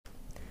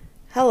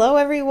Hello,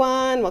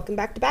 everyone. Welcome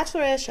back to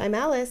Bachelorish. I'm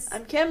Alice.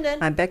 I'm Camden.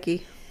 I'm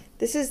Becky.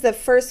 This is the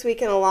first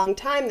week in a long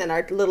time that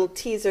our little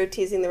teaser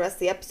teasing the rest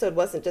of the episode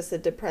wasn't just a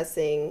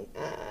depressing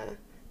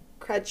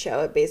crud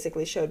show. It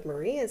basically showed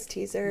Maria's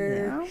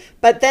teaser. Yeah.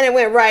 But then it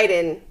went right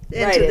into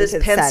this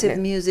pensive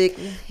music.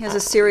 He has a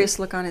serious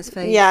look on his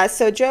face. Yeah,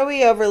 so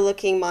Joey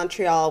overlooking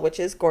Montreal, which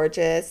is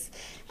gorgeous.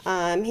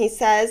 He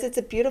says it's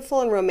a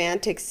beautiful and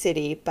romantic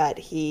city, but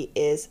he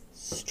is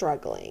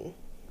struggling.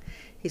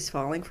 He's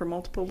falling for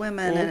multiple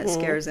women, and it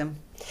scares him.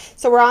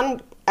 So we're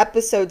on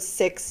episode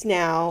 6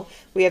 now.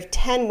 We have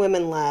 10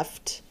 women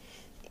left.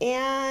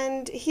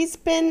 And he's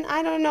been,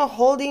 I don't know,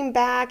 holding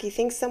back. He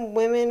thinks some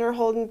women are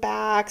holding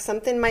back.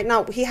 Something might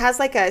not. He has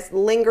like a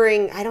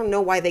lingering, I don't know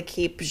why they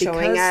keep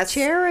showing us.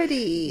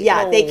 Charity.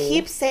 Yeah, they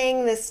keep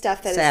saying this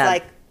stuff that is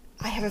like,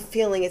 I have a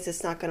feeling it's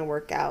just not going to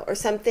work out. Or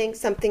something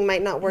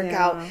might not work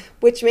out.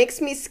 Which makes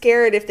me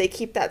scared if they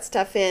keep that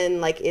stuff in.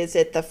 Like, is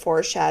it the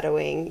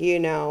foreshadowing, you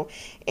know?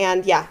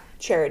 And yeah,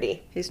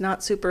 charity. He's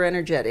not super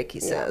energetic, he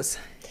says.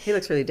 He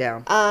looks really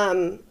down.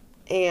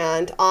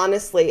 And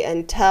honestly,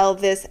 until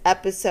this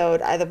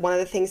episode, one of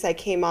the things I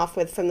came off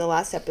with from the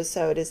last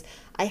episode is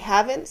I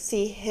haven't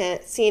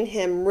seen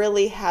him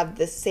really have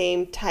the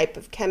same type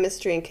of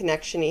chemistry and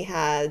connection he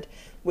had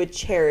with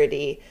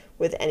Charity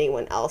with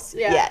anyone else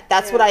yet.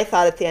 That's what I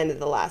thought at the end of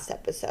the last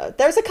episode.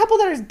 There's a couple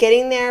that are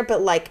getting there,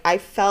 but like I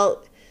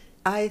felt...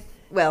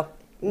 We'll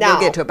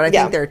get to it, but I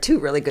think there are two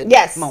really good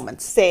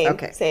moments. Same.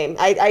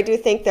 I do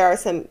think there are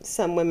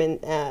some women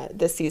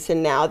this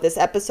season now. This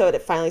episode,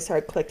 it finally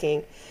started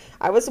clicking.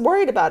 I was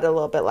worried about it a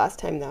little bit last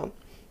time, though.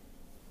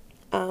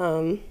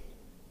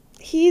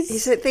 He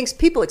thinks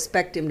people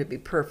expect him to be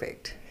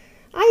perfect,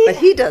 but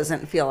he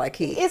doesn't feel like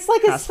he. It's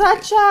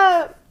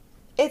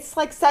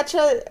like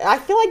I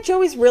feel like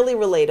Joey's really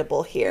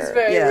relatable here. It's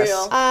very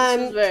real.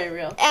 This is very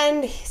real.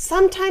 And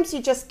sometimes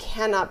you just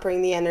cannot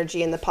bring the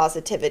energy and the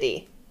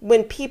positivity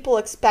when people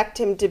expect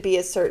him to be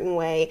a certain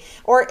way.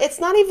 Or it's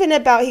not even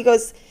about,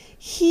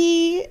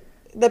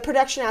 the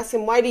production asks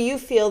him, why do you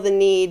feel the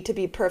need to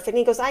be perfect? And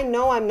he goes, I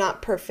know I'm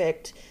not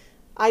perfect.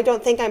 I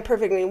don't think I'm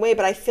perfect in any way,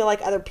 but I feel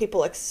like other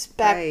people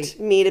expect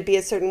me to be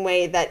a certain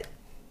way that,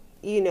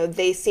 you know,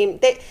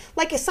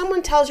 like if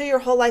someone tells you your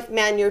whole life,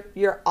 man,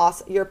 you're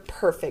awesome, you're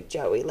perfect,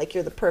 Joey. Like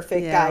you're the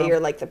perfect guy, you're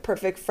like the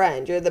perfect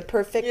friend, you're the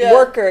perfect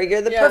worker,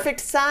 you're the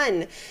perfect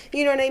son.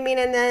 You know what I mean?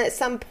 And then at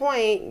some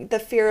point, the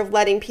fear of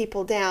letting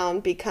people down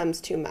becomes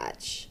too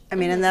much. I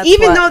mean, and that's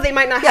even though they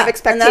might not have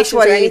expectations and that's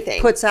what or anything.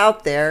 He puts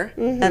out there,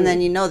 and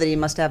then you know that he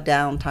must have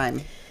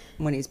downtime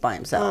when he's by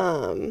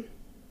himself.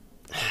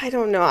 I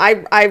don't know.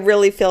 I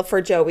really feel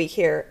for Joey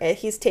here.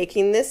 He's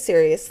taking this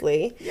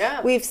seriously.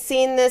 Yeah. We've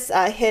seen this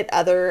hit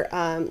other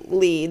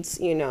leads,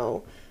 you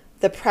know,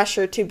 the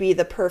pressure to be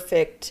the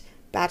perfect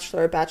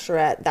bachelor or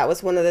bachelorette. That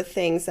was one of the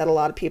things that a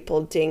lot of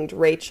people dinged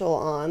Rachel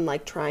on,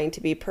 like trying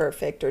to be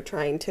perfect or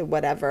trying to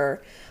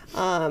whatever.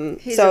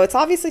 So it's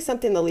obviously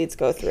something the leads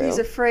go through. He's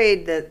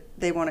afraid that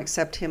they won't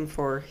accept him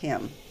for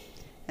him.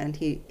 And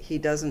he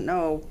doesn't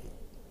know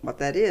what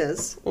that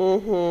is.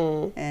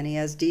 And he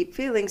has deep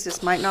feelings.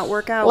 This might not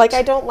work out. Like,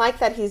 I don't like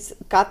that he's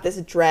got this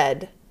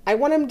dread. I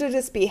want him to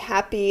just be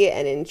happy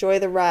and enjoy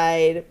the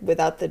ride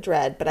without the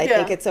dread, but I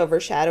think it's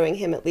overshadowing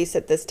him, at least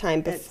at this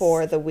time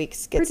before the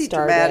weeks get started. Pretty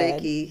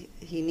dramatic.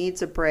 He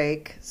needs a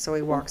break, so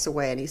he walks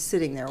away, and he's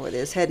sitting there with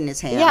his head in his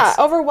hands. Yeah,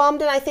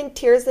 overwhelmed, and I think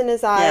tears in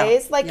his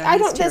eyes.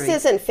 This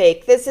isn't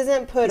fake. This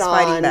isn't put on.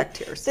 He's fighting back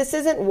tears. This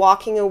isn't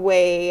walking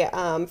away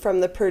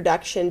from the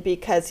production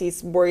because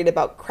he's worried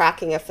about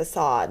cracking a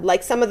facade.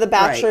 Like some of the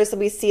bachelors that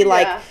we see,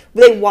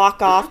 they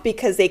walk off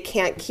because they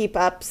can't keep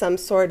up some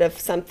sort of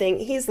something.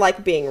 He's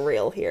like being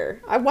real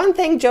here. One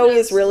thing Joey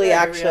is really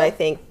actually, real. I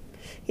think,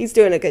 he's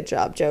doing a good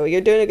job, Joey.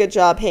 You're doing a good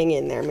job. Hang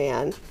in there,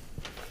 man.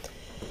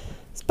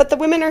 But the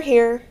women are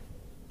here.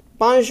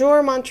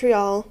 Bonjour,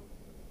 Montreal.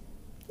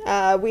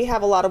 We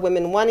have a lot of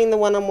women wanting the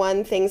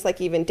one-on-one things,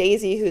 like even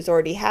Daisy, who's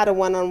already had a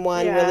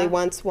one-on-one, really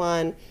wants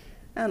one.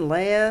 And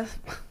Leia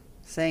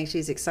saying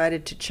she's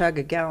excited to chug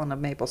a gallon of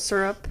maple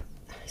syrup.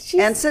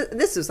 And so,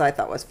 this was I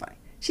thought was funny.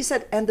 She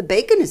said, and the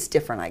bacon is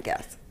different, I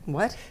guess.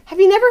 What? Have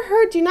you never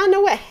heard? Do you not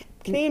know what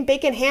Canadian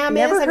bacon ham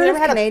is? Have you never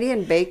had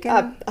Canadian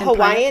bacon?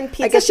 Hawaiian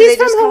pizza. She's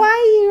from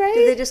Hawaii, right?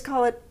 Do they just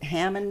call it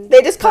ham and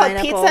They just call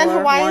it pizza in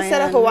Hawaii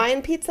instead of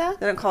Hawaiian pizza?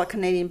 They don't call it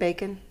Canadian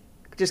bacon?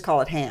 Just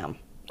call it ham.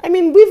 I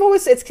mean,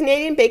 it's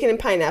Canadian bacon and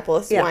pineapple.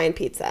 It's Hawaiian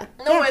pizza.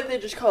 No way they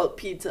just call it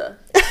pizza.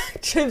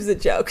 It was a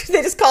joke.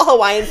 They just call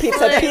Hawaiian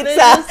pizza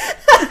pizza.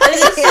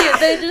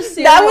 They just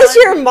see that was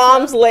your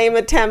mom's lame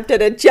attempt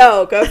at a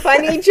joke, a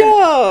funny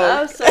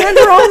joke. And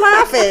they're all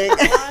laughing.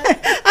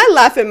 I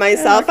laugh at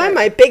myself. Okay. I'm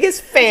my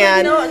biggest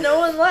fan. No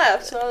one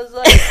laughed, so I was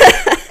like...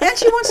 And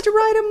she wants to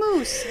ride a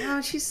moose.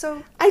 Oh, she's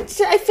so... I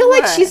feel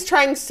like she's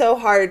trying so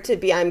hard to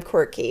be I'm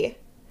quirky.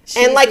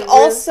 And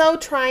also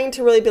trying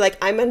to really be like,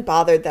 I'm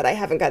unbothered that I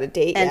haven't got a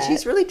date yet. And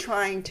she's really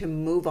trying to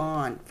move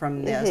on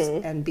from this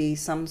and be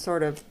some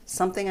sort of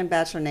something in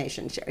Bachelor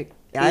Nation.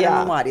 I don't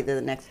know what either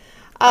the next...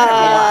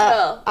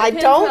 I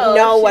don't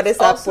know what is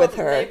up with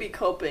her. Maybe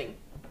coping.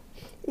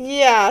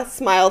 Yeah,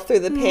 smile through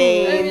the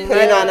pain,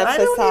 putting on a facade.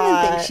 I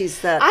don't even think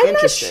she's that I'm not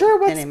interested sure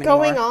in what's him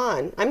going anymore.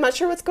 on. I'm not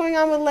sure what's going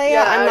on with Leia.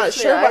 Yeah, I'm not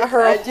actually, sure what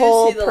her I do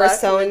whole see the lack of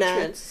persona.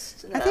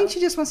 interest I think she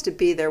just wants to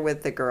be there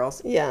with the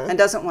girls. Yeah. And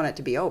doesn't want it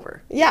to be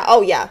over. Yeah.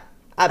 Oh, yeah.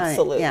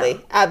 Absolutely. yeah.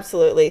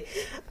 Absolutely.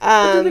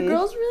 Do the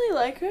girls really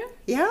like her?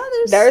 Yeah,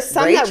 There's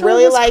some that Rachel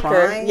really was like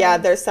crying. her. Yeah,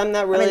 there's some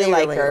that really, they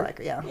like her.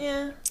 Yeah.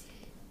 Yeah.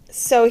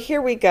 So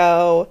here we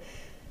go.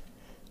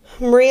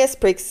 Maria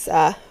speaks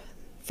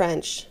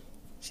French.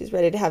 She's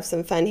ready to have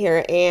some fun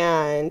here.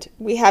 And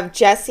we have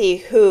Jessie,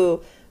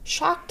 who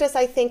shocked us,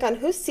 I think, on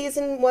whose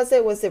season was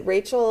it? Was it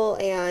Rachel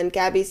and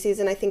Gabby's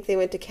season? I think they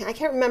went to I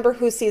can't remember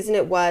whose season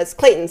it was.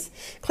 Clayton's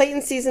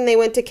season, they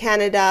went to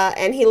Canada,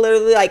 and he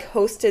literally like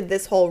hosted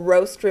this whole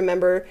roast,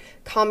 remember,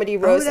 comedy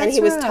roast, and that's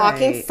he was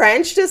talking right.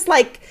 French just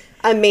like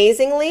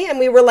amazingly, and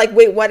we were like,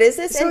 wait, what is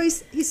this? So And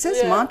he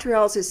says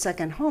Montreal's his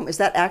second home. Is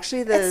that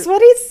actually that's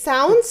what he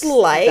sounds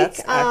like.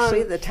 That's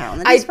actually the town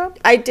that he's from?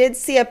 I did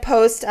see a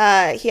post.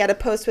 He had a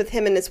post with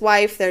him and his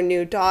wife, their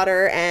new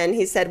daughter, and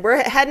he said,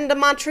 we're heading to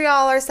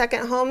Montreal, our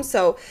second home.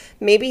 So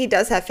maybe he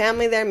does have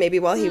family there. Maybe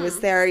while he was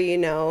there,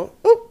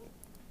 Oop,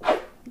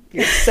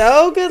 you're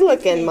so good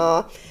looking,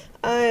 Ma.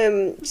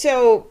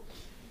 So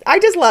I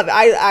just love it.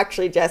 I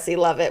actually, Jessie,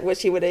 love it.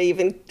 Wish he would have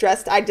even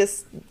dressed. I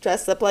just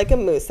dressed up like a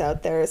moose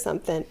out there or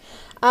something.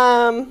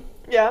 Yeah,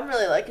 I'm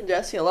really liking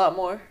Jessie a lot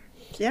more.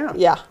 Yeah.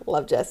 Yeah,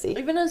 love Jessie.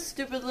 Even his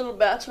stupid little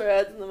bachelor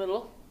ads in the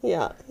middle.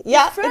 Yeah,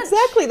 French.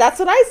 exactly. That's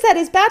what I said.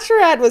 His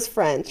bachelorette was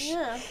French.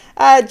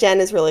 Yeah. Jen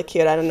is really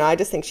cute. I don't know. I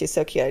just think she's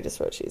so cute. I just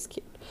wrote she's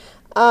cute.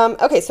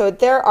 Okay, so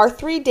there are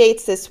 3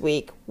 dates this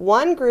week.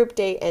 1 group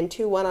date and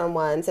 2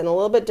 one-on-ones. And a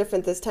little bit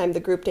different this time.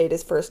 The group date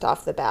is first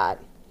off the bat.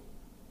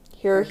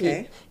 Here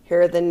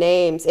are the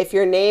names. If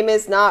your name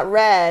is not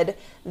read,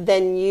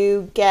 then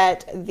you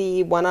get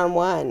the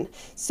one-on-one.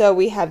 So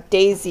we have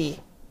Daisy,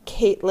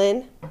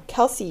 Caitlin,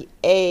 Kelsey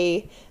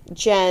A,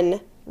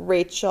 Jen,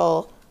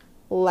 Rachel,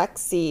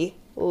 Lexi,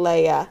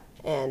 Leia,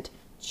 and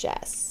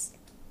Jess.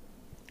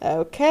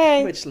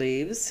 Okay. Which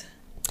leaves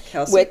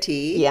Kelsey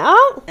T Yeah.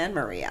 and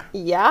Maria.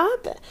 Yeah.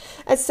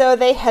 And so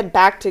they head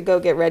back to go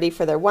get ready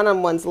for their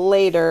one-on-ones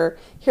later.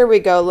 Here we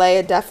go.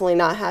 Leia definitely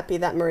not happy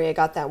that Maria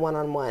got that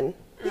one-on-one.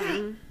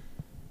 Yeah.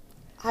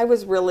 I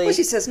was really... Well,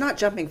 she says, not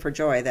jumping for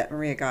joy that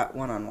Maria got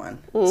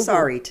one-on-one.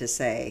 Sorry to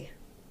say.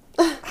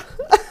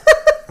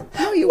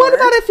 No, you What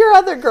weren't. about if your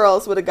other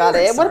girls would have got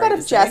I'm it? What about sorry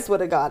if to Jess say. would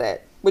have got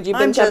it? Would you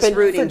have been I'm just jumping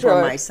rooting for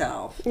joy?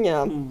 myself.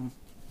 Yeah.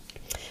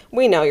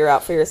 We know you're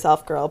out for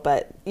yourself, girl,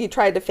 but you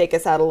tried to fake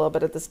us out a little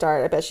bit at the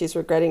start. I bet she's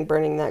regretting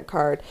burning that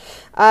card.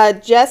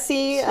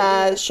 Jesse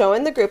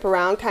showing the group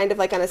around, kind of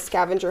like on a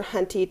scavenger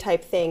hunty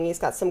type thing. He's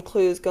got some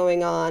clues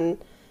going on.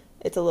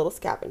 It's a little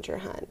scavenger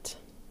hunt.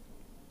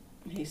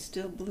 He's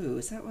still blue.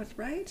 Is that what's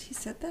right? He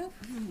said that?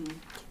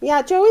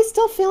 Yeah, Joey's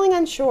still feeling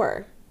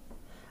unsure.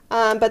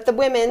 But the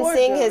women, Poor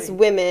seeing Joey. his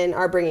women,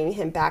 are bringing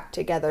him back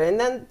together. And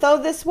then,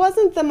 though this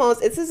wasn't the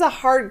most, this is a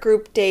hard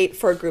group date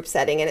for a group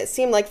setting, and it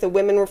seemed like the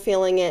women were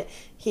feeling it.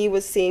 He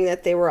was seeing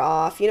that they were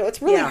off.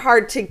 It's really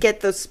hard to get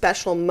those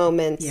special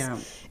moments. Yeah.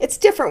 It's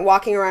different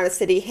walking around a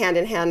city hand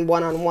in hand,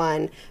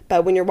 one-on-one,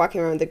 but when you're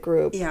walking around with a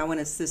group. Yeah, when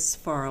it's this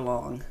far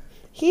along.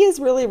 He is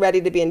really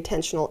ready to be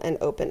intentional and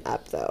open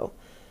up, though.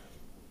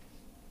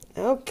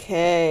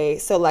 Okay,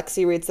 so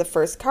Lexi reads the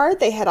first card.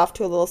 They head off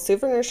to a little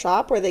souvenir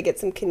shop where they get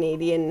some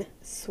Canadian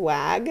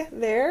swag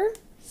there.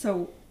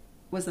 So,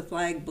 was the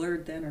flag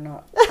blurred then or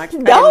not?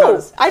 No,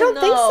 I don't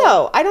think No.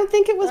 so. I don't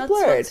think it was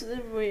blurred. That's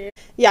what's weird.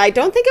 Yeah, I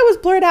don't think it was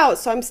blurred out,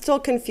 so I'm still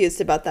confused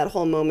about that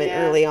whole moment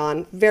early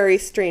on. Very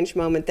strange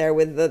moment there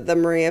with the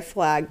Maria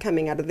flag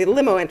coming out of the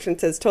limo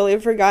entrances. Totally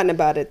forgotten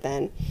about it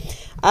then.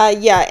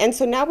 Yeah, and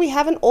so now we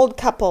have an old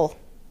couple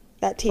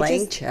that teaches...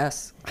 Playing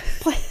chess.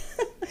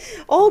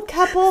 Old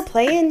couple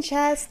playing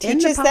chess, In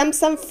the teaches them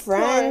some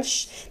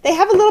French. They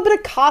have a little bit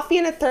of coffee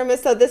in a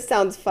thermos, so this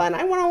sounds fun.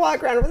 I want to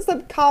walk around with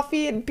some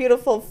coffee in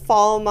beautiful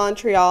fall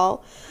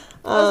Montreal.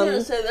 I was going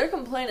to say, they're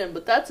complaining,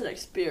 but that's an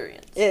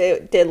experience.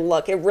 It did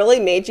look, it really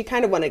made you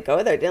kind of want to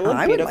go there. It didn't look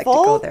I would like to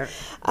beautiful. go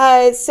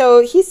there.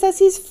 So he says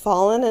he's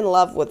fallen in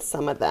love with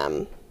some of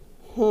them.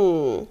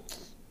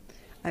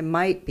 I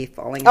might be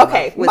falling in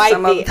love with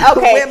some of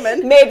the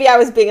women. Maybe I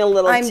was being a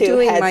little I'm too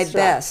doing my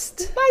headstrong.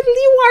 best. But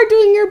you are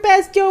doing your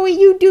best, Joey.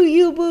 You do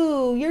you,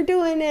 boo. You're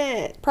doing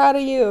it. Proud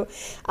of you.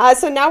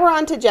 So now we're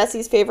on to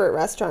Jesse's favorite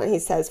restaurant, he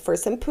says, for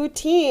some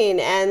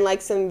poutine and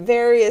like some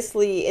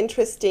variously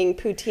interesting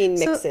poutine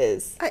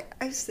mixes. So,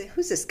 I say,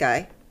 who's this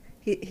guy?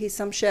 He's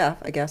some chef,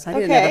 I guess. I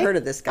never heard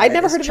of this guy. I'd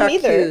never heard of him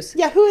either. Hughes.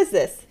 Yeah, who is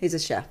this? He's a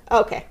chef.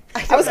 Okay.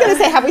 I was going to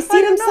say, have we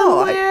seen him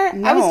somewhere?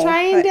 I was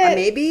trying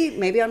to...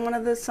 Maybe on one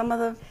of some of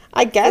the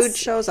I guess food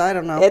shows. I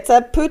don't know. It's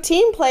a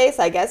poutine place,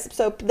 I guess.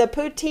 So the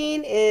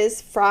poutine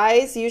is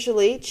fries,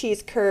 usually,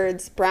 cheese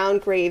curds, brown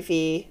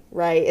gravy,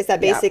 right? Is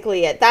that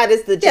basically it? That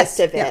is the gist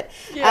of it.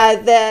 Yeah.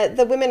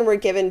 The women were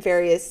given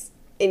various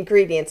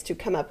ingredients to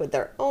come up with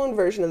their own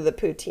version of the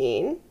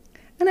poutine.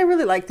 And I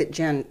really like that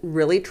Jen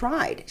really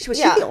tried. Was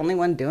Yeah. she the only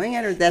one doing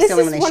it, or that's the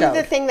only one they This is one showed?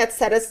 of the things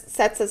that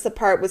sets us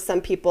apart with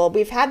some people.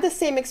 We've had the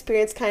same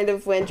experience kind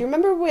of when, do you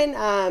remember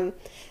when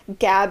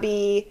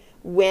Gabby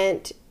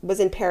was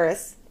in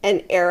Paris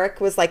and Eric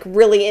was like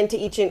really into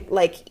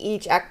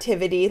each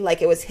activity,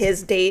 like it was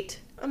his date?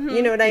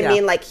 You know what I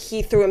mean? Like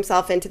he threw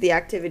himself into the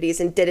activities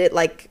and did it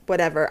like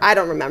whatever. I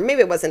don't remember.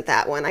 Maybe it wasn't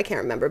that one. I can't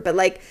remember. But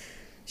like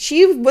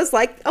she was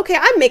like, okay,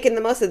 I'm making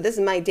the most of this. Is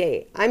my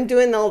date. I'm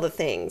doing all the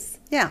things.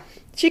 Yeah.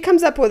 She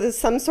comes up with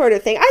some sort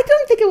of thing. I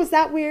don't think it was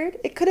that weird.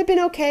 It could have been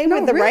okay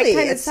with the right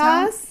kind of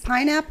sauce.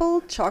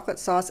 Pineapple, chocolate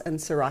sauce, and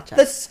sriracha.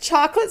 The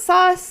chocolate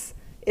sauce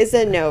is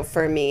a no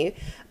for me.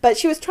 But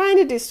she was trying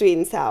to do sweet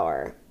and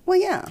sour. Well,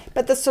 yeah.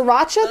 But the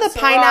sriracha, the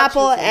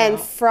pineapple, and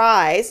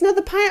fries. No,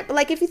 the pineapple.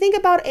 Like if you think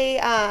about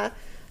a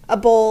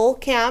bowl,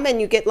 Cam,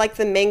 and you get like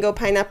the mango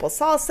pineapple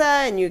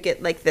salsa, and you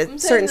get like the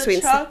certain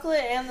sweet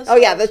chocolate and the. Oh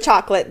yeah, the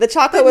chocolate. The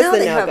chocolate was the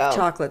no-go. Now they have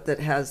chocolate that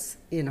has,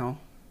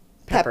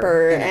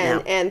 pepper in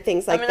it and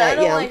things like that.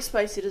 I don't like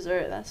spicy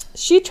dessert.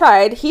 He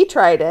tried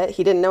it.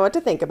 He didn't know what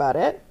to think about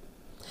it.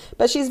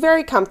 But she's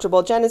very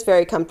comfortable. Jen is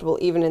very comfortable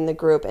even in the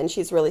group, and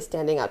she's really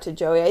standing out to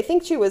Joey. I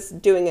think she was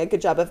doing a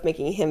good job of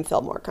making him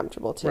feel more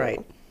comfortable too.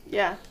 Right.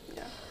 Yeah.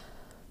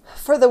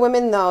 For the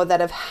women, though, that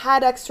have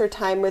had extra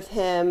time with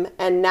him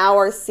and now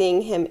are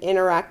seeing him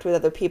interact with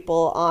other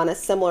people on a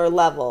similar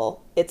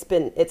level, it's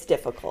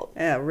difficult.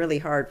 Yeah, really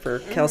hard for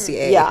Kelsey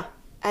A. Yeah.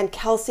 And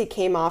Kelsey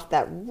came off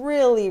that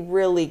really,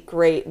 really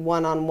great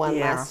one-on-one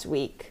last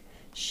week.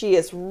 She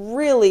is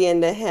really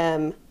into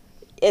him.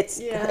 It's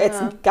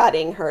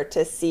gutting her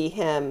to see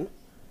him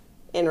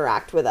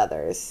interact with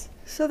others.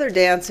 So they're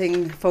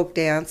dancing folk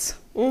dance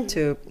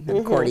to an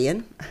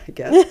accordion, I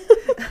guess.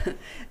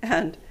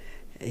 And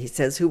he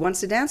says, "Who wants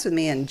to dance with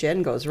me?" And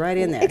Jen goes right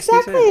in there.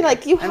 Exactly.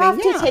 Like you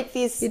have to take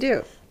these. You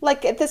do.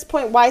 Like at this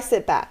point, why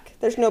sit back?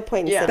 There's no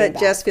point in sitting back. But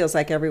Jess feels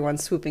like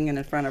everyone's swooping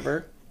in front of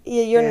her.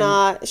 Yeah, you're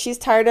not. She's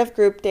tired of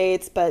group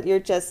dates, but you're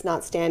just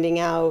not standing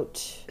out.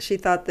 She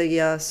thought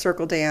the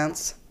circle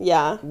dance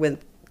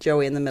with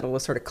Joey in the middle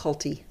was sort of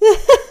culty.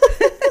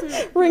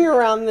 Ring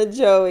around the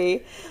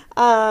Joey.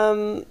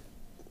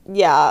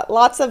 Yeah,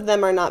 lots of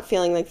them are not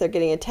feeling like they're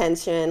getting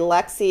attention.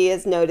 Lexi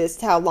has noticed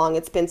how long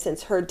it's been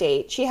since her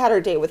date. She had her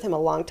date with him a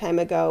long time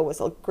ago. It was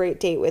a great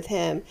date with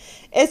him.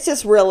 It's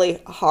just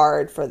really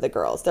hard for the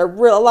girls. A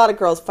lot of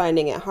girls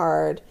finding it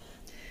hard.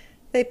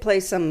 They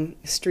play some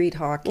street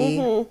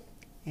hockey.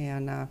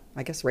 And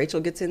I guess Rachel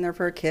gets in there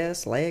for a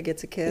kiss. Leia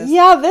gets a kiss.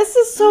 Yeah, this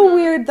is so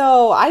weird,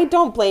 though. I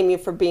don't blame you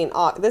for being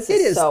awkward. This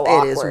is so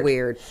awkward. It is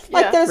weird.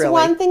 Like, there's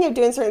one thing of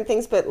doing certain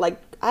things, but,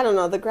 like, I don't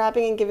know, the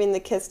grabbing and giving the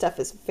kiss stuff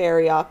is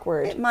very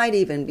awkward. It might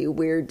even be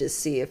weird to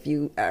see if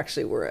you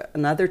actually were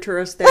another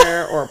tourist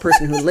there or a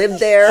person who lived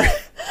there.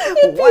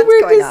 It'd be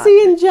weird to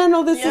see in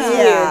general. This is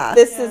weird.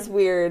 This is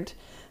weird.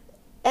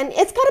 And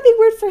it's got to be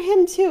weird for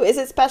him, too. Is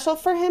it special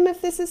for him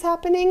if this is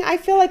happening? I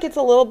feel like it's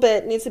a little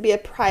bit, needs to be a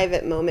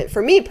private moment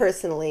for me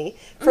personally,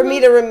 for me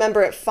to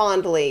remember it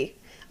fondly.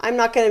 I'm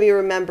not going to be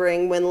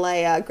remembering when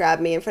Leia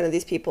grabbed me in front of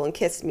these people and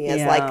kissed me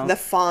as like the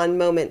fond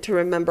moment to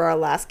remember our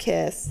last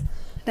kiss.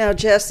 Now,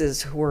 Jess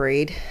is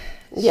worried.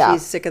 Yeah.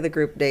 She's sick of the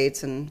group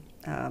dates and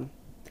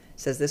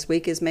says this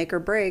week is make or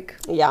break.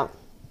 Yeah.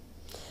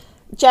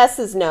 Jess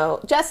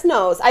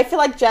knows. I feel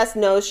like Jess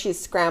knows she's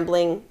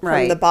scrambling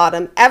from the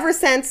bottom. Ever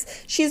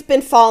since she's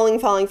been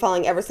falling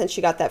ever since she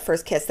got that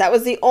first kiss. That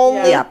was the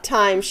only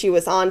time she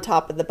was on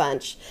top of the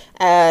bunch.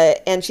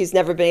 And she's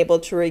never been able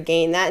to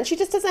regain that. And she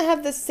just doesn't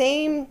have the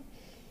same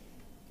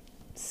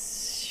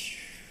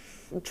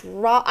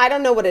draw. I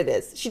don't know what it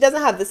is. She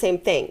doesn't have the same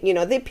thing. You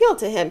know, they appeal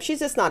to him. She's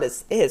just not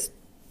his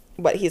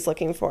what he's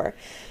looking for.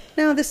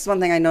 Now, this is one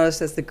thing I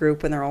noticed as the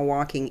group when they're all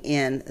walking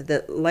in,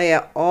 that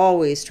Leia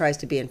always tries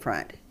to be in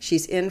front.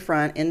 She's in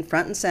front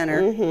and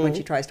center when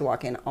she tries to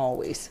walk in,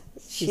 always.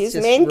 She's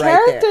main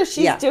character.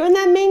 She's doing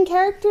that main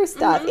character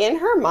stuff. In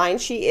her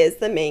mind, she is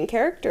the main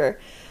character.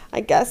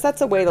 I guess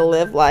that's a way to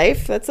live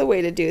life. That's a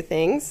way to do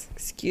things.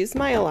 Excuse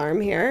my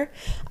alarm here.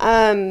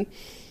 Okay,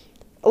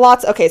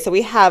 so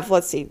we have,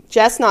 let's see,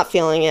 Jess not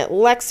feeling it.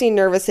 Lexi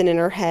nervous and in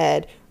her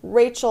head.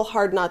 Rachel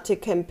hard not to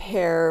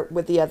compare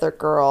with the other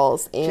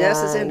girls. And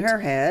Jess is in her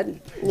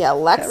head. Yeah,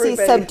 Lexi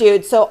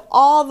subdued. So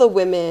all the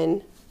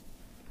women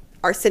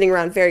are sitting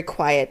around very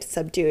quiet,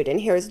 subdued.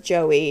 And here's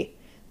Joey.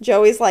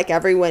 Joey's like,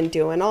 everyone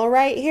doing all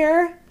right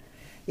here?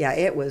 Yeah,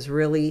 it was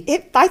really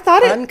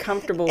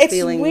uncomfortable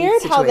feeling. It's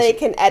weird situation. How they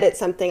can edit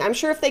something. I'm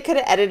sure if they could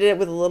have edited it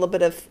with a little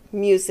bit of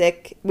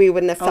music, we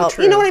wouldn't have felt.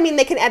 True. You know what I mean?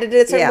 They can edit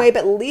it a certain way,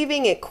 but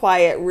leaving it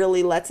quiet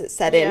really lets it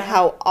set in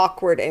how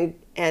awkward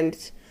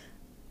and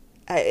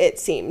it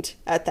seemed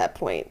at that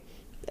point.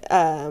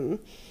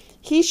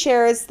 He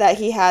shares that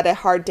he had a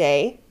hard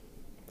day,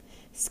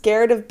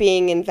 scared of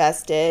being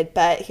invested,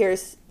 but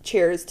here's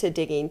cheers to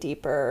digging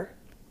deeper.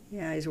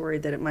 Yeah, he's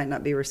worried that it might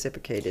not be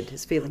reciprocated,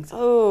 his feelings.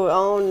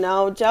 Oh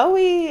no,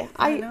 Joey.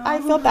 I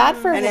feel bad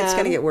for him. And it's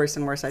going to get worse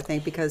and worse, I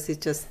think, because he's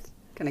just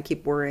going to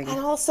keep worrying. And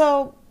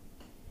also,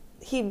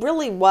 he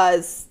really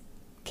was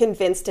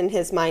convinced in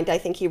his mind. I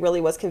think he really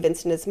was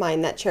convinced in his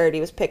mind that Charity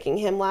was picking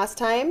him last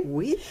time.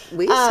 We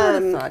sort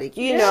of thought he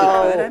could.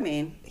 I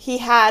mean, he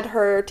had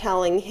her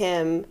telling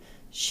him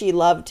she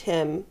loved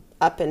him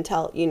up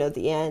until,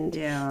 the end.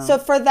 Yeah. So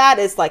for that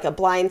is like a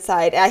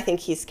blindside. I think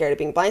he's scared of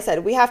being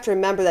blindsided. We have to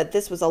remember that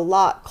this was a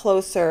lot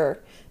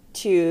closer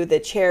to the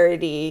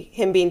Charity,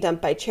 him being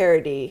dumped by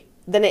Charity,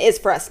 than it is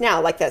for us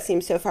now. Like, that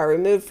seems so far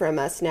removed from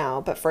us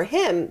now. But for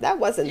him, that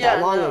wasn't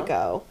that long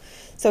ago.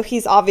 So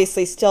he's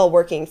obviously still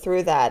working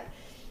through that.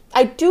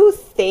 I do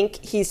think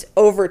he's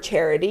over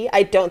Charity.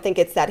 I don't think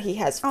it's that he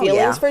has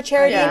feelings for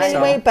Charity in any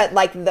way, but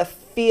like the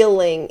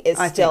feeling is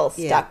still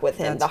stuck with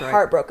him, the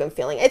heartbroken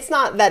feeling. It's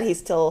not that he's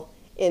still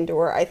into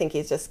her. I think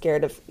he's just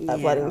scared of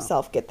letting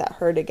himself get that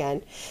hurt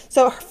again.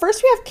 So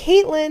first we have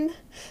Caitlin.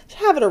 She's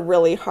having a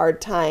really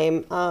hard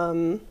time,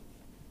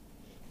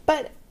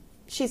 but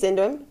she's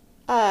into him.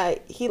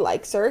 He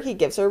likes her. He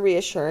gives her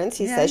reassurance.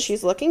 He says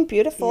she's looking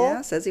beautiful.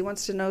 Yeah, says he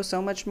wants to know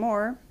so much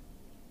more.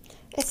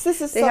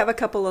 They have a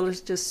couple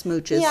of just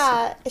smooches.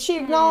 Yeah, she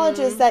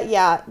acknowledges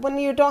that, when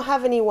you don't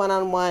have any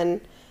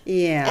one-on-one,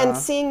 and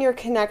seeing your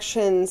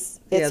connections,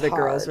 it's hard.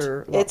 Girls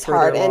are it's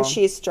hard, and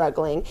she's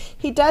struggling.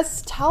 He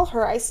does tell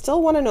her, I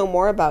still want to know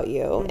more about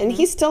you, and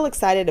he's still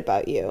excited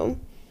about you.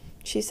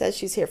 She says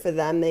she's here for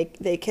them.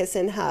 They kiss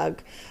and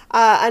hug.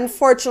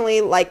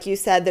 Unfortunately, like you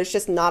said, there's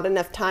just not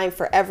enough time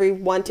for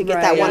everyone to get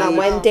that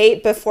one-on-one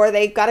date before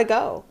they got to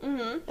go.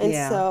 And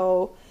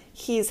so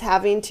he's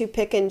having to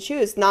pick and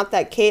choose. Not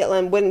that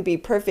Caitlin wouldn't be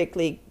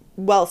perfectly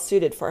well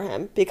suited for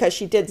him, because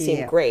she did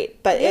seem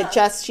great, but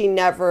she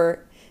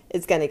never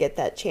is going to get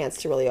that chance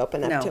to really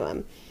open up to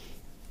him.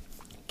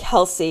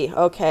 Kelsey,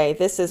 okay,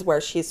 this is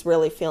where she's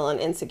really feeling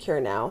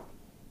insecure now.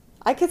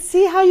 I could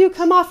see how you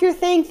come off your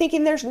thing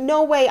thinking there's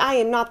no way I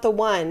am not the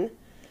one.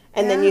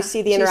 And then you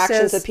see the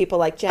interactions with people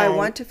like Jen. I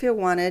want to feel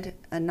wanted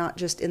and not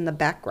just in the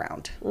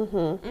background.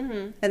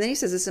 And then he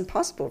says it's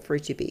impossible for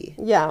you to be.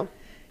 Yeah.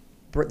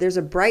 There's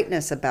a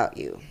brightness about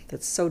you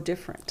that's so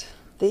different.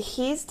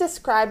 He's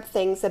described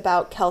things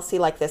about Kelsey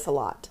like this a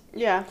lot.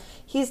 Yeah.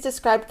 He's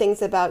described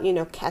things about,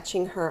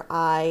 catching her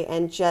eye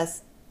and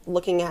just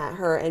looking at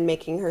her and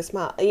making her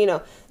smile,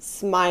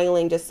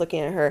 smiling, just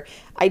looking at her.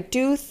 I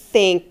do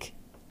think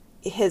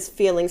his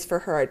feelings for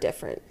her are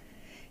different.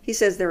 He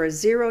says there are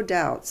zero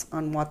doubts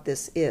on what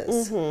this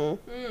is.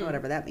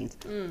 Whatever that means.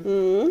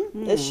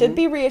 It should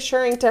be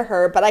reassuring to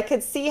her, but I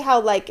could see how,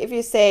 like, if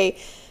you say,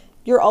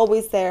 you're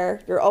always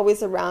there, you're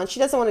always around, she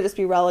doesn't want to just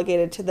be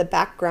relegated to the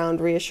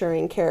background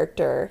reassuring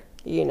character,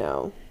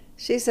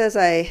 She says,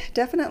 I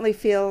definitely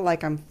feel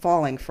like I'm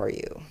falling for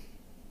you.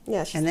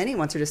 Yeah. And then he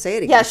wants her to say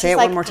it again. Yeah, say it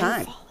one more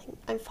time.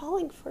 I'm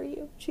falling for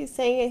you. She's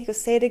saying it. He goes,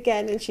 say it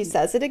again. And she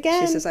says it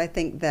again. She says, I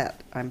think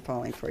that I'm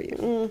falling for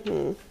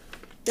you.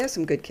 There's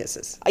some good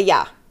kisses.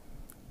 Yeah.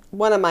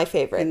 One of my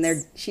favorites.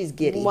 And she's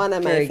giddy. One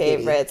of my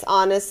favorites. Giddy.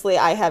 Honestly,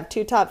 I have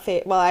two top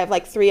well, I have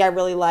like three I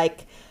really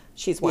like.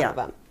 She's one of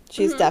them.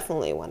 She's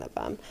definitely one of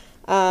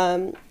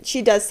them.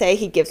 She does say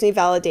he gives me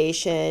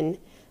validation.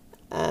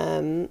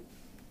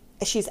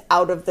 She's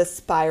out of the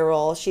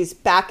spiral. She's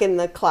back in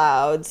the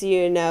clouds,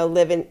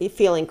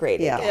 feeling great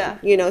again.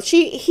 Yeah.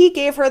 He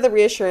gave her the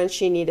reassurance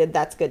she needed.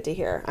 That's good to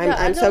hear.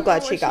 I'm so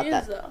glad she got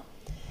that. Though.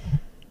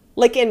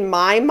 Like, in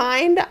my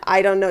mind,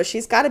 I don't know.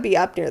 She's got to be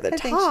up near the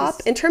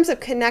top in terms of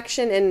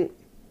connection, and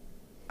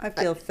I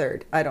feel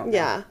third. I don't know.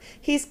 Yeah.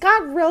 He's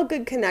got real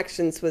good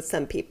connections with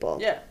some people.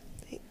 Yeah.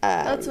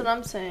 That's what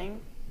I'm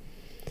saying.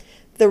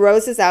 The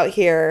rose is out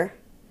here.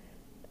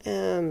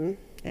 And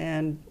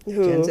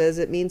Jen says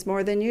it means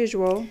more than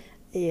usual.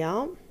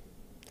 Yeah.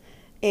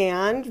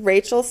 And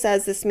Rachel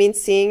says this means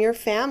seeing your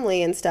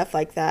family and stuff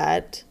like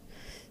that.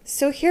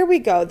 So here we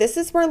go. This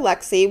is where we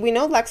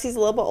know Lexi's a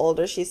little bit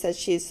older. She says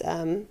she's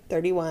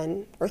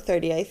 31 or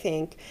 30, I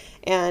think.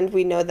 And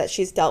we know that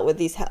she's dealt with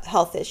these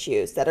health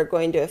issues that are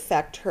going to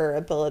affect her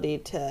ability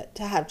to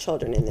have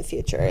children in the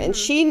future. And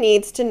she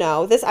needs to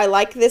know this. I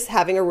like this,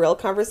 having a real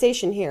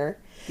conversation here.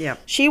 Yeah.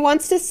 She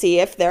wants to see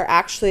if they're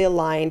actually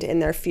aligned in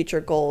their future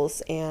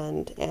goals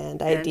and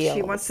ideals. And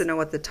she wants to know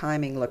what the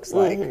timing looks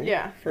like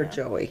for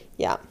Joey.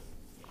 Yeah.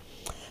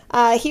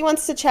 He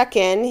wants to check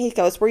in. He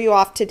goes, were you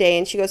off today?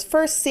 And she goes,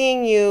 first,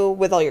 seeing you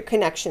with all your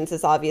connections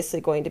is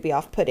obviously going to be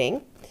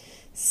off-putting.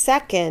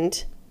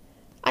 Second,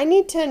 I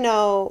need to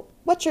know,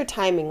 what's your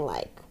timing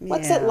like?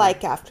 What's it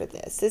like after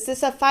this? Is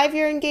this a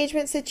 5-year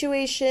engagement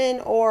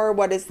situation, or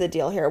what is the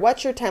deal here?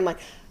 What's your timeline?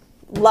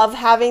 Love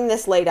having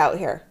this laid out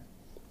here.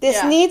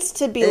 This needs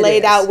to be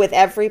laid out with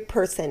every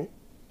person,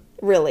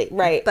 really,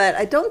 right? But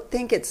I don't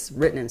think it's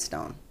written in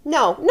stone.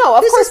 No, of course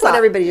not. This is what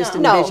everybody just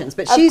envisions,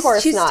 but she's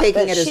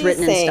taking it as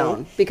written in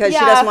stone because she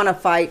doesn't want to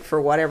fight for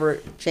whatever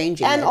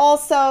changing it. And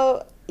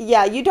also,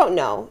 you don't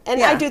know.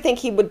 And I do think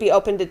he would be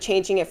open to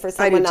changing it for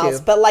someone else.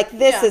 But like,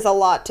 this is a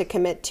lot to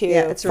commit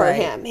to for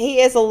him.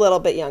 He is a little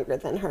bit younger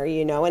than her,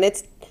 and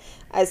it's,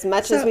 as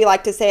much as we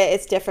like to say it,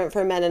 it's different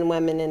for men and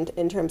women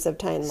in terms of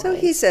timeline. So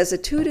he says a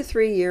 2 to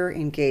 3 year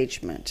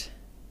engagement.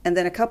 and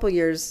then a couple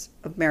years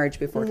of marriage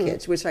before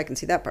kids, which I can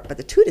see that part. But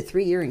the 2 to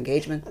 3 year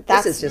engagement,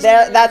 That's this is just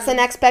that's an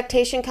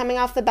expectation coming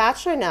off The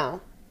Bachelor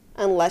now.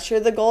 Unless you're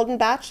the Golden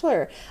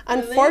Bachelor.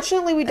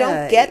 Unfortunately, we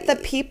don't get the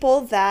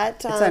people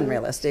that... it's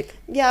unrealistic.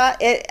 Yeah,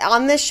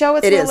 on this show,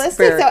 it's It is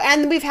realistic, very- though.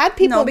 And we've had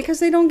people... No,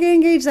 because they don't get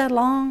engaged that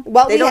long.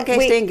 Well, they don't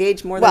stay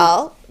engaged more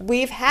than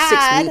we've 6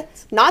 had...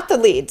 weeks. Not the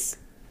leads,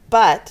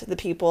 but the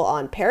people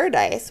on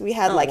Paradise. We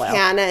had,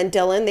 Hannah and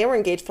Dylan. They were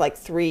engaged for,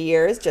 3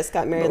 years, just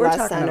got married we're last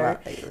talking summer.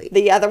 about lately.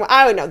 The other one...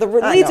 I don't know. The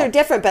leads know. are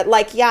different, but, the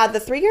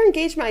 3-year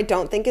engagement I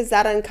don't think is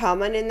that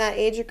uncommon in that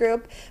age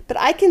group. But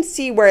I can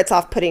see where it's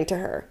off-putting to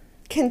her,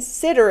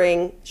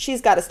 considering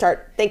she's got to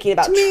start thinking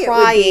about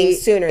trying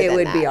sooner than that. It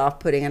would be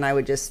off-putting, and I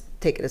would just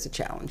take it as a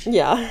challenge.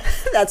 Yeah.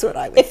 That's what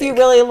I would If think.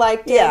 you really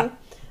liked him, Yeah.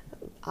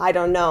 I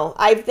don't know.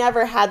 I've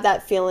never had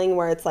that feeling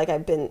where it's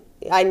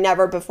I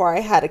never, before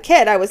I had a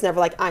kid, I was never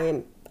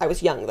I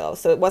was young though,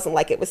 so it wasn't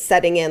like it was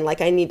setting in,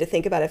 I need to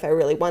think about if I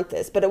really want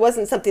this. But it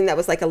wasn't something that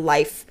was a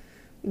life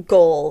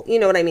goal. You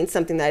know what I mean?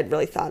 Something that I'd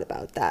really thought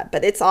about that.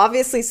 But it's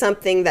obviously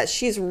something that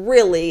she's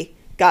really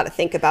got to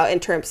think about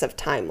in terms of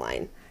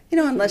timeline.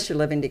 Unless you're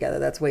living together,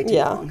 that's way too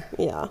long.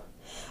 Yeah.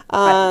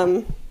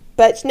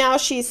 But now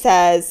she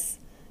says,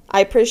 I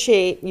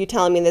appreciate you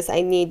telling me this.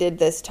 I needed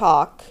this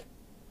talk.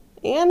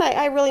 And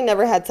I really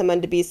never had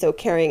someone to be so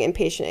caring and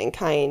patient and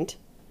kind.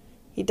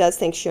 He does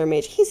think she's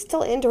amazing. He's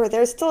still into her.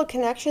 There's still a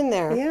connection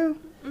there. Yeah.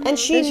 And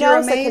she Because you're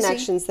knows the amazing.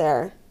 connection's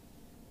there.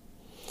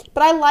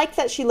 But I like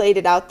that she laid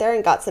it out there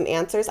and got some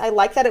answers. I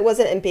like that it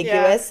wasn't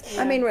ambiguous.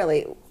 Yeah. I mean,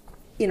 really,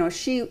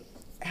 she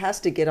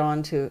has to get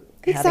on to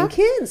having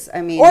Exactly. kids.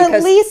 I mean, Or at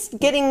because- least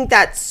getting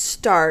that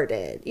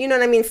started. You know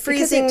what I mean?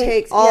 Freezing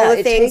takes- all yeah, the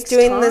it things, takes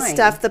doing the time.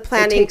 stuff, the It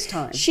planning. takes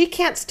time. She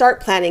can't start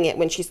planning it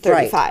when she's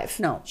 35. Right.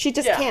 No. She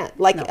just Yeah. can't.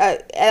 No.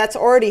 That's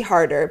already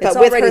harder. But it's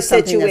with already her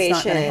something situation,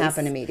 that's not going to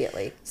happen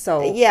immediately.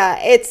 So yeah,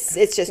 it's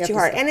just have too to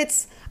hard. stop. And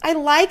I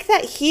like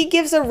that he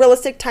gives a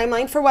realistic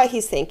timeline for what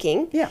he's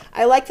thinking. Yeah.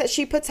 I like that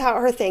she puts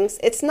out her things.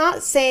 It's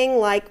not saying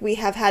we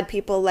have had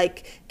people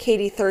like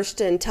Katie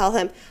Thurston tell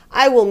him,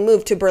 I will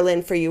move to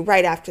Berlin for you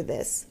right after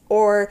this.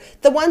 Or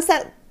the ones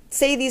that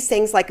say these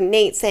things like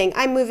Nate saying,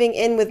 I'm moving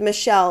in with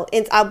Michelle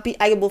and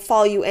I will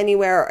follow you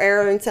anywhere. Or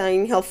Aaron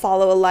saying he'll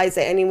follow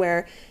Eliza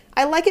anywhere.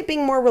 I like it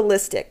being more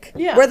realistic.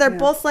 Yeah. Where they're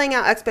both laying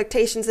out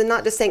expectations and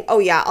not just saying, oh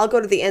yeah, I'll go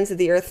to the ends of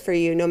the earth for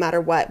you no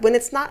matter what. When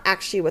it's not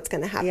actually what's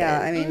going to happen. yeah,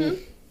 I mean,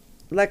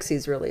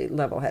 Lexi's really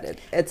level-headed.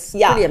 It's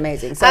Yeah. pretty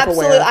amazing.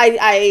 Absolutely.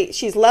 Self-aware.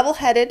 She's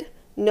level-headed,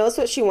 knows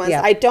what she wants.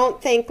 Yeah. I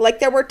don't think,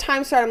 there were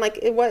times where I'm like,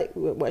 what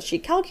was she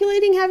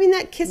calculating having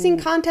that kissing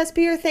contest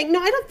be her thing? No,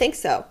 I don't think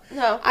so.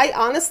 No. I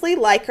honestly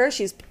like her.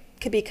 She's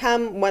could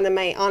become one of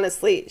my,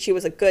 honestly, she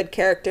was a good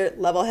character,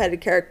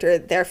 level-headed character,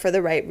 there for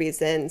the right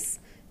reasons,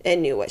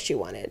 and knew what she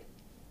wanted.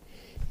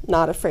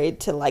 Not afraid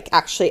to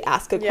actually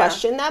ask a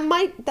question that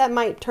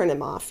might turn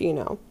him off,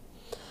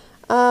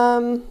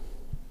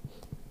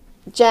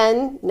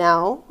 Jen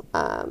now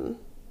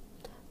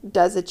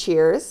does a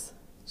cheers.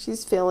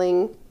 She's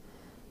feeling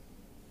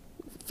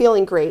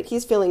great.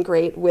 He's feeling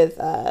great with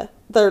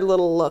their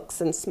little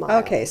looks and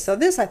smiles. Okay, so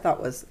this I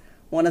thought was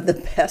one of the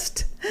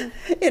best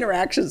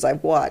interactions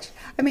I've watched.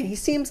 I mean, he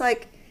seems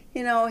like,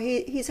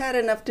 he's had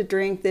enough to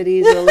drink that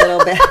he's a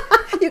little bit...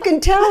 You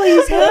can tell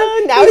he's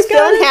feeling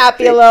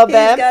happy a little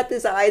bit. He's got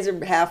his eyes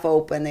are half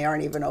open. They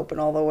aren't even open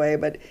all the way,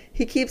 but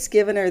he keeps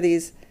giving her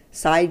these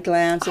side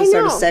glances,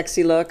 sort of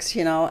sexy looks,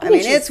 I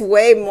mean, it's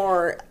way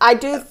more I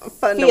do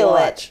fun to feel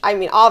watch. it. I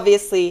mean,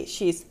 obviously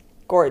she's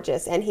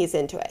gorgeous and he's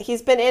into it.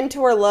 He's been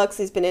into her looks.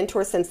 He's been into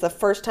her since the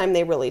first time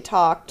they really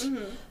talked.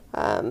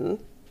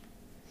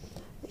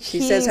 She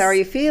says, how are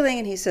you feeling?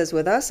 And he says,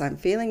 with us, I'm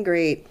feeling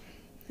great.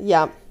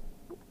 Yeah.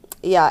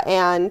 Yeah,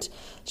 and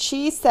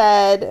she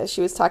said,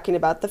 she was talking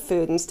about the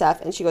food and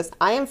stuff, and she goes,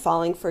 I am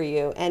falling for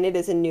you, and it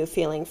is a new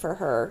feeling for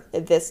her,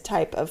 this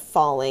type of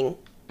falling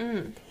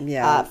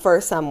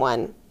for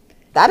someone.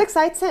 That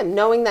excites him,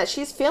 knowing that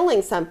she's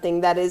feeling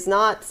something that is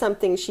not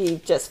something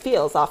she just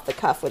feels off the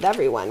cuff with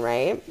everyone,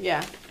 right?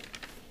 Yeah.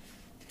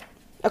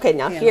 Okay,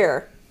 now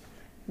here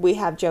we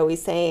have Joey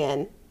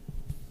saying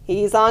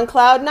he's on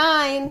cloud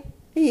 9.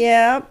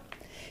 Yeah.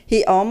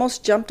 He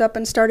almost jumped up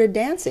and started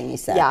dancing, he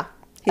said. Yeah.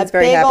 He's a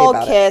very big happy old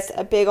about kiss, it.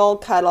 a big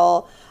old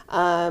cuddle.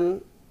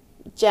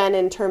 Jen,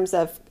 in terms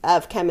of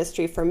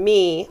chemistry, for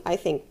me, I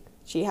think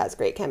she has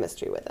great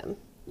chemistry with him.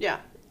 Yeah.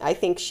 I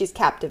think she's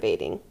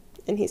captivating,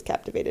 and he's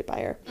captivated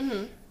by her.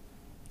 Mm-hmm.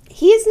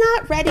 He's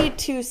not ready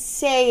to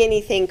say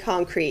anything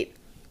concrete.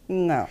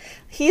 No.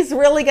 He's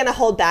really going to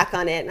hold back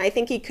on it, and I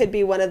think he could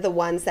be one of the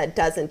ones that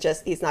doesn't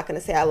just, he's not going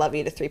to say, I love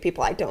you to 3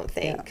 people, I don't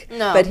think. Yeah.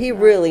 No. But he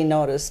really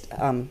noticed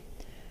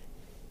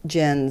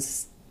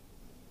Jen's,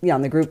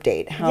 on the group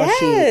date, how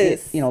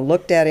she,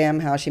 looked at him,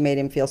 how she made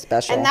him feel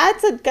special. And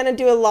that's going to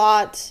do a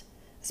lot,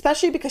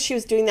 especially because she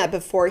was doing that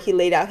before he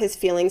laid out his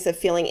feelings of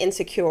feeling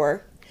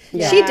insecure.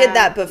 Yeah. She did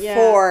that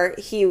before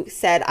he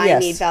said, I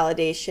Yes. need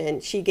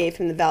validation. She gave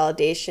him the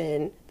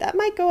validation. That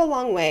might go a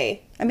long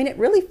way. I mean, it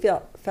really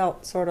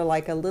felt sort of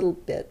like a little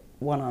bit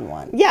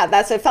one-on-one. Yeah,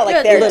 that's what it felt Yeah,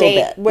 like their a little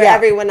date, bit, where yeah.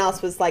 everyone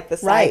else was like the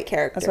side Right.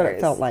 characters. That's what it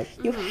felt like.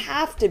 You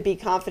have to be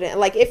confident.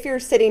 Like if you're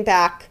sitting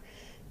back,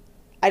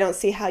 I don't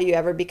see how you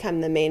ever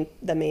become the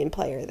main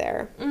player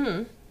there.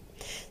 Mm-hmm.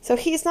 So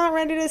he's not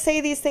ready to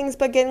say these things,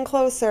 but getting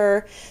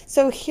closer.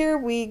 So here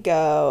we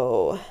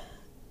go.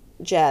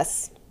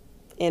 Jess,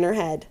 in her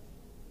head.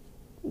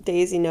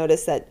 Daisy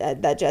noticed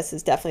that Jess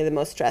is definitely the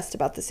most stressed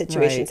about the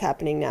situations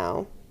happening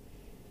now.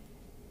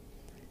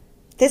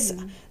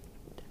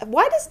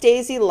 Why does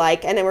Daisy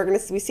like? And then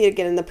we see it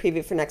again in the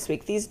preview for next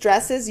week. These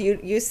dresses.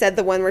 You said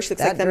the one where she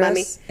looks like the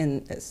mummy.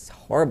 And it's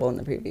horrible in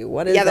the preview.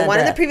 What is that? Yeah, the one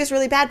in the dress? preview is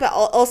really bad, but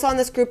also on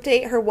this group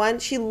date, her one,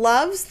 she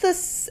loves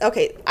this.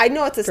 Okay, I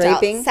know it's a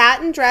Draping? style.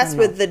 Satin dress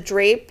with the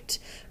draped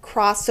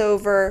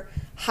crossover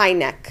high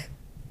neck.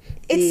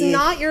 It's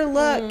not your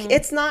look.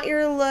 It's not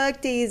your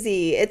look,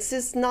 Daisy. It's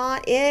just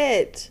not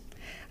it.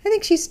 I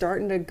think she's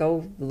starting to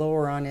go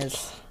lower on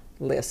his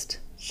list.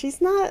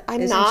 She's not.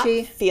 I'm Isn't not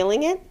she?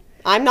 feeling it.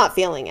 I'm not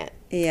feeling it.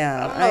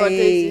 Yeah. I don't know what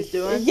Daisy's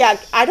doing. Yeah,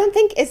 I don't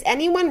think, is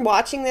anyone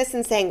watching this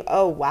and saying,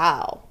 oh,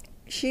 wow.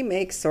 She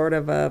makes sort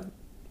of a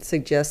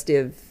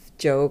suggestive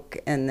joke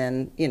and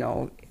then,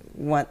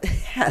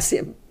 has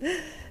him,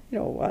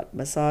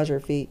 massage her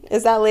feet.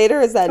 Is that later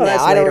or is that now?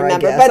 That's I don't later, I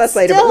remember. guess. But That's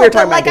later, still, but we were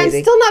talking like, about Daisy.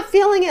 I'm still not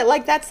feeling it.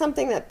 Like, that's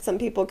something that some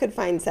people could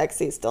find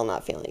sexy. Still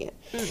not feeling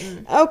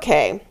it.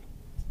 Okay.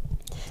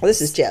 Well,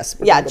 this is Jess.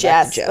 We're Yeah, gonna go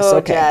back to Jess. Jess. Oh,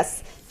 Okay.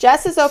 Jess.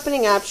 Jess is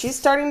opening up. She's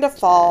starting to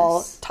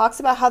fall.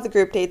 Talks about how the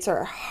group dates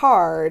are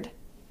hard.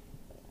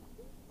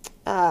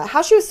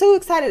 How she was so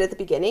excited at the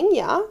beginning.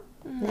 Yeah.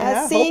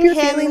 Yeah, Seeing hope you're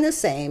him feeling the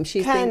same.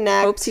 She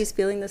connect. hopes he's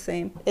feeling the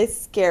same. It's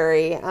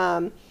scary.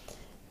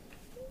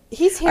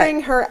 He's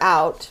hearing her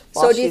out.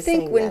 So while do you she's think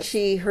saying when this.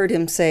 she heard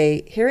him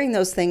say, hearing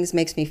those things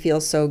makes me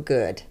feel so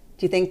good,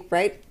 do you think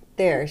right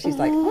there she's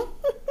like, oh.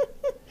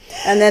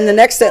 And then the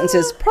next sentence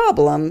is,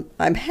 problem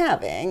I'm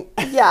having.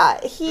 Yeah,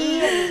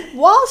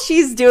 while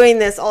she's doing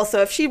this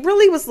also, if she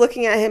really was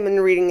looking at him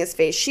and reading his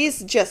face,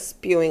 she's just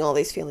spewing all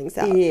these feelings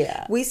out.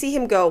 Yeah. We see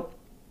him go,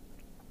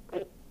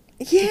 Yeah.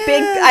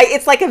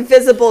 it's like a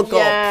visible gulp.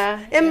 Yeah.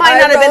 It might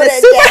not have been a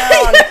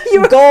super...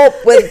 you gulp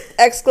with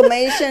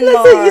exclamation That's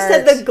marks. what you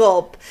said, the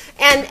gulp.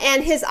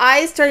 And his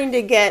eyes starting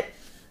to get...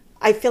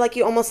 I feel like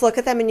you almost look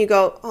at them and you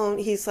go, oh,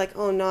 he's like,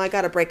 oh no, I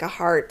got to break a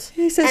heart.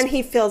 He says- and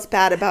he feels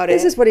bad about it.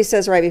 This is what he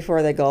says right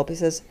before they gulp. He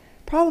says,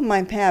 problem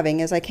I'm having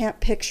is I can't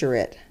picture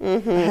it. I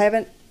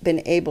haven't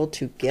been able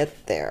to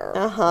get there.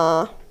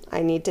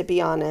 I need to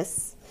be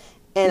honest.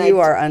 And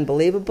You are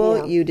unbelievable.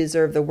 Yeah. You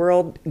deserve the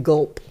world.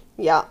 Gulp.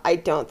 Yeah, I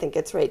don't think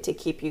it's right to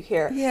keep you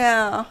here.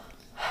 Yeah.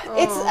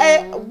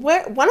 It's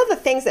one of the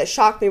things that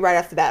shocked me right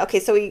off the bat. Okay,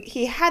 so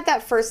he had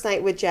that first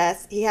night with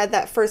Jess. He had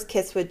that first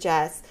kiss with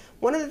Jess.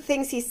 One of the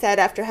things he said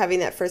after having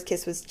that first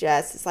kiss with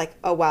Jess is like,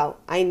 oh, wow,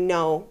 I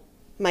know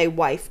my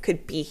wife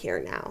could be here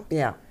now.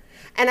 Yeah.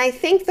 And I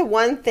think the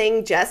one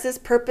thing Jess's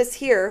purpose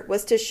here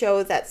was to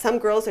show that some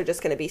girls are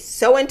just going to be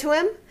so into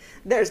him.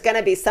 There's going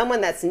to be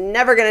someone that's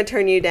never going to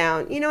turn you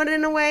down. You know what,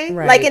 in a way?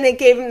 Right. Like, and it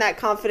gave him that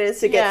confidence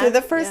to get Yeah, through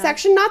the first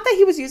section. Not that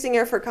he was using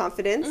her for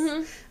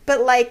confidence,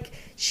 but like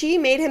she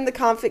made him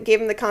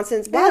gave him the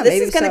confidence. Wow, Yeah, this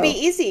maybe is going to be so.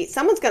 easy.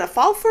 Someone's going to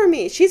fall for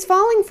me. She's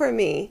falling for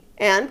me.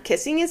 And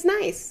kissing is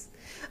nice.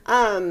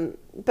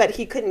 But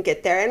he couldn't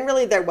get there, and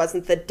really there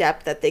wasn't the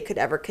depth that they could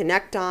ever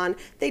connect on.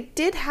 They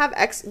did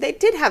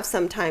have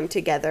some time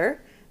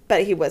together,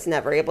 but he was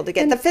never able to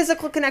get the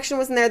physical connection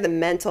wasn't there, the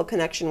mental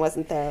connection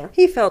wasn't there.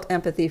 He felt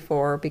empathy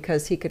for her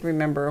because he could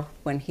remember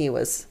when he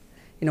was,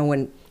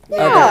 when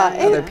Yeah,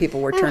 other people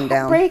were turned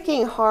down.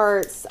 Breaking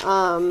hearts.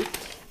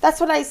 That's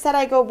what I said.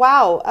 I go,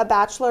 wow, a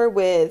bachelor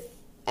with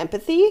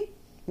empathy.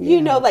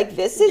 Like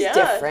this is Yeah,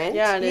 different.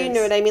 yeah, it you is.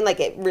 know what I mean? Like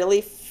it really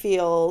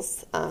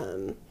feels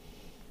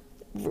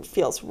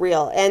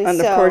real. And And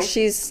so, of course,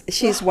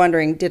 she's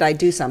wondering, did I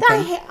do something?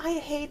 I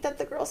hate that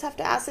the girls have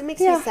to ask. It makes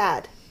me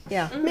sad.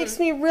 Yeah. It makes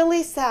me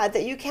really sad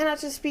that you cannot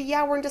just be,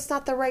 we're just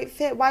not the right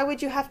fit. Why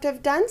would you have to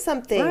have done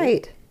something?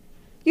 Right.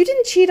 You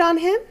didn't cheat on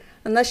him.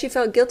 Unless you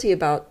felt guilty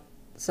about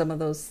some of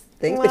those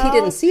things, but he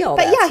didn't see all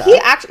but that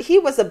yeah, stuff. he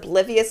was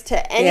oblivious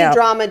to any Yeah.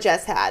 drama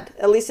Jess had,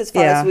 at least as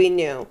far Yeah. as we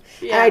knew.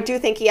 Yeah. And I do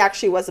think he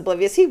actually was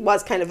oblivious. He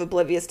was kind of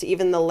oblivious to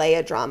even the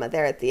Leia drama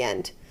there at the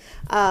end.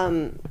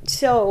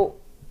 So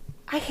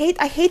I hate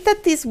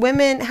that these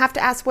women have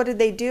to ask, what did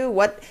they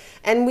do?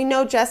 And we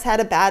know Jess had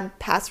a bad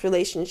past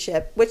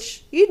relationship,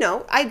 which,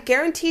 I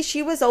guarantee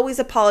she was always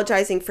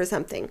apologizing for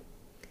something,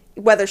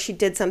 whether she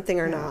did something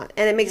or not.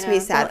 And it makes me Yeah.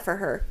 sad for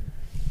her.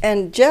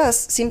 And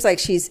Jess seems like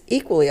she's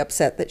equally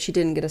upset that she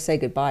didn't get to say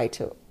goodbye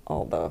to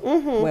all the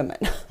women.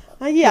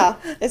 Yeah,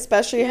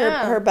 especially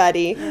Yeah. her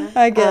buddy.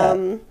 I get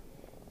it.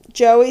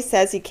 Joey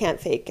says he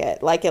can't fake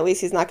it. Like, at least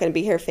he's not going to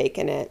be here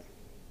faking it.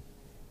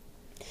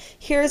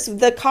 Here's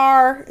the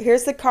car.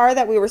 Here's the car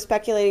that we were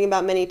speculating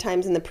about many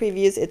times in the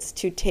previews. It's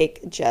to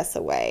take Jess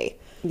away.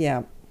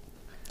 Yeah.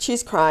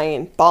 She's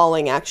crying,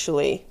 bawling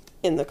actually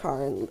in the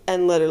car,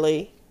 and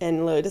literally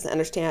doesn't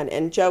understand.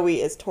 And Joey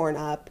is torn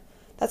up.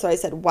 That's why I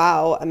said,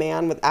 wow, a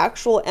man with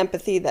actual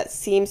empathy that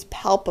seems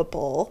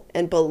palpable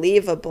and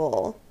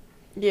believable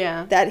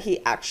Yeah. that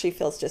he actually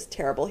feels just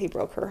terrible. He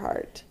broke her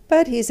heart.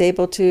 But he's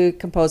able to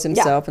compose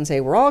himself and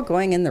say, we're all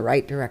going in the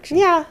right direction.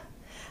 Yeah.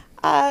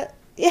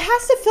 It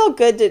has to feel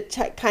good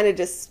to kind of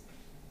just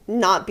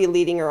not be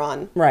leading her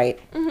on. Right.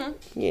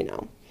 You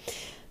know.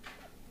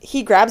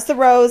 He grabs the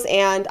rose,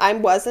 and I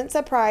wasn't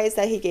surprised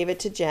that he gave it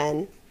to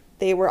Jen.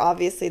 They were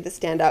obviously the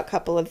standout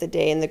couple of the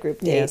day in the group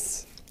date.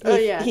 Yes.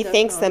 He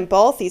thanks them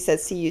both. He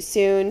says, see you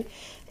soon.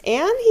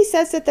 And he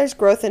says that there's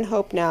growth and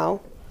hope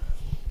now.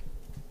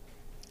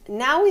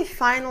 Now we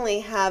finally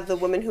have the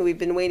woman who we've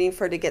been waiting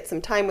for to get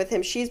some time with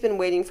him. She's been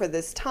waiting for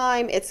this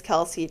time. It's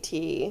Kelsey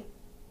T.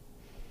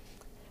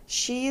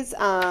 She's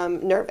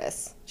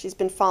nervous. She's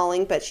been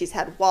falling, but she's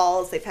had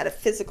walls. They've had a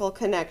physical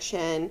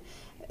connection,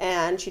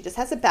 and she just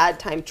has a bad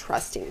time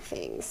trusting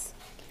things.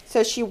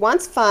 So she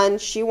wants fun.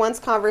 She wants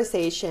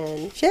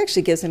conversation. She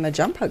actually gives him a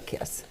jump hug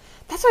kiss.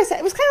 That's what I said.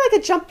 It was kind of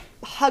like a jump,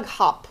 hug,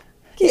 hop.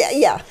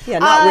 Yeah.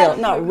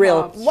 Not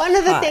real. One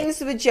of the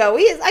things with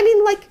Joey is, I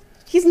mean, like,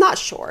 he's not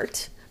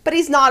short, but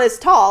he's not as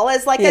tall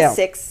as like a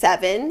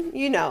 6'7",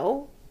 you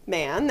know,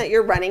 man that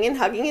you're running and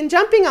hugging and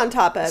jumping on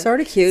top of.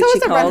 Sort of cute. So She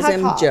calls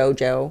him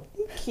Jojo.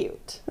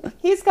 Cute.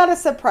 He's got a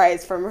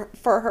surprise for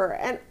her.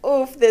 And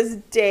oof, this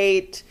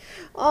date.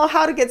 Oh,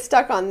 how to get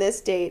stuck on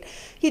this date.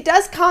 He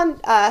does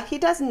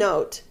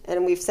note,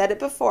 and we've said it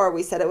before,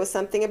 we said it was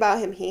something about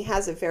him. He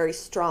has a very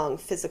strong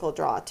physical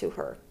draw to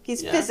her.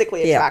 He's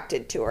physically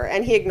attracted to her,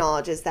 and he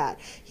acknowledges that.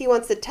 He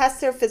wants to test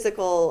their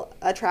physical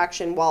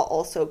attraction while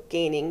also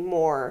gaining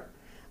more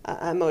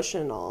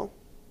emotional.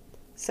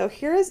 So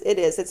it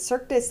is. It's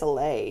Cirque du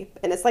Soleil,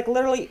 and it's like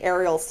literally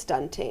aerial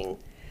stunting.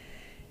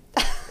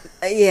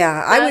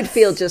 Yeah, I would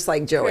feel just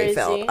like Joey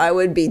felt. I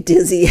would be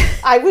dizzy.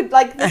 I would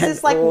this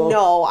is like,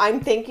 no,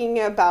 I'm thinking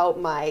about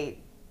my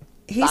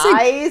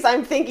thighs.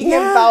 I'm thinking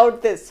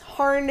about this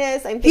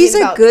harness. I'm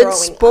thinking about He's a good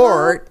throwing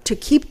sport up. to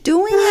keep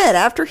doing it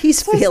after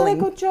he's feeling I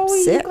go,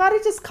 Joey, sick. you got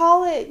to just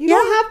call it. You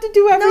don't have to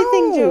do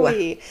everything,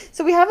 Joey.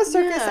 So we have a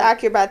circus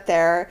acrobat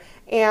there,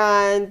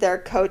 and their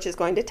coach is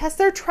going to test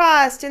their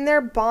trust and their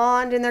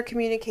bond and their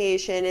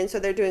communication, and so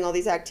they're doing all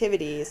these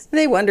activities.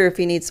 They wonder if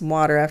he needs some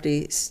water after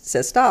he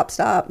says, stop.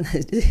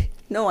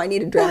 No, I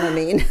need a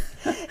Dramamine.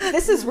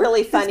 This is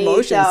really funny,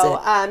 though.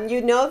 Sick.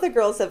 You know the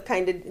girls have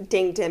kind of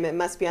dinged him, it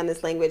must be on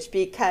this language,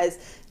 because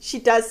she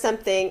does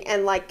something,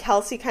 and like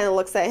Kelsey kind of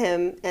looks at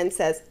him and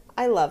says,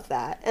 I love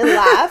that, and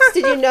laughs.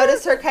 Did you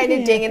notice her kind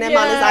of dinging him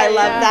on his I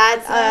love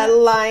that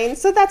line?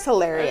 So that's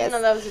hilarious. I didn't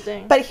know that was a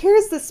ding. But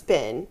here's the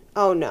spin.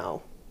 Oh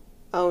no.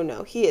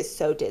 He is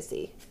so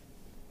dizzy.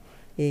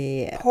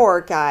 Yeah.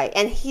 Poor guy.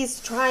 And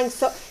he's trying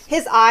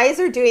his eyes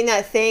are doing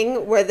that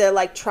thing where they're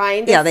like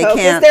trying to they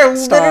focus. can't They're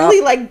stop.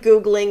 literally like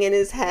Googling in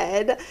his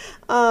head.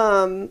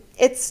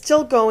 It's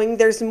still going.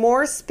 There's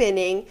more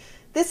spinning.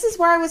 This is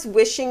where I was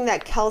wishing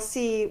that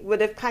Kelsey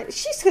would have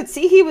she could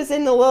see he was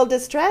in a little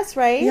distress,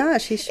 right? Yeah,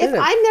 she should have.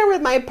 If I'm there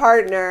with my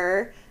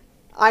partner,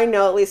 I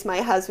know at least my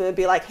husband would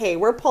be like, hey,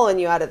 we're pulling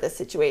you out of this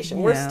situation.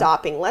 Yeah. We're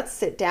stopping. Let's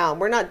sit down.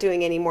 We're not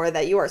doing any more of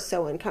that. You are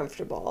so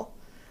uncomfortable.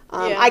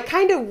 I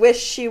kind of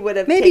wish she would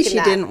have Maybe taken she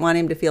that. didn't want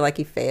him to feel like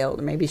he failed.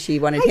 Or maybe she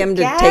wanted him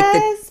to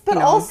take but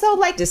also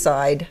like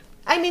decide.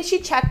 I mean, she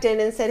checked in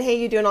and said, hey,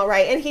 you doing all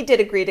right? And he did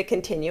agree to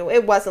continue.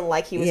 It wasn't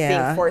like he was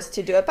being forced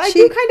to do it. But I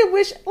do kind of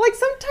wish, like,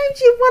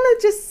 sometimes you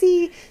want to just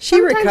see.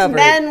 Sometimes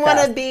men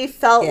want to be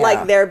felt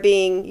like they're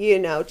being,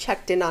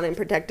 checked in on and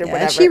protected,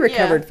 whatever. She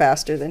recovered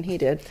faster than he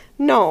did.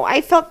 No,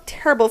 I felt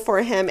terrible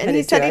for him. And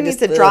he said he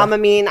needs a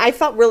Dramamine. I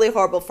felt really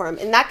horrible for him.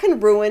 And that can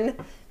ruin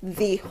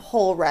the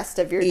whole rest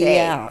of your day.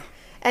 Yeah.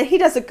 And he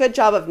does a good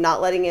job of not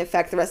letting it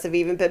affect the rest of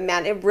even. But,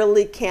 man, it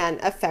really can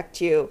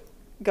affect you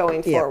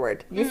going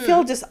forward. You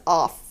feel just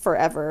off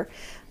forever.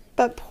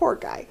 But poor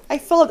guy. I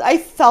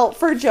felt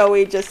for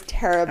Joey just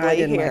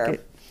terribly here. Like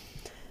it.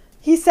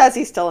 He says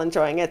he's still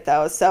enjoying it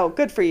though, so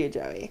good for you,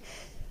 Joey.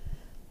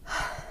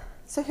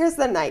 So here's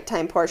the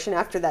nighttime portion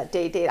after that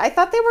date. I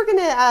thought they were going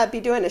to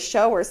be doing a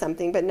show or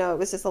something, but no, it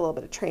was just a little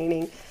bit of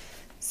training.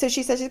 So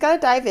she says she's got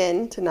to dive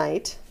in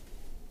tonight.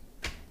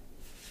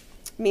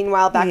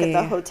 Meanwhile, back at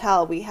the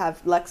hotel, we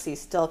have Lexi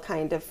still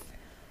kind of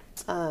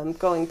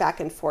going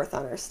back and forth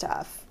on her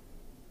stuff.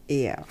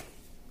 Yeah.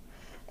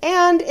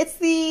 And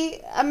it's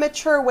a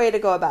mature way to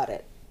go about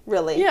it,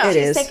 really. Yeah.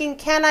 She's thinking,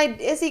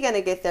 is he going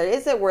to get there?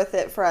 Is it worth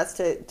it for us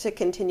to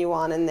continue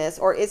on in this?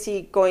 Or is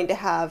he going to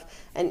have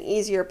an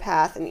easier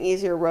path, an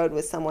easier road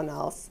with someone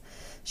else?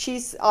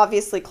 She's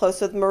obviously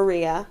close with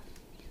Maria,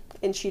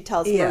 and she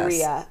tells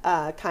Maria,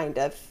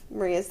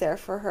 Maria's there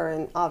for her,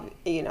 and,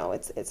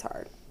 it's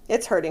hard.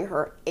 It's hurting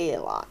her a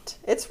lot.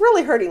 It's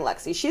really hurting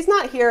Lexi. She's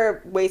not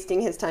here wasting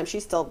his time.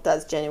 She still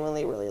does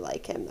genuinely really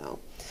like him, though.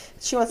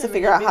 She wants to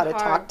figure out how to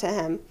talk to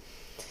him.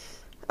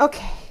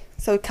 Okay,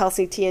 so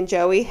Kelsey T and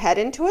Joey head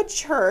into a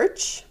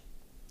church.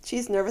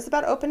 She's nervous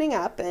about opening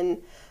up,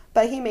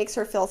 but he makes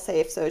her feel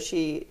safe, so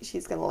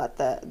she's going to let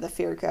the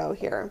fear go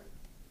here.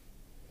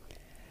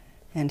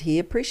 And he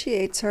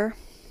appreciates her.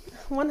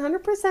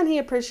 100% he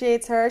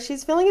appreciates her.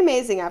 She's feeling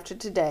amazing after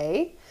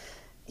today.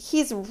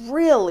 He's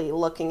really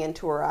looking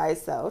into her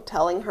eyes, though,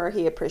 telling her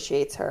he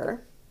appreciates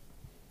her.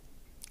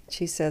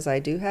 She says, I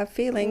do have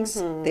feelings.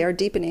 They are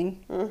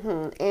deepening.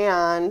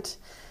 And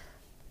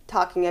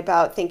talking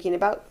about, thinking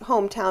about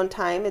hometown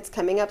time, it's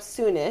coming up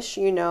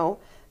soonish, you know.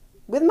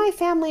 With my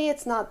family,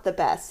 it's not the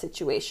best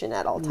situation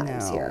at all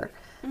times here.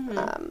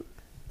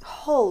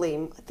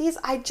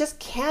 I just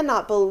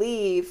cannot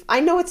believe,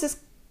 I know it's just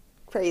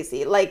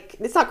crazy. Like,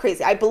 it's not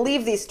crazy. I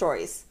believe these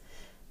stories.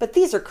 But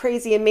these are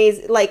crazy,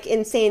 amazing, like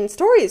insane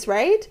stories,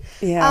 right?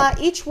 Yeah.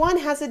 Each one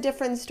has a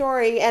different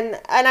story. And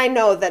I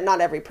know that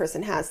not every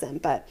person has them.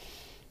 But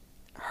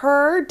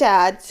her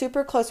dad,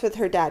 super close with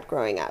her dad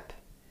growing up,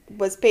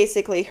 was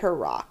basically her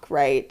rock,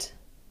 right?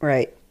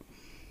 Right.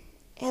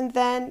 And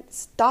then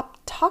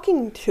stopped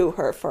talking to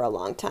her for a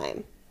long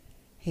time.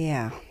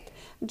 Yeah.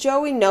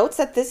 Joey notes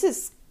that this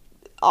is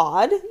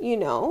odd, you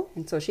know.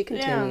 And so she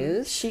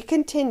continues. She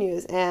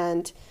continues,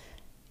 and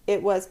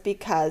it was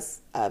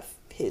because of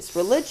his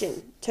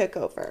religion took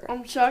over.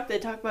 I'm shocked they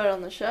talk about it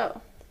on the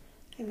show.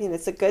 I mean,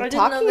 it's a good I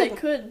talking. didn't know they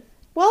could.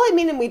 Well, I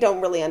mean, and we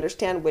don't really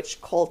understand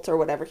which cult or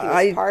whatever he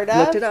was part of. I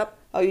looked it up.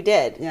 Oh, you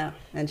did? Yeah,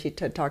 and she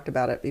talked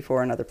about it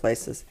before in other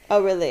places.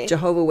 Oh, really?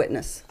 Jehovah's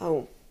Witness.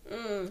 Oh.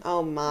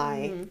 Oh,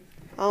 my.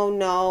 Oh,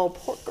 no.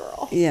 Poor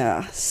girl.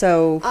 Yeah,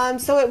 so...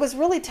 So it was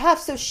really tough.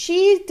 So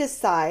she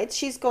decides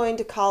she's going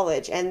to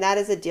college, and that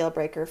is a deal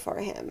breaker for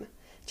him.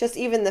 Just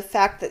even the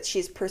fact that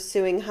she's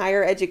pursuing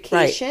higher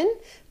education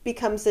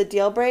becomes a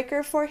deal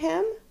breaker for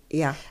him.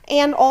 Yeah.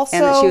 And also...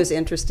 And that she was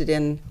interested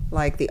in,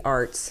 like, the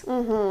arts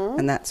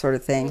and that sort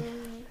of thing.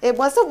 It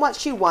wasn't what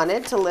she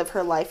wanted to live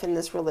her life in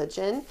this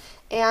religion.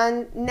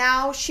 And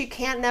now she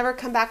can't never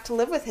come back to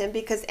live with him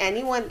because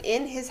anyone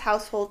in his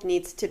household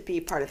needs to be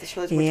part of this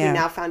religion, which we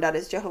now found out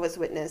is Jehovah's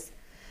Witness.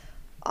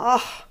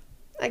 Oh,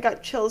 I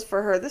got chills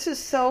for her. This is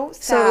so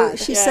sad.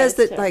 So she says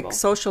that, terrible. like,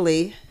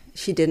 socially,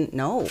 she didn't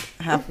know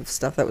half of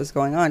stuff that was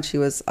going on. She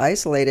was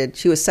isolated.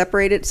 She was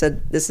separated.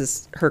 Said, this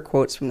is her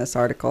quotes from this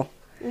article.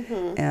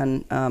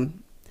 And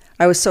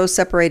I was so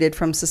separated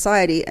from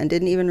society and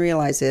didn't even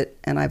realize it.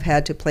 And I've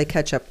had to play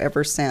catch up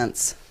ever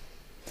since.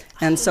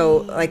 And so,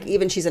 like,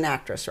 even she's an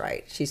actress,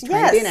 right? She's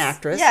trying to be an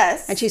actress.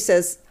 Yes. And she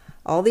says,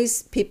 all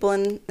these people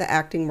in the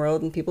acting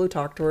world and people who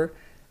talk to her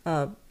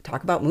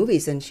talk about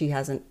movies, and she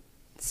hasn't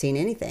seen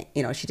anything.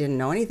 You know, she didn't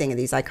know anything of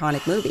these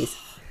iconic movies.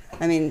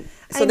 I mean,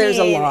 so there's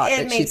a lot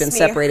that she's been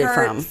separated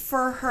from.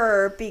 For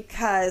her,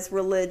 because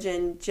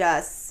religion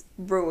just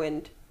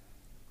ruined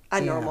a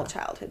normal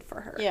childhood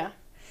for her. Yeah.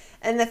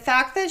 And the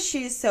fact that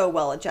she's so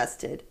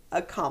well-adjusted,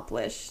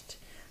 accomplished,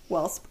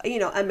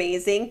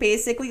 amazing,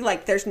 basically,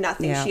 like there's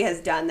nothing she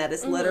has done that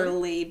has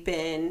literally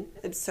been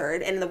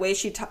absurd. And the way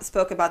she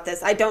spoke about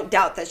this, I don't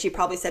doubt that she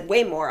probably said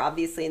way more,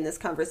 obviously, in this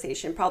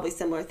conversation, probably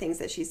similar things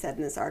that she said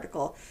in this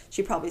article.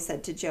 She probably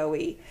said to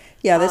Joey.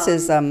 Yeah, this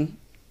is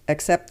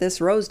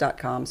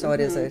acceptthisrose.com, so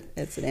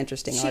it's an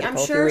interesting article. I'm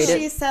if sure you read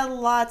she it. said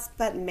lots,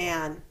 but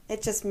man,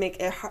 it just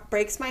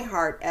breaks my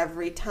heart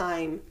every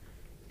time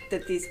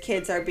that these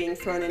kids are being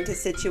thrown into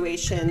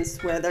situations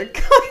where they're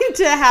going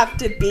to have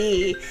to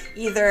be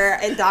either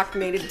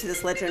indoctrinated into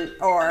this religion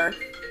or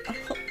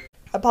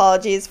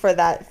apologies for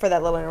that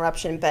little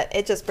interruption, but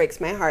it just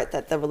breaks my heart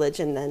that the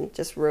religion then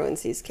just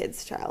ruins these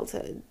kids'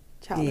 childhoods.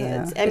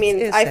 Yeah, I mean,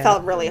 it's I sad.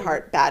 felt really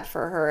bad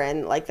for her,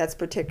 and like that's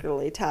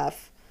particularly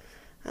tough.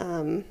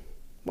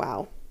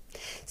 Wow.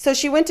 So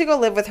she went to go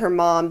live with her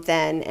mom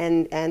then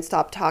and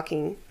stopped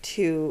talking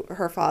to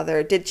her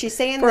father. Did she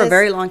say For a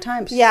very long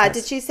time. Yeah, yes.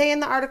 did she say in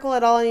the article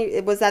at all,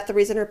 was that the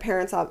reason her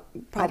parents don't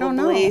know.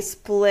 probably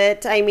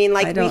split? I mean,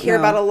 like we hear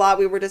know. about a lot.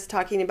 We were just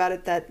talking about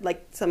it that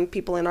like some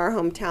people in our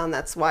hometown,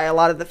 that's why a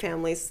lot of the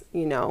families,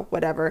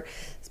 whatever,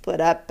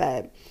 split up.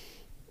 But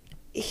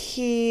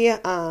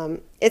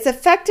it's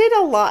affected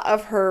a lot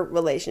of her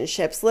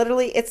relationships.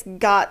 Literally, it's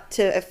got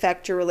to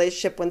affect your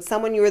relationship when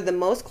someone you are the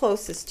most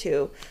closest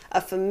to, a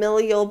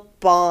familial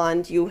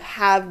bond, you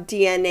have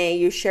DNA,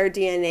 you share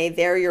DNA,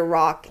 they're your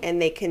rock,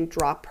 and they can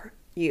drop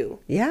you.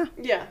 Yeah.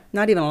 Yeah.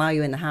 Not even allow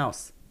you in the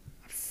house.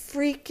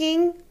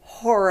 Freaking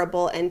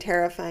horrible and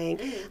terrifying.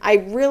 I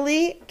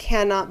really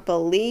cannot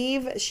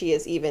believe she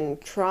is even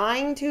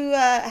trying to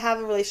have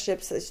a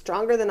relationship so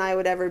stronger than I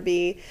would ever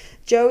be.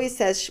 Joey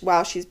says,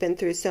 wow, she's been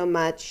through so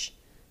much.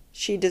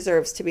 She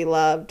deserves to be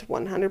loved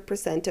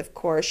 100%, of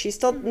course. She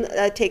still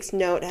takes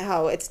note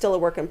how it's still a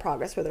work in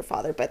progress with her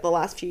father, but the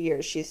last few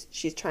years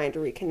she's trying to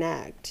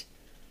reconnect.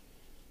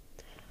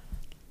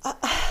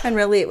 And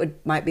really,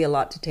 might be a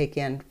lot to take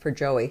in for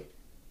Joey.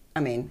 I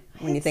mean,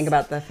 when you think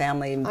about the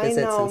family and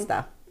visits and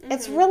stuff.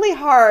 It's really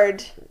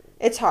hard.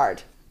 It's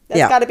hard.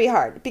 That's got to be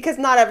hard because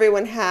not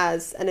everyone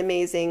has an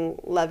amazing,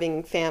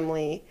 loving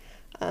family.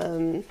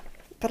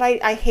 But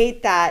I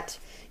hate that,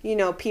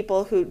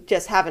 people who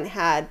just haven't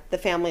had the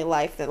family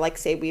life that, like,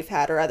 say we've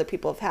had or other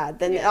people have had,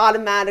 then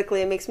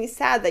automatically it makes me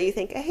sad that you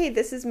think, hey,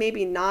 this is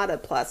maybe not a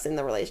plus in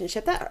the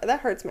relationship. That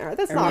hurts my heart.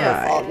 That's not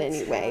her fault in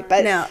any way.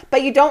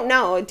 But you don't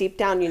know. Deep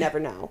down, you never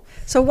know.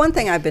 So one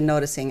thing I've been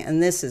noticing,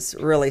 and this is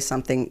really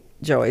something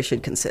Joey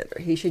should consider.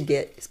 He should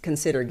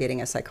consider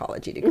getting a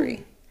psychology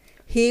degree.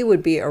 He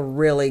would be a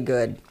really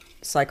good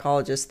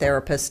psychologist,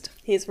 therapist.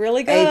 He's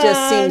really good. He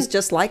just seems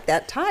just like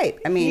that type.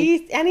 I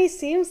mean, he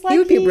seems like he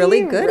would be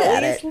really good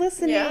at is it.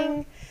 listening.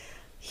 Yeah.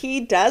 He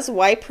does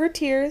wipe her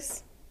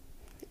tears.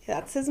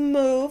 That's his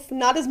move.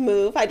 Not his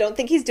move. I don't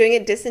think he's doing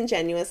it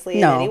disingenuously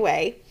in any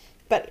way.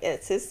 But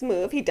it's his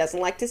move. He doesn't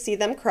like to see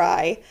them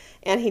cry.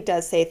 And he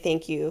does say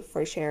thank you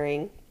for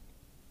sharing.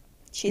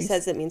 She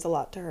says it means a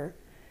lot to her.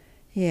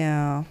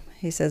 Yeah.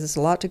 He says it's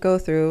a lot to go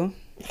through.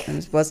 And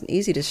it wasn't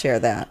easy to share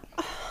that.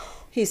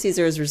 He sees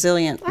her as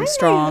resilient and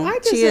strong. I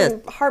just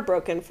am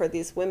heartbroken for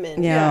these women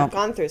who Yeah. have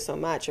gone through so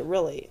much. It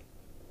really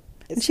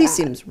is And she sad.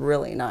 seems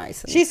really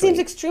nice. And She seems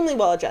sweet. extremely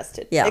well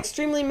adjusted. Yeah.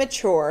 Extremely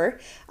mature.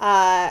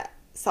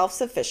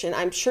 Self-sufficient.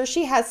 I'm sure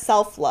she has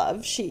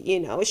self-love. She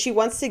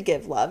wants to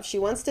give love. She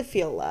wants to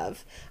feel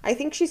love. I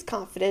think she's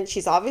confident.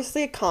 She's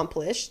obviously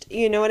accomplished.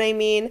 You know what I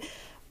mean?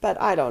 But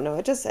I don't know.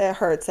 It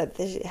hurts that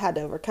she had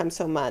to overcome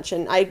so much.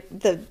 And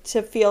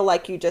to feel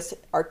like you just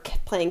are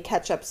playing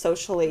catch up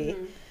socially.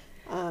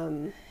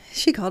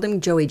 She called him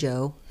Joey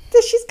Joe.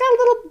 She's got a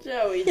little...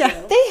 Joey. Yeah.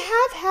 Joe. They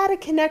have had a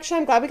connection.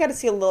 I'm glad we got to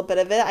see a little bit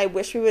of it. I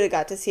wish we would have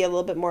got to see a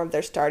little bit more of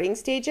their starting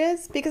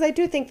stages because I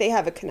do think they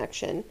have a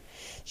connection.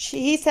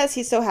 He says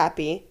he's so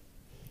happy.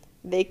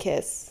 They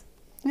kiss.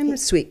 And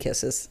sweet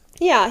kisses.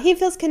 Yeah, he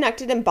feels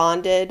connected and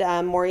bonded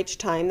more each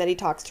time that he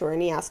talks to her,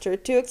 and he asked her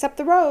to accept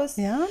the rose.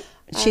 Yeah.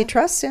 She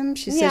trusts him.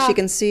 She says yeah. she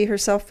can see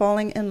herself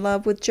falling in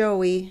love with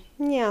Joey.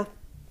 Yeah,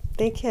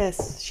 they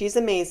kiss. She's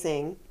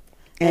amazing.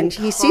 And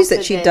he sees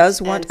that she does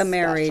confident want a and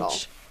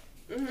marriage.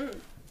 special.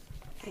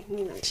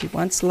 She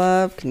wants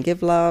love, can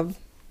give love.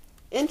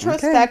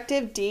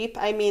 Introspective, deep.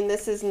 I mean,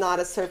 this is not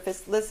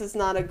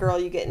a girl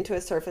you get into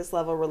a surface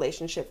level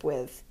relationship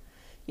with,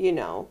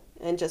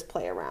 and just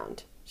play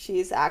around.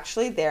 She's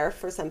actually there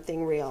for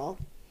something real.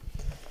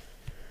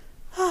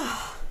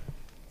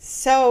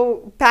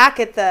 So back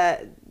at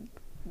the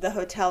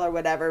hotel or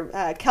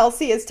whatever,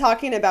 Kelsey is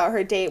talking about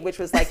her date, which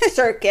was like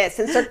circus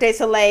and Cirque du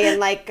Soleil and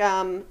like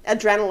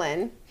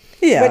adrenaline,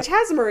 which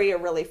has Maria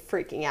really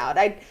freaking out.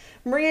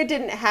 Maria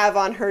didn't have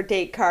on her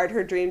date card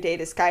her dream date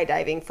is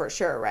skydiving for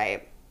sure,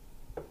 right?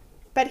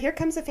 But here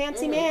comes a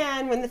fancy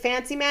man. When the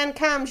fancy man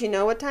comes, you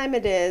know what time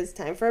it is.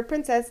 Time for a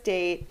princess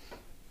date.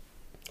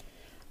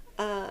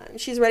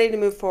 She's ready to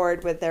move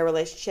forward with their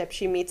relationship.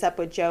 She meets up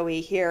with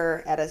Joey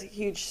here at a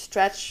huge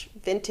stretch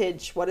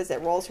vintage, what is it,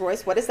 Rolls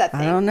Royce? What is that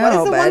thing? I don't know, what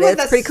is the but one with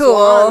it's the pretty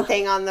swan cool.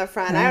 thing on the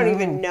front? I don't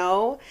even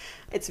know.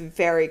 It's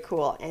very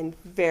cool and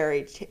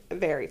very,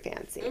 very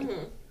fancy.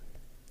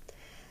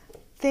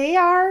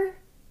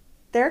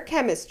 Their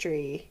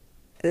chemistry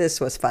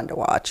This was fun to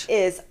watch.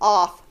 is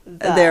off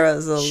the There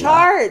was a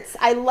charts.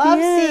 I love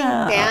seeing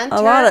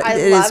banter.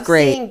 It is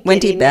great. Seeing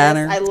Witty giddiness.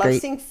 banter. I love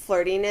Great. seeing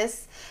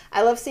flirtiness.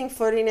 I love seeing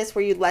flirtiness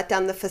where you let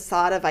down the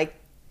facade of I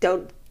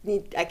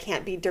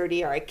can't be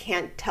dirty or I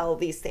can't tell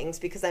these things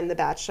because I'm the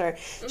bachelor.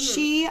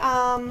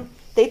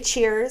 They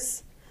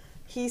cheers.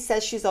 He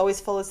says she's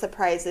always full of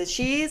surprises.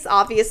 She's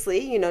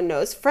obviously,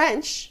 knows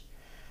French.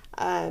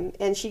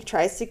 And she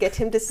tries to get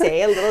him to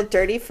say a little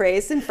dirty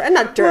phrase in French.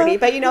 Not dirty,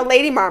 but,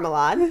 Lady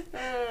Marmalade.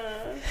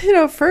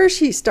 First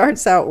he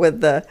starts out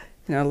with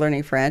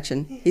learning French,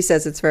 and he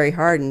says it's very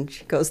hard, and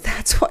she goes,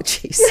 "That's what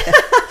she said."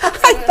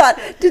 I thought,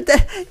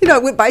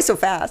 it went by so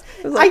fast.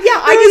 It was like,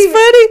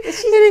 it was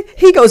funny.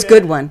 He goes,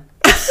 "Good one."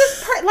 It's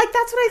just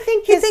that's what I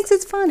think. He thinks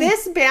it's funny.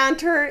 This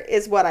banter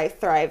is what I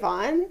thrive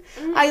on.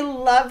 I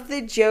love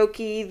the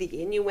jokey,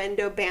 the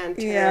innuendo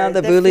banter. Yeah,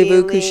 the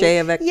voulez-vous coucher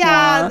avec moi.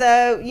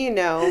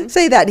 Yeah,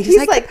 Say that. He's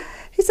like,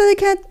 he said,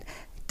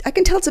 I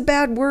can tell it's a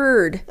bad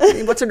word.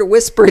 He wants her to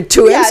whisper it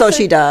to him, so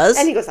she does.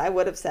 And he goes, I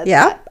would have said that.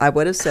 Yeah, I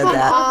would have said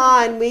that. Come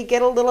on, we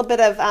get a little bit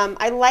of,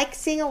 I like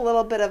seeing a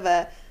little bit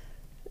of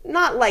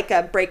not like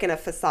a break in a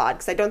facade,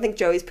 because I don't think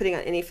Joey's putting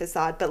on any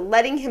facade, but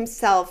letting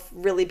himself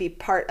really be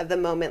part of the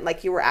moment,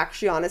 like you were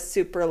actually on a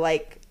super,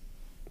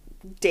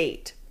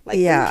 date.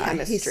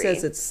 Chemistry. He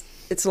says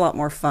it's a lot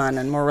more fun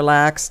and more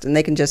relaxed, and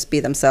they can just be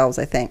themselves,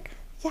 I think.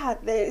 Yeah,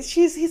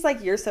 he's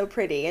like, you're so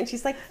pretty. And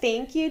she's like,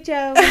 thank you,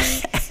 Joey.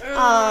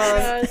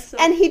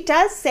 And he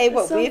does say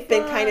what we've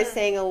been kind of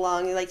saying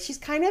along, she's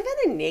kind of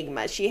an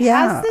enigma. She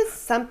has this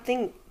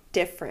something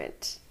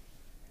different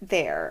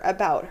there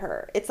about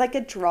her. It's like a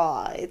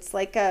draw. It's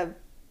like a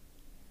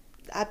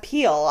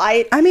appeal.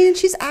 And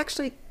she's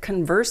actually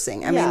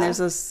conversing. I mean, there's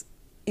this,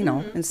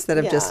 instead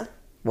of just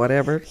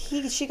whatever.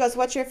 She goes,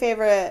 what's your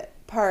favorite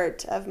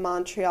part of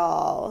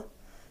Montreal?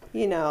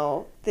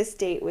 This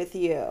date with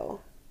you.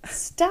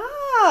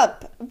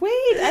 Stop.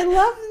 Wait, I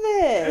love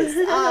this.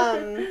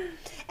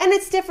 And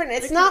it's different.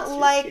 It's not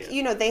like,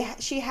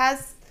 she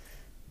has,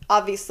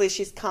 obviously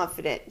she's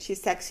confident,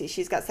 she's sexy,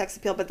 she's got sex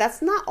appeal, but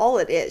that's not all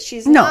it is.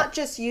 She's not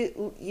just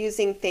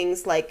using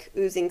things like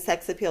oozing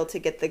sex appeal to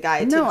get the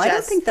guy to just I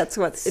don't think that's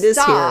what it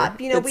is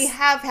here. We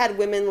have had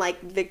women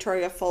like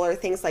Victoria Fuller,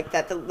 things like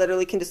that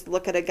literally can just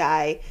look at a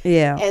guy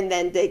and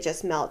then they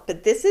just melt.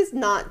 But this is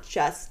not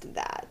just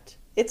that.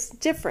 It's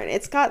different.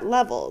 It's got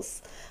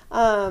levels.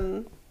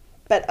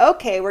 But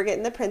okay, we're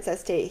getting the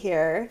princess date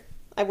here.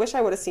 I wish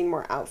I would have seen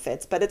more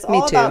outfits, but it's Me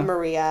all too. about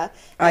Maria.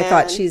 I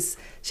thought and-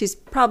 she's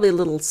probably a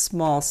little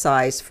small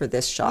size for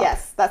this shop.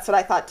 Yes, that's what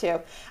I thought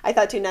too. I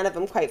thought too none of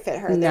them quite fit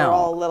her. They were No.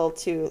 all a little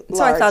too large.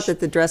 So I thought that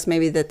the dress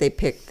maybe that they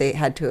picked, they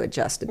had to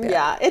adjust a bit.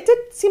 Yeah, it did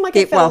seem like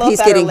it fit a Well, little he's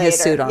better getting later. his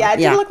suit on. Yeah, it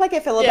Yeah. did look like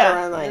it fit a little Yeah. better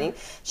on lining.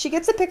 She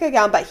gets to pick a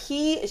gown, but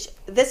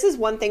this is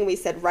one thing we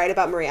said right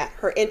about Maria.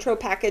 Her intro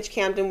package,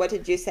 Camden, what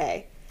did you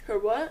say? Her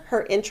what?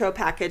 Her intro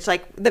package,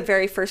 like the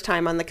very first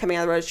time on the Coming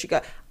Out of the Road, she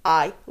go,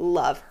 I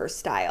love her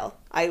style.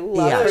 I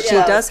love Yeah, her she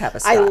clothes. does have a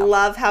I style.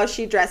 love how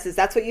she dresses.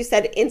 That's what you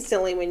said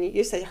instantly when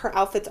you said her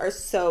outfits are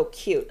so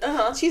cute.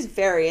 She's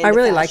very into I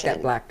really like fashion.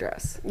 that black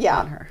dress Yeah,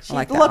 on her. she I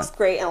like that looks one.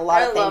 great in a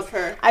lot I of things. love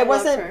her. I I love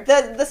wasn't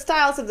the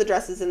styles of the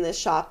dresses in this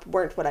shop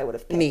weren't what I would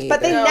have picked. Me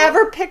But they either. No.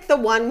 never picked the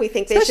one we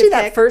think they Especially should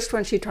that pick. first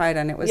one she tried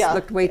on, it was Yeah.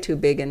 looked way too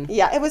big and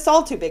Yeah, it was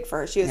all too big for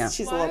her. She's Yeah.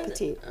 a Why little is it-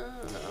 petite. I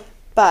don't know.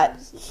 But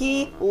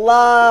he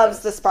loves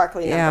the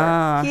sparkly number.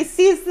 Yeah. He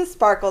sees the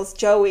sparkles.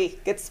 Joey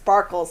gets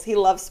sparkles. He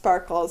loves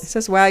sparkles.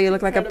 says, "Wow, you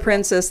look like a Incredible.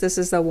 princess. This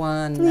is the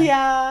one."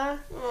 Yeah.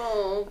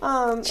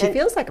 Oh. She and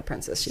feels like a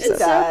princess. She it says.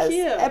 so does.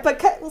 cute.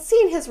 But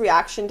seeing his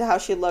reaction to how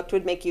she looked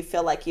would make you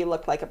feel like you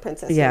look like a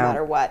princess Yeah. no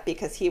matter what,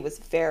 because he was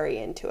very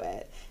into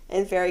it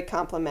and very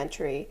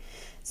complimentary.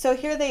 So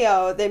here they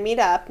go. They meet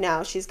up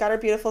now. She's got her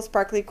beautiful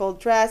sparkly gold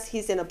dress.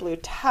 He's in a blue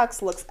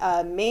tux. Looks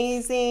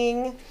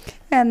amazing.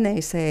 And they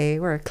say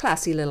we're a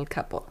classy little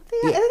couple.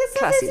 Yeah, I think it's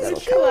classy so little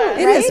cute, couple. right?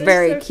 It is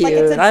very Like, cute.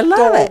 Like it's I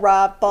love it.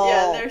 adorable.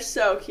 Yeah, they're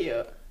so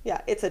cute.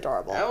 Yeah, it's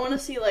adorable. I want to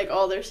see like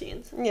all their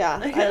scenes.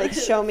 Yeah, I like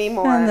show me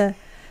more. And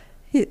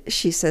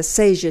she says,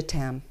 "Say je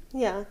t'aime,"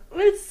 Yeah.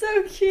 It's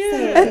so cute.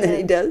 and then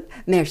he does,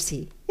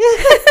 "Merci."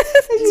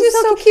 She's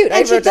just so cute. I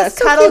And she wrote that. just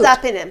So cuddled cute.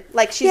 up in him.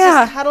 Like she's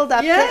Yeah. just cuddled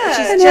up. Yeah.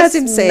 She's And just has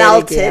him say it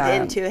melted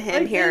again. into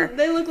him Like, here.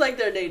 They look like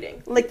they're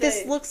dating. Like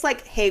this They- looks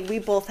like, hey, we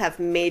both have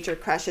major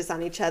crushes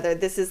on each other.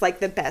 This is like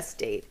the best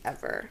date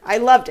ever. I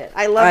loved it.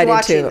 I loved I did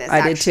watching too. this.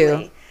 I did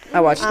actually. too. I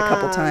watched it a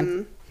couple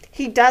times.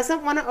 He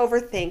doesn't want to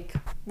overthink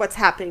what's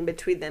happening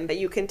between them, but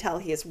you can tell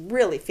he is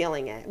really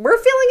feeling it. We're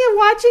feeling it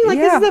watching. Like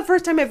Yeah. this is the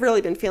first time I've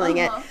really been feeling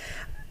Uh-huh. it.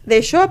 They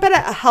show up at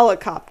a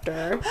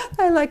helicopter.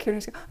 I like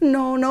hearing her say,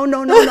 "No, no,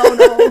 no, no, no,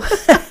 no."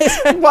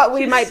 What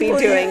we might be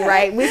doing,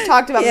 right? We've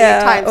talked about Yeah.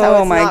 many times how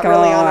Oh it's my not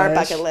really on our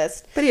gosh. bucket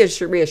list. But he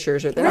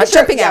reassures her they're We're not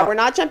jumping yeah, out. we're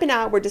not jumping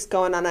out. We're just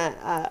going on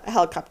a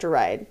helicopter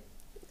ride.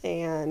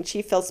 And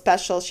she feels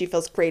special. She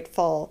feels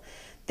grateful.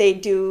 They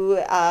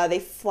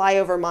fly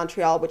over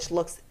Montreal, which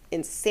looks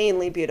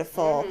insanely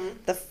beautiful.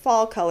 The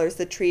fall colors,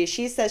 the trees.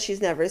 She says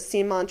she's never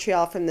seen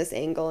Montreal from this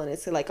angle, and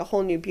it's like a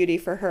whole new beauty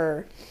for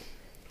her.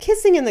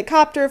 Kissing in the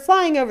copter,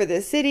 flying over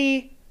the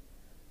city.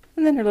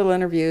 And then her little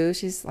interview,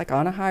 she's like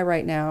on a high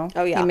right now.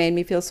 Oh, yeah. He made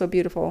me feel so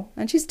beautiful.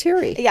 And she's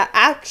teary. Yeah,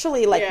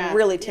 actually, like Yeah.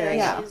 really tearing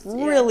Yeah, up. she's-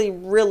 yeah.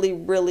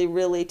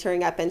 Really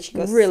tearing up. And she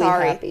goes, Really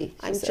sorry, happy,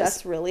 she I'm says.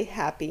 just really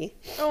happy.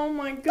 Oh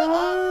my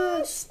Oh,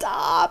 gosh.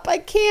 stop. I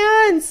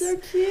can't. So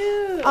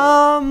cute.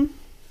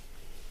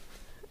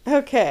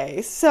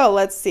 Okay, so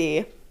let's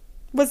see.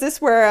 Was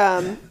this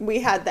where we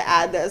had the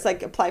ad that was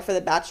like apply for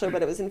the Bachelor,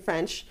 but it was in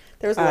French?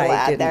 There was a little I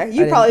ad didn't- there. I You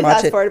didn't probably watch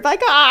fast it. forwarded,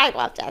 like, I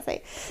love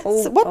Jesse.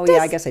 Oh, So what oh does,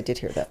 yeah, I guess I did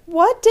hear that.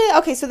 What did,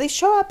 okay, so they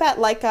show up at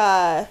like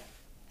a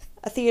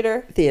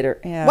theater. Theater,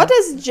 yeah. What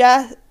does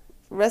Je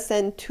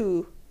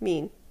ressentu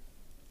mean?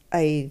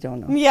 I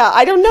don't know. Yeah,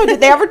 I don't know. Did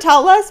they ever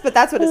tell us? But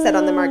that's what it said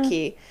on the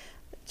marquee.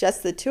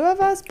 Just the two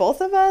of us?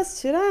 Both of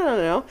us? I don't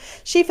know.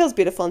 She feels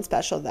beautiful and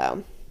special,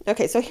 though.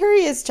 Okay, so here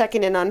he is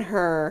checking in on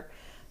her.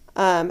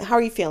 How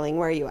are you feeling?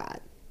 Where are you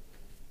at?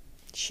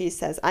 She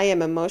says, I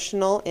am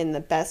emotional in the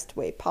best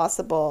way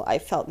possible. I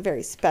felt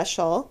very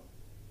special.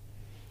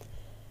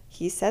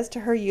 He says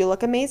to her, you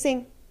look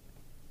amazing.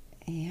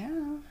 Yeah.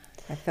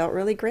 I felt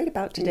really great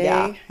about today.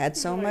 Yeah. Had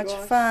so Oh my much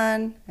gosh.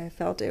 fun. I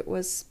felt it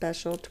was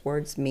special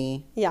towards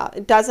me. Yeah,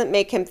 it doesn't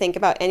make him think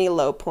about any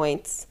low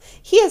points.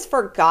 He has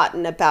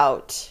forgotten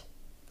about,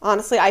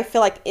 honestly, I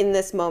feel like in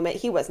this moment,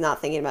 he was not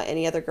thinking about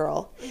any other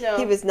girl. No.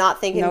 He was not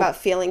thinking Nope. about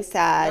feeling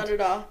sad, Not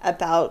at all.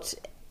 about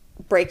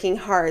breaking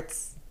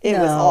hearts. It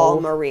was No.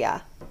 all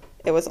Maria.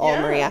 It was all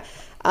Yeah. Maria.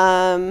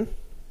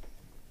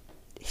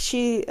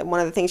 One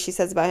of the things she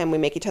says about him, we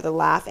make each other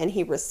laugh, and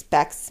he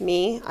respects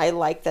me. I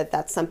like that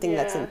that's something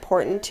that's Yeah,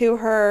 important to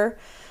her.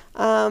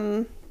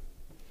 And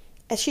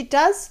she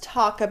does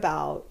talk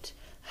about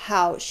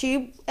how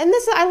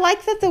I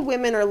like that the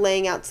women are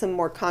laying out some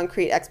more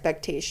concrete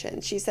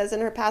expectations. She says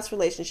in her past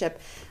relationship,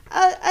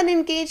 an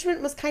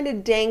engagement was kind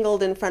of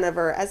dangled in front of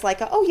her as like,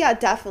 oh yeah,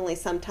 definitely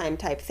sometime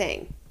type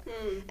thing.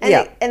 And,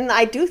 Yeah. and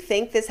I do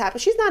think this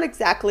happened. She's not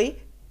exactly,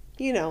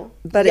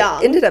 But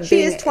young. it ended up She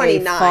being is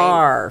 29. a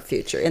far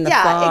future. In the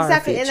far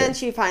exactly. future. And then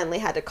she finally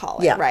had to call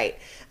it, Yeah. right?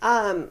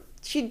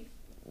 She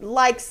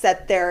likes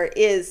that there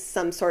is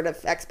some sort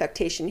of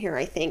expectation here,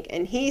 I think.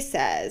 And he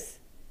says,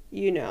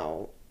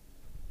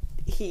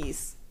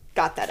 he's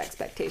got that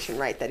expectation,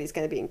 right? That he's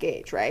going to be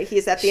engaged, right?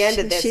 He's at the end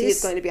of this. He's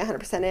She's- going to be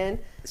 100% in.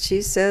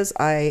 She says,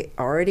 I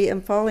already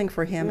am falling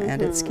for him,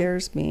 and Mm-hmm. it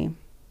scares me.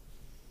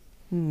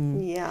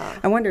 Yeah.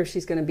 I wonder if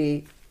she's going to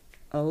be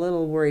a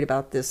little worried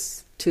about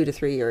this 2 to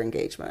 3 year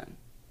engagement.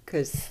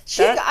 Because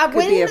that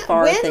could be a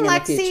far thing in the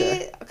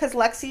future. Because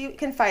Lexi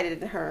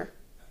confided in her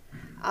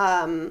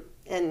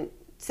and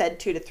said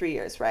 2 to 3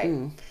 years, right?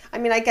 I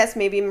mean, I guess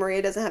maybe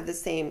Maria doesn't have the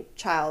same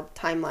child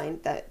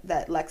timeline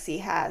that Lexi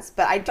has,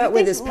 but I do think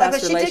with this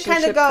past she did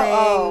kind of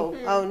go,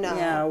 oh no.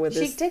 Yeah, with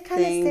she this did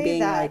kind of say being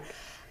that.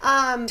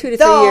 Like 2 to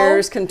 3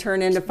 years can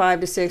turn into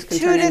 5 to 6, can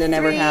turn into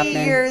never happening. 2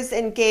 to 3 years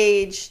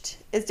engaged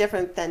is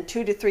different than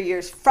 2 to 3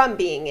 years from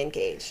being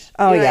engaged.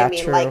 Oh, you know yeah, what I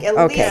mean? true. Like, at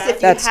Okay, least if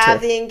you that's have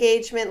true. the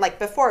engagement, like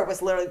before it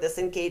was literally this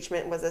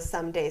engagement was a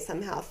someday,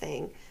 somehow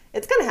thing.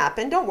 It's going to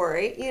happen. Don't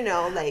worry. You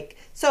know, like,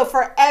 so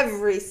for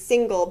every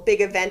single big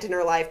event in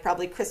her life,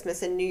 probably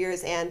Christmas and New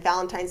Year's and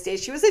Valentine's Day,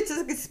 she was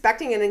just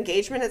expecting an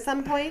engagement at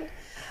some point.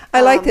 I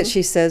like that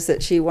she says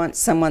that she wants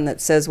someone that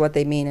says what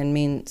they mean and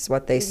means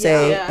what they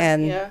say.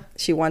 And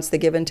she wants the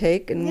give and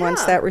take and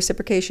wants that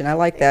reciprocation. I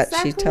like that.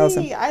 Exactly. She tells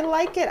them. I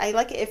like it. I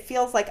like it. It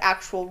feels like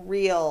actual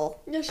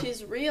real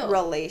she's real.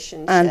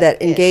 relationship. And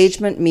that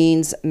engagement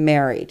means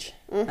marriage.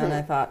 And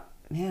I thought,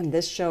 man,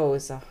 this show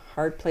is a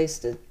hard place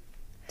to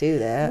do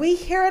that. We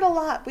hear it a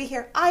lot. We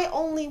hear, I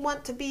only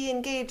want to be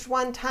engaged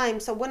one time,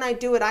 so when I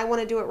do it, I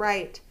want to do it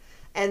right.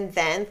 And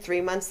then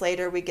 3 months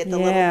later, we get the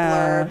little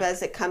blurb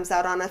as it comes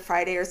out on a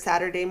Friday or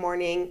Saturday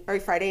morning or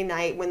Friday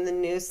night when the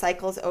news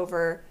cycle's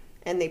over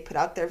and they put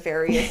out their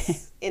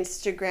various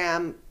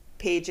Instagram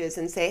pages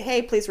and say,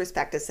 hey, please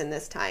respect us in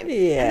this time.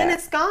 Yeah. And then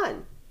it's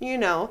gone, you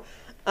know.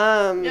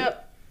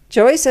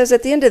 Joey says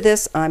at the end of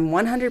this, I'm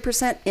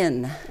 100%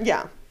 in.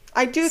 Yeah.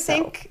 I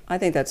think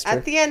that's true.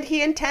 At the end,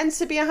 he intends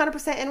to be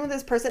 100% in with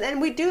this person.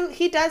 And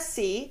he does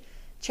see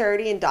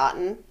Charity and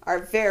Dotton are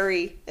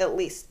very, at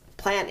least,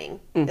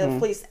 planning,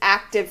 at least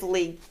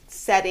actively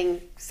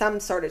setting some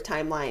sort of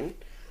timeline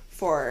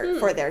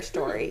for their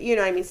story. You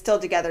know what I mean? Still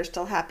together,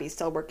 still happy,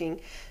 still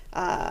working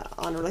on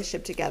a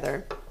relationship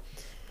together.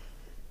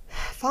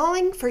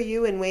 Falling for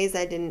you in ways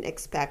I didn't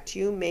expect.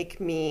 You make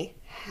me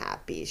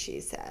happy,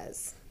 she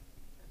says.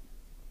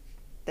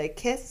 The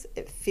kiss,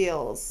 it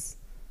feels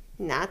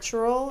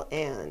natural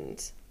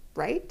and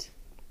right.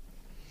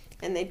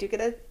 And they do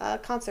get a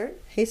concert.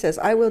 He says,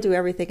 I will do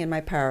everything in my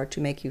power to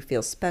make you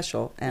feel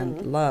special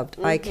and loved.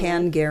 I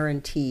can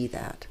guarantee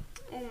that.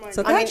 Oh my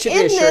So God. that should in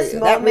reassure this you.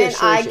 That moment,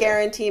 reassures I you.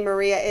 guarantee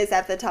Maria is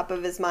at the top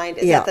of his mind,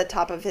 is at the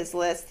top of his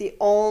list. The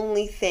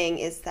only thing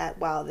is that,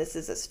 wow, this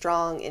is a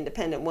strong,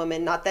 independent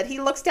woman. Not that he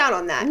looks down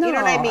on that. No, you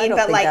know what I mean? I don't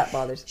But think like, that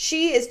bothers.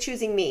 she is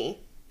choosing me,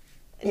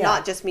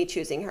 not just me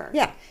choosing her.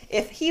 Yeah.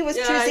 If he was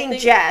I choosing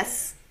think-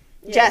 Jess,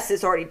 Jess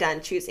is already done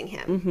choosing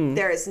him.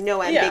 There is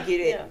no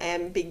ambiguity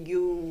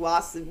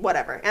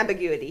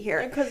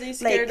here. Because he's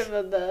scared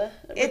of the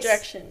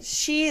rejection.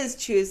 She is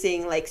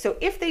choosing, like, so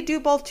if they do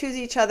both choose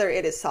each other,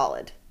 it is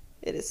solid.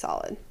 It is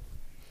solid.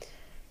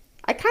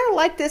 I kind of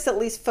like this, at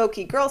least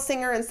folky girl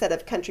singer instead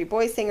of country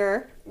boy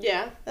singer.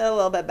 Yeah. A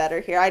little bit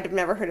better here. I'd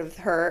never heard of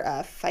her,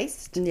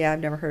 Feist. Yeah,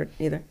 I've never heard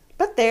either.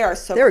 But they are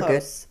so They're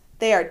close. Good.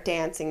 They are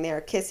dancing. They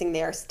are kissing.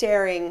 They are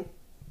staring.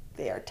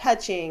 They are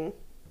touching.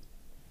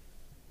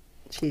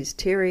 She's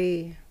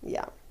teary.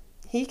 Yeah.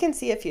 He can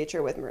see a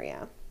future with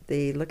Maria.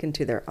 They look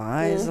into their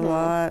eyes a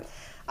lot.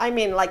 I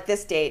mean, like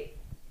this date,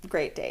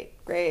 great date.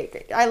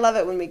 Great. I love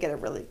it when we get a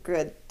really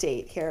good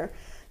date here.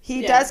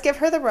 He does give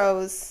her the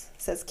rose.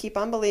 Says, keep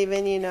on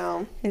believing, you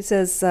know. He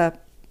says,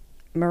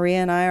 Maria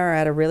and I are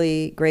at a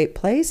really great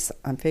place.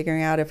 I'm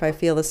figuring out if I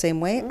feel the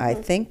same way. I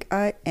think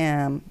I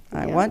am.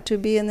 I want to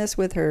be in this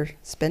with her,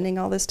 spending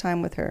all this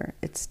time with her.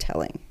 It's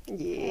telling.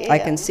 Yeah. I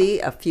can see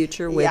a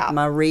future with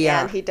Maria.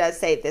 And he does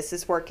say, this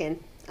is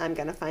working. I'm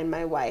going to find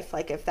my wife.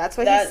 Like, if that's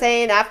what he's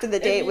saying after the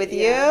date with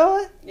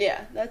you.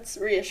 Yeah, that's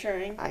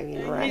reassuring. I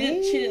mean,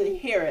 right? She didn't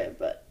hear it,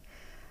 but.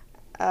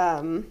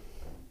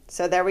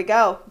 So there we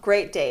go.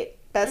 Great date.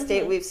 Best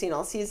date we've seen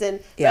all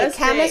season. Yeah. The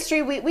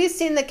chemistry, we've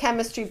seen the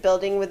chemistry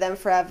building with them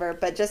forever,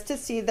 but just to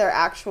see their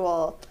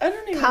actual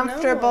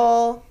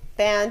comfortable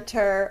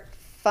banter,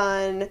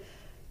 fun,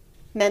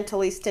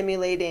 mentally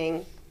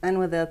stimulating. And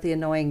without the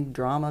annoying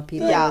drama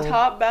people. The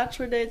top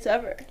bachelor dates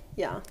ever.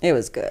 Yeah. It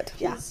was good.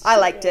 Yeah, I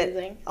liked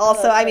amazing. it.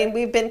 Also, I I mean,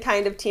 we've been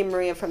kind of Team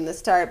Maria from the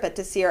start, but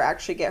to see her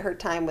actually get her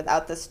time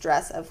without the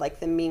stress of like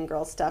the mean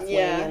girl stuff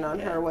weighing in on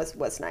her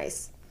was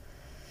nice.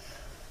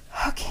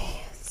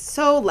 Okay.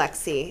 So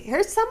Lexi,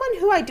 here's someone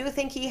who I do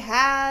think he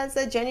had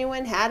a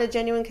genuine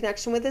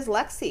connection with is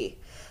Lexi.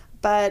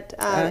 But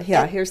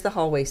here's the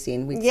hallway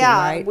scene. We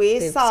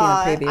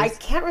saw. I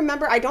can't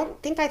remember. I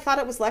don't think I thought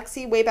it was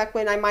Lexi way back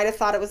when. I might have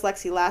thought it was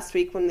Lexi last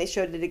week when they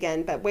showed it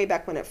again. But way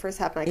back when it first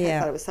happened, I kind of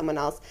thought it was someone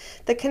else.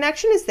 The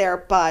connection is there,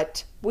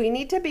 but we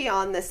need to be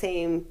on the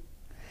same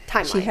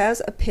timeline. She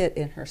has a pit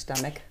in her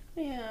stomach.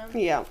 Yeah.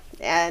 Yeah,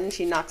 and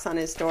she knocks on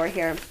his door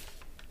here,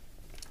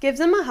 gives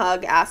him a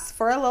hug, asks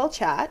for a little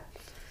chat.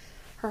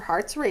 Her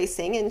heart's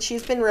racing, and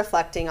she's been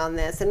reflecting on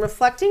this and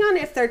reflecting on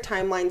if their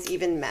timelines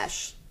even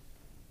mesh.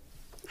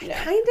 I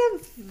kind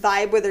of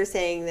vibe with her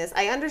saying this.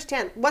 I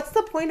understand. What's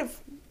the point of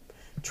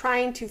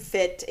trying to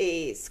fit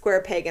a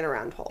square peg in a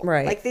round hole?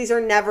 Right. Like, these are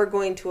never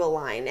going to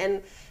align.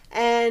 And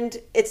And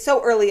it's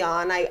so early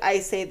on. I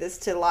say this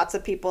to lots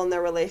of people in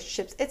their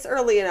relationships. It's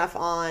early enough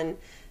on,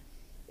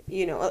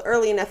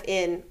 early enough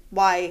in.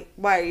 Why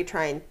are you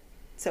trying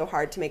so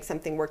hard to make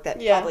something work that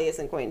probably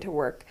isn't going to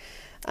work?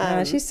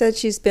 She said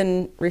she's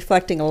been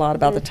reflecting a lot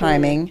about the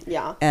timing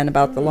and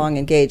about the long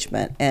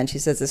engagement. And she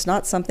says, it's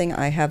not something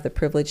I have the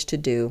privilege to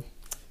do.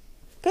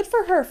 Good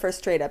for her for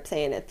straight up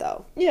saying it,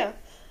 though. Yeah.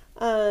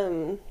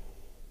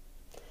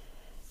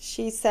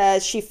 She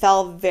says she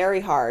fell very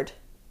hard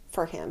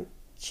for him.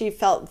 She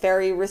felt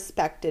very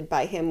respected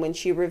by him when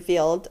she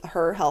revealed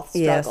her health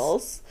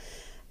struggles.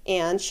 Yes.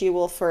 And she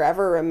will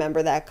forever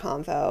remember that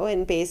convo,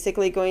 and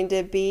basically going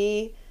to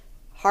be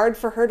hard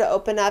for her to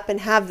open up and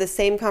have the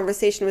same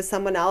conversation with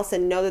someone else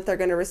and know that they're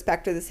going to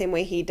respect her the same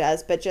way he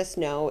does, but just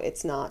know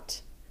it's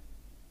not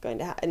going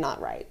to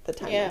not right. The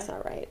timing's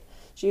not right.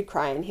 She'd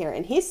cry in here,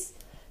 and he's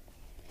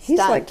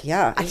stunned.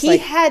 He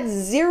had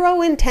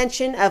zero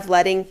intention of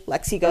letting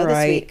Lexi go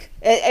this week.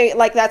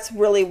 That's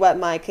really what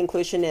my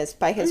conclusion is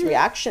by his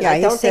reaction. Yeah,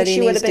 I don't think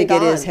she would have been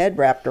gone. He needs to get his head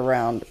wrapped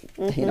around,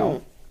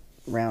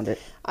 around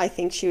it. I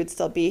think she would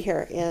still be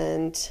here.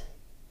 And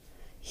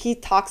he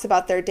talks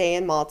about their day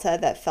in Malta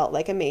that felt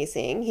like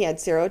amazing. He had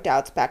zero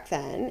doubts back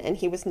then, and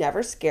he was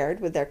never scared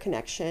with their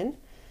connection.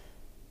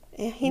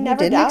 He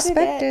never doubted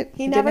it.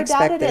 He never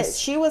doubted it.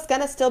 She was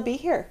going to still be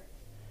here.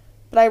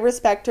 But I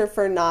respect her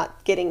for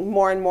not getting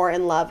more and more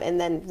in love and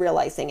then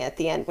realizing at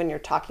the end when you're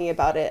talking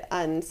about it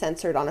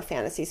uncensored on a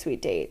fantasy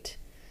suite date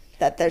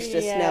that there's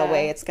just no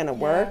way it's going to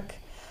work.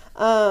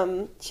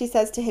 She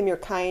says to him, you're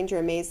kind, you're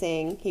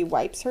amazing. He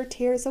wipes her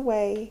tears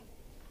away.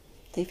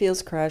 He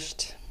feels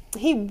crushed.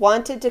 He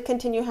wanted to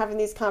continue having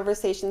these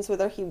conversations with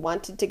her. He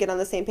wanted to get on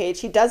the same page.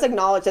 He does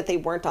acknowledge that they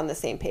weren't on the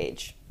same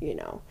page,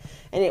 and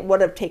it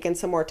would have taken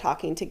some more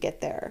talking to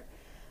get there.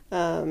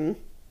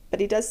 But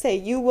he does say,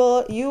 you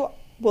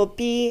will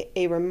be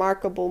a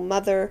remarkable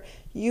mother.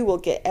 You will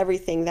get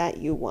everything that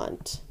you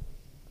want.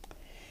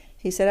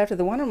 He said after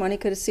the one-on-one, he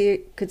could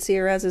see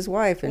her as his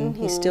wife, and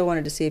he still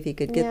wanted to see if he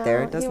could get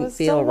there. It doesn't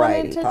feel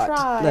right, and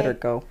thought, let her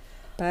go.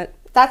 But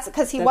that's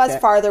because he was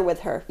farther with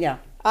her. Yeah.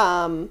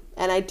 And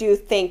I do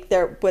think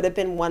there would have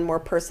been one more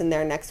person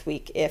there next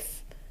week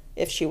if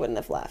she wouldn't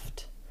have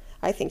left.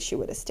 I think she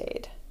would have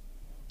stayed.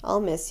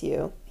 I'll miss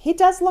you. He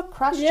does look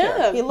crushed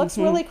here. He looks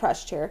really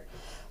crushed here.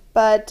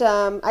 But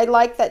I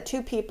like that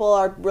two people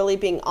are really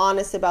being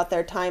honest about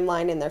their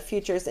timeline and their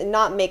futures and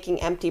not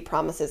making empty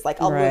promises like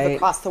I'll move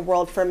across the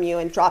world from you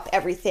and drop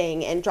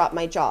everything and drop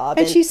my job.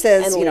 And she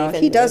says,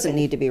 he doesn't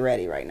need to be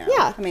ready right now.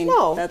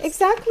 Yeah,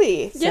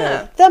 exactly.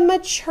 Yeah. The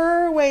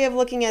mature way of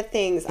looking at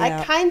things.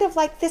 Yeah. I kind of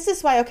like, this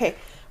is why,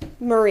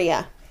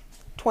 Maria,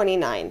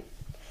 29.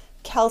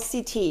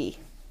 Kelsey T,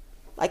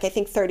 I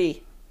think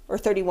 30 or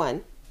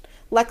 31.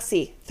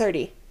 Lexi,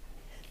 30.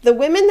 The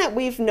women that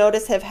we've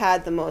noticed have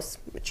had the most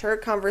mature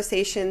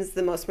conversations,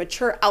 the most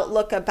mature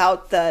outlook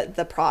about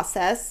the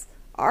process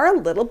are a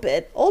little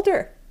bit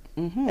older.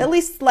 At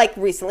least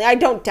recently. I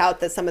don't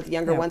doubt that some of the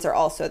younger ones are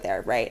also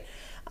there, right?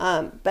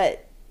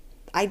 But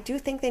I do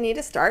think they need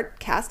to start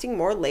casting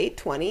more late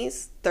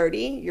 20s,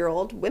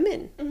 30-year-old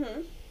women.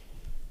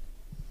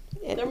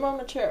 They're more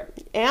mature.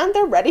 And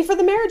they're ready for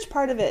the marriage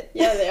part of it.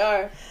 Yeah, they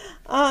are.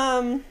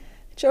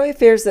 Joey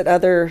fears that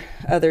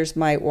others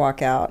might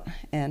walk out,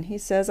 and he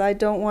says, I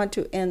don't want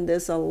to end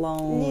this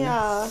alone.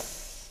 Yeah.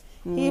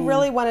 He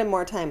really wanted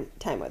more time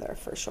with her,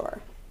 for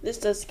sure. This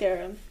does scare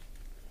him.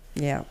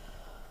 Yeah.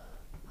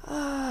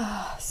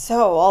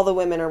 So all the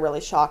women are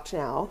really shocked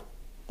now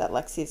that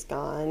Lexi's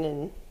gone,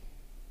 and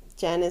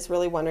Jen is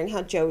really wondering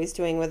how Joey's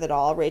doing with it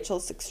all.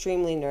 Rachel's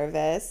extremely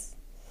nervous.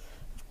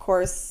 Of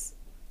course,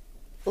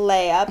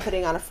 Leia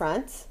putting on a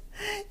front.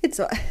 It's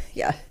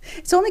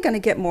only going to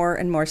get more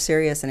and more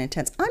serious and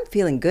intense. I'm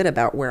feeling good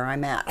about where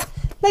I'm at.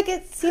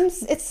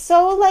 It's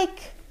so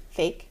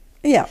fake.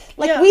 Yeah.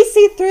 We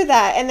see through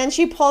that, and then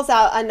she pulls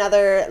out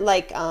another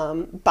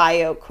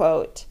bio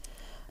quote.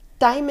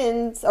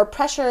 Diamonds or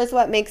pressure is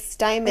what makes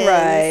diamonds.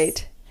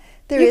 Right.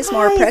 There is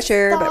more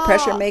pressure, but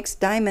pressure makes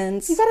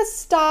diamonds. You gotta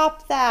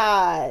stop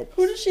that.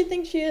 Who does she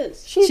think she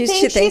is? She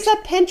thinks she's a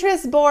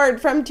Pinterest board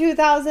from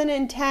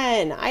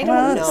 2010. I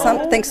don't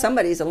know. Think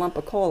somebody's a lump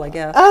of coal, I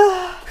guess.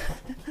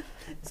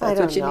 So that's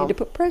what you need to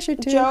put pressure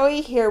to. Joey,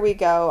 here we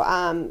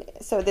go.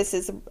 So this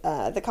is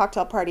the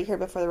cocktail party here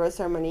before the rose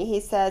ceremony. He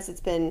says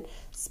it's been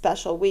a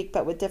special week,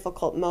 but with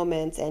difficult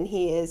moments, and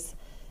he is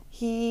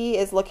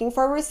looking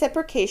for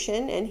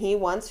reciprocation, and he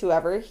wants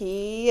whoever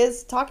he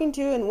is talking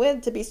to and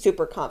with to be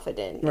super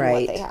confident in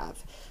what they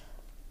have.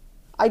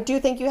 I do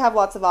think you have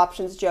lots of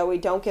options, Joey.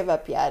 Don't give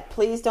up yet.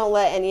 Please don't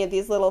let any of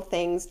these little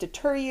things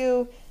deter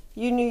you.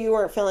 You knew you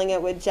weren't feeling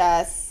it with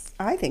Jess.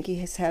 I think he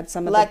has had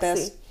some of the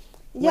best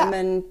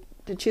women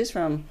to choose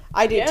from.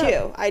 I do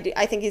too.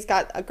 I think he's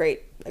got a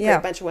great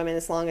bunch of women,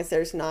 as long as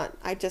there's a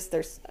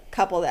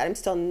couple that I'm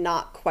still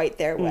not quite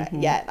there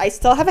yet. I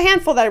still have a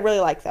handful that I really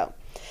like, though.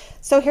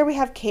 So here we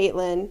have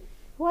Caitlin,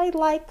 who I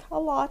like a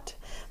lot,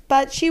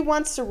 but she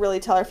wants to really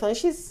tell her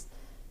feelings.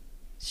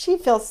 She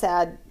feels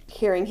sad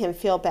hearing him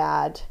feel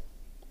bad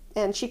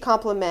And she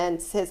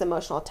compliments his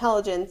emotional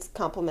intelligence,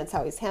 compliments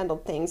how he's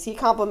handled things. He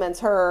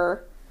compliments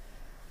her,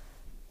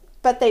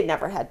 but they've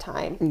never had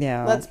time.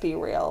 Yeah. Let's be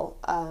real.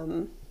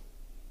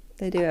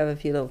 They do have a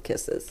few little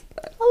kisses.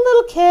 But. A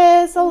little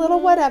kiss, a little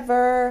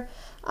whatever.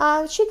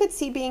 She could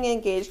see being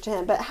engaged to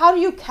him, but how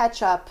do you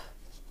catch up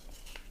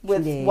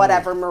with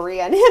whatever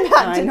Maria and him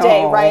have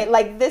today, right?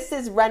 Like, this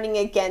is running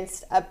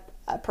against a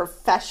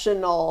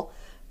professional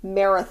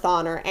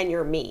marathoner, and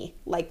you're me.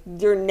 Like,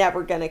 you're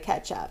never going to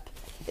catch up.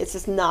 It's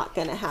just not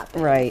going to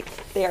happen. Right.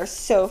 They are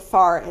so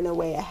far and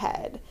away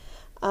ahead.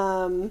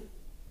 Are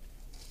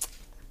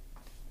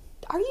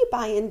you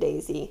buying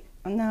Daisy?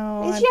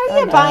 No. Is she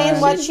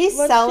buying what she's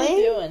selling? What's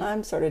she doing?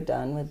 I'm sort of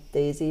done with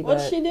Daisy.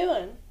 What's she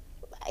doing?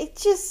 I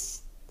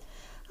just...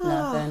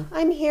 Nothing.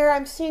 I'm here.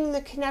 I'm seeing the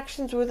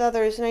connections with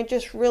others, and I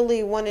just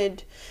really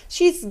wanted...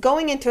 She's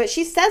going into it.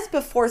 She says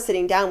before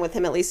sitting down with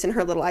him, at least in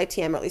her little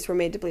ITM, or at least we're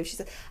made to believe, she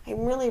said,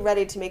 I'm really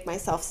ready to make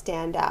myself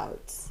stand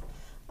out.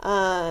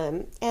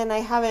 And I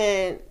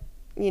haven't,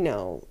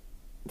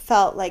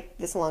 felt like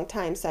this a long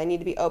time, so I need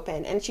to be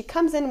open. And she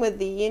comes in with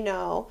the,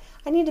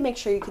 I need to make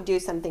sure you can do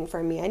something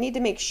for me. I need to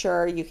make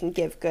sure you can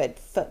give good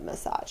foot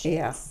massages.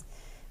 Yeah.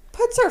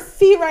 Puts her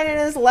feet right in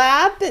his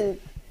lap, and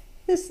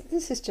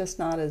This is just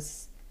not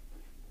as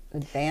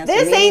advanced.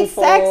 this ain't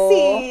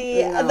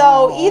sexy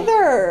though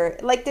either.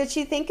 Like, did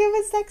she think it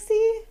was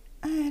sexy?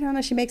 I don't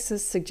know. She makes a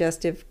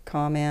suggestive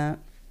comment.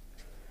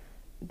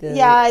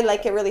 Yeah, I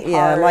like it really hard.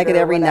 Yeah, I like it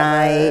every whatever.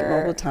 night,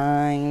 multiple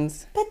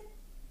times. But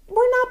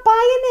we're not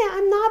buying it.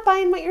 I'm not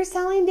buying what you're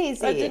selling,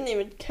 Daisy. I didn't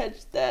even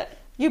catch that.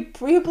 You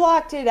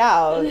blocked it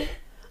out.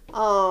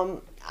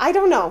 I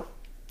don't know.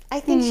 I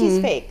think she's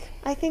fake.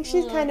 I think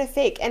she's kind of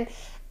fake.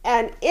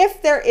 And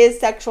if there is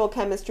sexual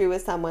chemistry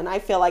with someone, I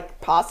feel like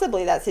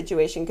possibly that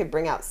situation could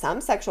bring out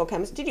some sexual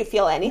chemistry. Did you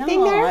feel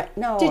anything there?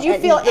 No. Did you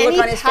feel any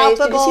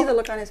palpable? Did you see the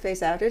look on his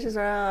face after? Just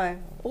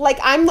Like,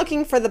 I'm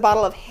looking for the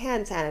bottle of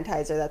hand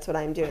sanitizer. That's what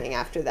I'm doing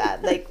after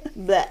that. Like,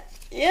 bleh.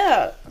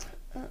 Yeah.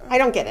 I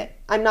don't get it.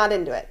 I'm not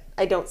into it.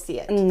 I don't see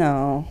it.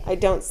 No. I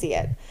don't see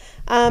it.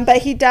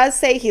 But he does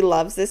say he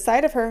loves this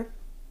side of her.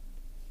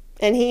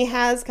 And he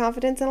has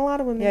confidence in a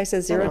lot of women. Yeah, he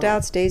says, zero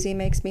doubts, Daisy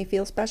makes me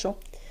feel special.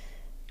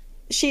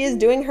 She is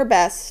doing her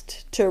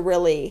best to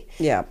really...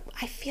 Yeah.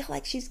 I feel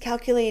like she's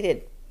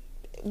calculated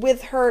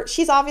with her...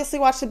 She's obviously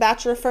watched The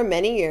Bachelor for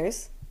many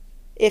years.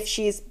 If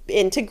she's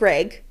into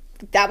Greg,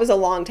 that was a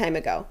long time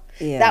ago.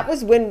 Yeah. That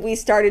was when we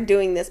started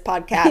doing this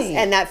podcast,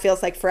 and that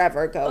feels like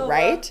forever ago,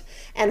 right?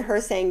 And her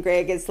saying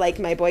Greg is like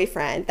my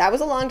boyfriend. That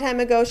was a long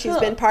time ago. She's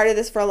been part of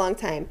this for a long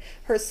time.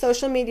 Her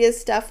social media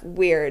stuff,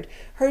 weird.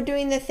 Her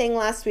doing the thing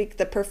last week,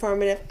 the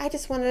performative, I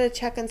just wanted to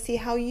check and see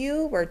how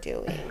you were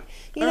doing.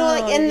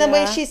 Like in the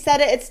way she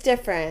said it, it's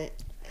different.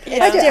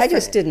 It's I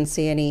just didn't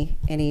see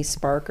any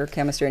spark or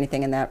chemistry or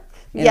anything in that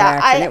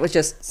interaction. It was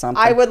just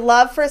something. I would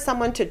love for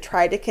someone to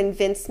try to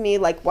convince me,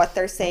 like, what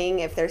they're saying,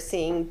 if they're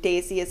seeing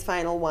Daisy as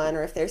final one,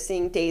 or if they're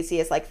seeing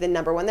Daisy as, like, the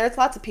number one. There's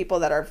lots of people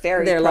that are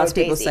very There are lots of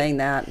people Daisy. saying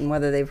that, and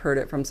whether they've heard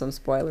it from some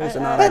spoilers or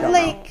not, I But, don't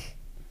like, know.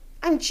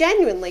 I'm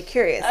genuinely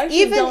curious. I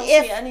actually don't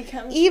see any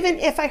chemistry. Even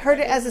if I heard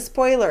it as a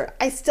spoiler,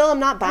 I still am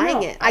not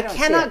buying it. I don't see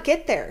cannot it.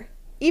 get there.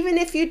 Even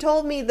if you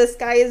told me the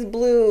sky is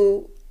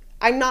blue,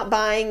 I'm not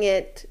buying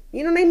it.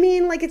 You know what I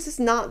mean? Like, it's just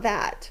not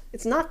that.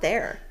 It's not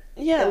there.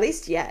 Yeah. At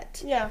least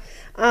yet. Yeah.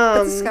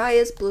 But the sky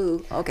is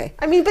blue. Okay.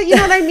 I mean, but you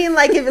know what I mean?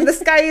 Like, if the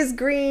sky is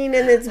green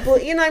and it's blue,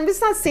 I'm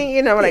just not seeing,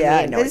 you know what I mean?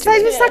 I know what I'm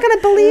you mean. just not going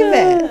to believe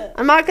it.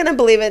 I'm not going to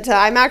believe it.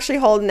 I'm actually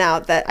holding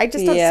out that I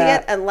just don't see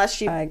it unless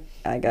she I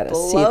gotta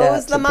see that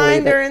blows to the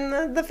mind believe or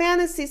it. in the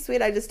fantasy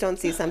suite. I just don't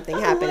see something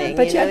happening.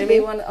 But you know have what to I be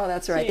mean? one. Oh,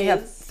 that's right. They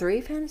have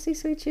 3 fantasy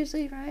suites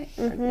usually, right?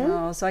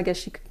 No, so I guess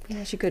she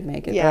could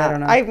make it. Yeah. But I don't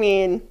know. I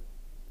mean,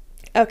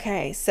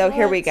 okay. So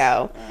here we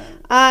go.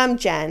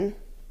 Jen.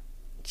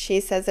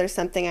 She says there's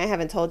something I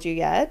haven't told you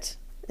yet.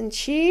 And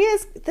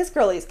this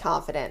girl is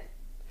confident.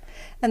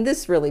 And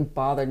this really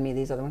bothered me,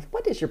 these other ones.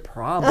 What is your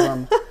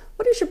problem?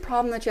 What is your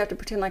problem that you have to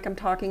pretend like I'm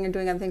talking or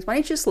doing other things? Why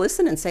don't you just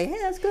listen and say, hey,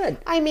 that's good?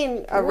 I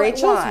mean, Why?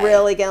 Rachel's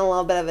really getting a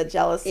little bit of a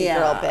jealousy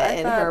girl bit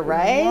in her,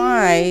 right?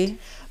 Why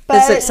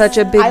But is it such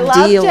a big I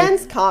love deal?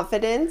 Jen's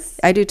confidence.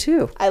 I do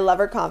too. I love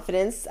her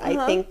confidence.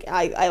 I think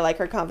I like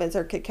her confidence,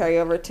 or could carry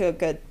over to a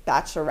good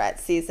Bachelorette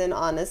season,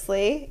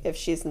 honestly, if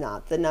she's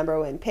not the number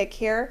one pick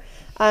here.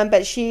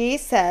 But she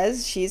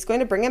says she's going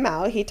to bring him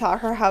out. He taught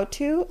her how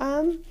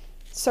to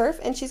surf,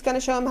 and she's going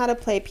to show him how to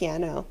play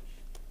piano.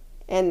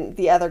 And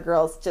the other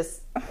girls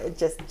just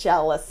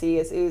jealousy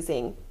is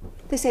oozing.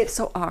 They say it's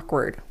so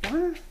awkward.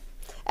 What?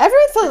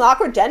 Everyone's feeling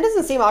awkward. Jen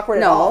doesn't seem awkward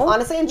at all,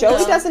 honestly, and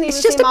Joey doesn't even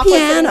It's just seem a awkward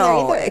sitting there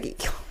piano.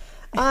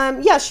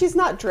 either. Yeah, she's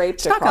not draped.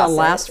 It's not across gonna it.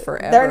 last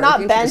forever. They're not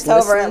You can bent just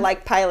over it listen.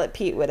 like Pilot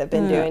Pete would have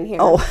been doing here.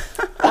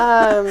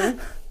 Oh.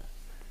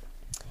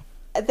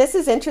 This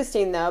is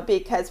interesting though,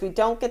 because we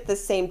don't get the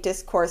same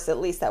discourse, at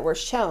least that we're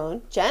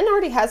shown. Jen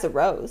already has a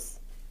rose.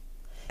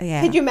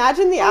 Yeah. Could you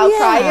imagine the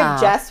outcry yeah.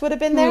 if Jess would have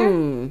been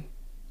there?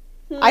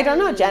 I don't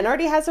know. Jen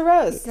already has a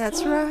rose.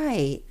 That's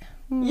right.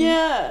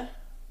 Yeah.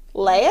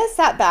 Leia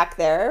sat back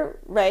there,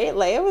 right?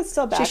 Leia was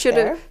still back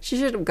there. She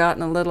should have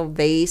gotten a little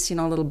vase, a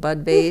little bud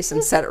vase,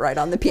 and set it right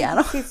on the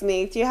piano. Excuse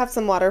me. Do you have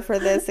some water for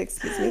this?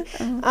 Excuse me.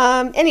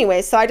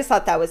 Anyway, so I just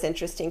thought that was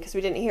interesting because we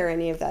didn't hear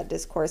any of that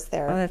discourse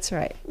there. Oh, that's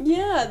right.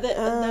 Yeah,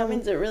 that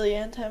means they're really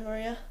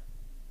anti-Maria.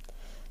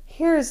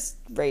 Here's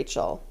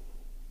Rachel.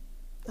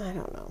 I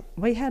don't know.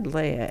 We had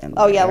Leia in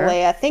there. Oh, yeah,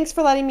 Leia. Thanks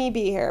for letting me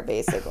be here,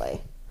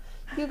 basically.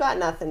 You got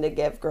nothing to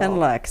give, girl. And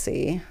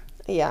Lexi.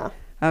 Yeah.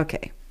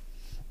 Okay.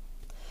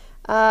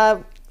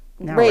 Now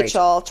Now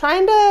Rachel,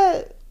 trying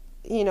to,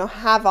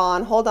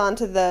 hold on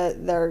to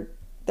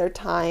their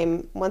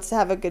time, wants to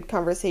have a good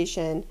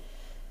conversation.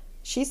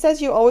 She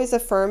says, you always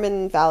affirm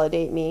and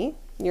validate me.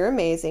 You're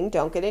amazing.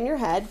 Don't get in your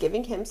head.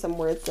 Giving him some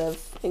words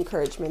of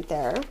encouragement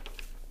there.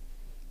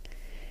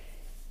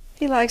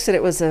 He likes that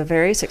it was a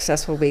very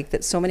successful week,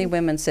 that so many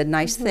women said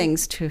nice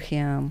things to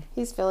him.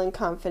 He's feeling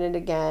confident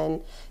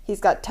again. He's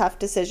got tough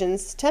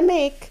decisions to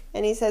make.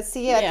 And he says,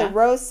 see you at the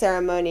rose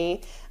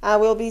ceremony. I'm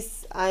going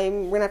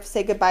to have to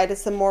say goodbye to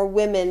some more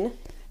women.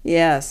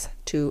 Yes,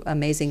 to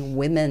amazing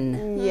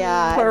women.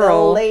 Yeah,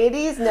 Plural. The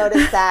ladies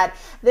noticed that.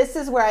 This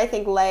is where I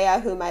think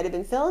Leia, who might have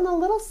been feeling a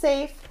little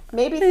safe,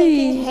 maybe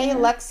thinking, hey,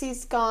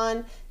 Lexi's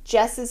gone,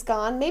 Jess is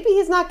gone. Maybe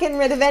he's not getting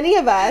rid of any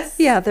of us.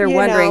 Yeah, they're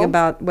wondering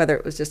about whether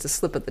it was just a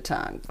slip of the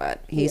tongue,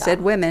 but he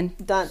said women.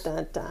 Dun,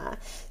 dun, dun.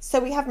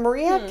 So we have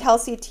Maria,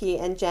 Kelsey T,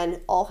 and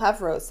Jen all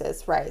have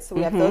roses, right? So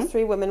we have those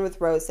three women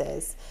with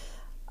roses.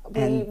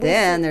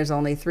 Then there's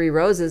only 3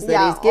 roses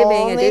that he's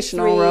giving,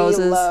 additional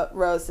roses.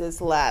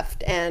 Roses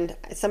left. And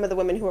some of the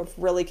women who have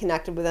really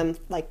connected with him,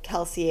 like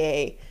Kelsey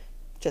A,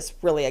 just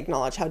really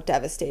acknowledge how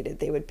devastated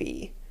they would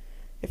be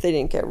if they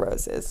didn't get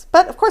roses.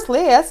 But of course,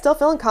 Leah still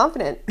feeling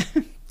confident.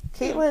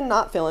 Caitlin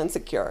not feeling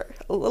secure.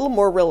 A little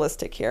more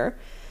realistic here.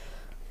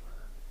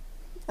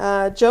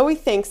 Joey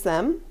thanks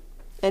them,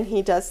 and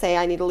he does say,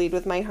 I need to lead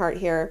with my heart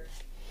here.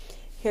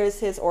 Here's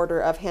his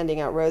order of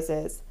handing out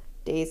roses.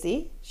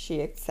 Daisy,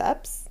 she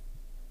accepts.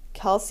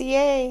 Kelsey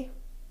A,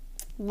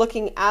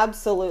 looking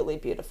absolutely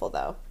beautiful,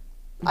 though.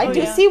 I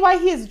do see why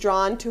he is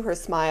drawn to her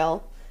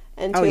smile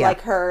and to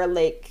like her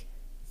like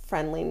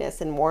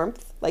friendliness and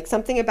warmth. Like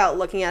something about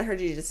looking at her,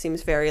 she just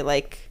seems very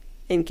like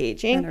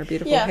engaging. And her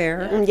beautiful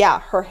hair.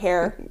 Yeah, her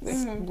hair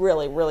is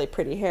really, really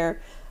pretty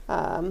hair.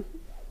 And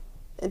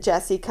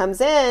Jessie comes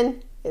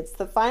in. It's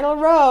the final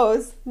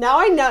rose. Now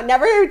I know.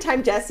 Never every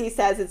time Jesse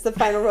says it's the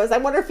final rose, I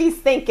wonder if he's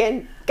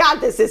thinking, God,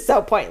 this is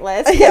so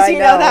pointless. Because you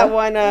know that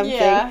one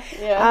thing.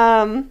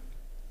 Yeah.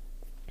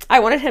 I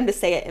wanted him to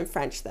say it in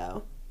French,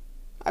 though.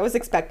 I was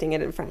expecting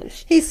it in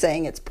French. He's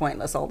saying it's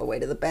pointless all the way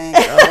to the bank.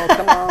 Oh,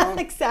 come on.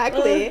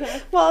 Exactly.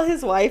 Well,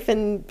 his wife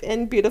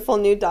and beautiful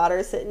new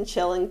daughter sit and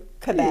chill in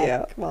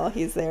Quebec while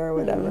he's there or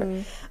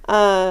whatever.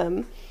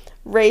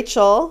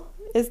 Rachel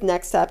is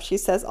next up. She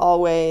says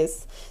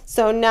always.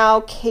 So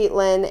now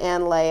Caitlin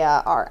and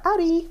Leia are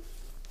outie.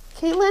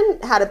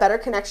 Caitlin had a better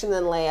connection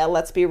than Leia.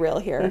 Let's be real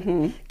here.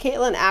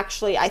 Caitlin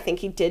actually, I think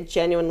he did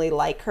genuinely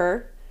like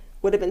her.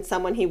 Would have been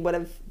someone he would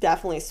have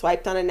definitely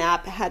swiped on an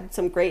app, had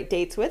some great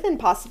dates with, and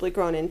possibly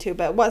grown into,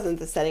 but it wasn't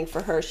the setting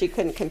for her. She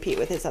couldn't compete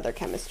with his other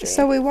chemistry.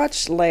 So we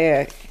watched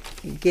Leia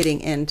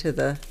getting into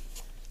the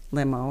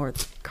limo or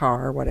the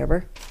car or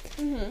whatever.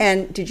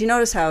 And did you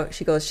notice how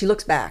she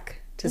looks back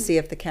to see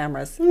if the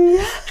cameras...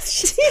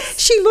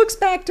 she looks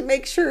back to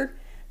make sure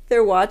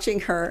they're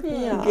watching her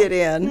get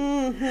in.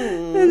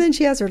 And then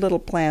she has her little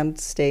planned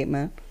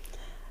statement.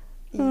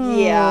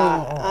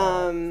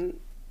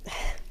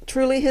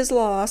 Truly his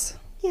loss.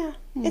 Yeah,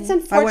 it's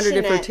unfortunate. I wondered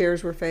if her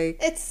tears were fake.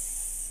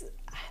 This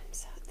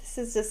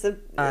is just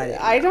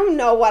I don't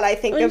know what I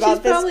think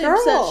about this girl. She's probably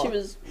upset she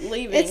was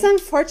leaving. It's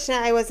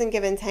unfortunate I wasn't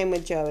given time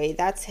with Joey.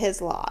 That's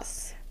his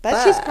loss.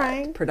 But she's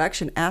crying.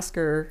 Production asked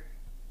her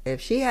if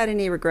she had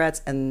any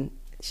regrets, and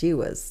she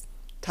was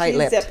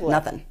tight-lipped.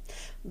 Nothing.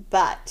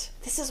 But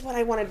this is what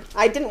I wanted.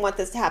 I didn't want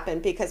this to happen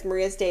because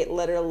Maria's date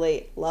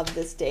literally loved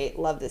this date.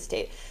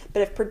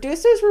 But if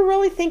producers were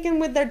really thinking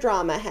with their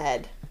drama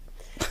head,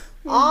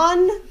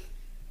 on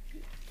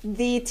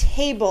the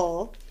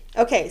table,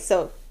 okay,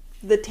 so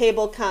the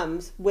table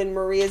comes when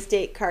Maria's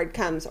date card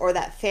comes, or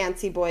that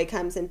fancy boy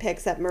comes and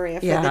picks up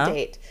Maria for the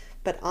date.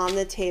 But on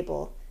the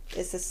table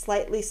is a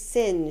slightly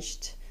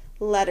singed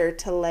letter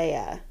to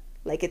Leia.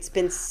 Like it's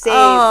been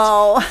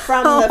saved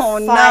from the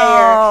fire.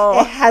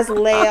 No. It has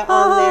Leia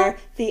on there.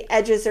 The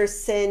edges are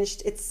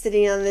singed. It's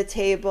sitting on the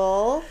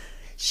table.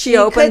 She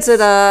opens it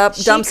up,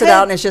 dumps it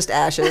out, and it's just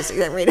ashes.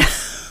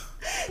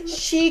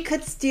 She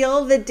could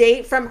steal the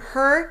date from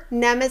her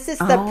nemesis,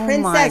 the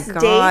princess date. Oh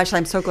my gosh,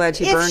 I'm so glad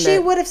she burned it. If she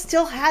would have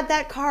still had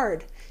that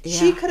card,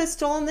 she could have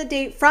stolen the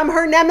date from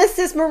her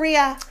nemesis,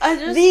 Maria. I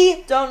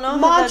just don't know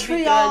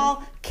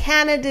Montreal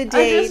Canada I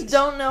date. just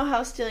don't know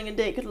how stealing a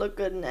date could look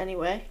good in any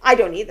way. I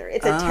don't either.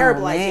 It's a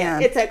terrible man.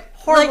 idea. It's a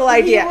horrible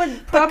Like, he idea.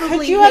 would But could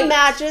probably you hate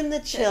imagine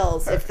the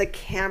chills if the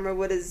camera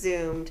would have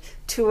zoomed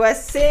to a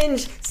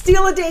singe,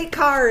 steal a date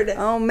card?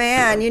 Oh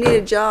man, you need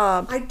a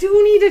job. I do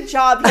need a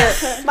job here.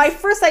 My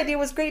first idea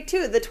was great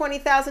too. The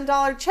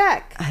 $20,000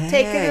 check.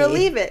 Take it or Hey.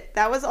 leave it.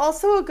 That was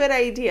also a good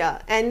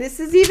idea. And this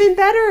is even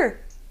better.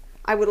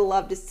 I would have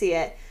loved to see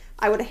it.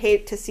 I would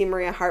hate to see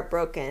Maria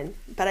heartbroken,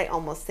 but I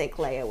almost think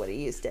Leia would have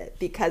used it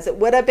because it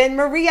would have been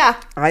Maria.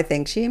 I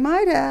think she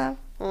might have.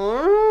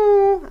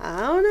 Oh, I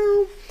don't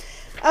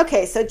know.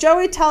 Okay, so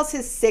Joey tells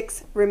his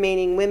 6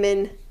 remaining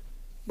women,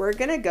 we're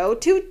going to go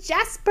to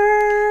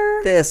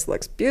Jasper. This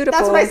looks beautiful.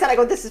 That's what I said. I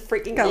go, this is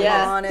freaking Come gorgeous.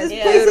 on, This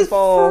it's place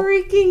beautiful. is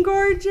freaking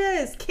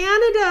gorgeous.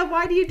 Canada,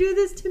 why do you do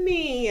this to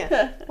me?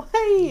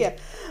 Why?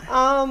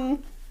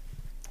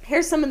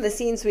 Here's some of the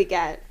scenes we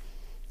get.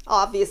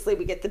 Obviously,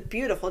 we get the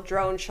beautiful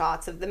drone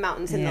shots of the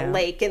mountains and Yeah. the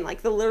lake and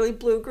like the literally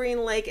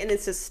blue-green lake, and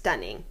it's just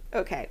stunning.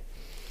 Okay.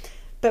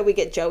 But we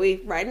get Joey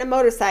riding a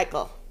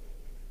motorcycle.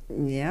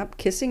 Yep,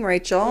 kissing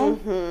Rachel.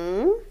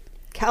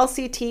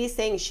 Kelsey T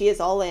saying she is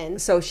all in.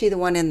 So she the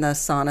one in the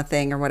sauna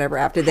thing or whatever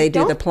after they do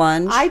the Don't-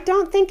 plunge? I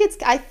think it's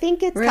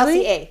Really?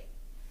 Kelsey A.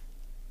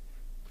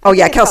 Oh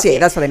yeah, It's Kelsey A.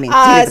 That's what I mean. She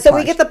did the So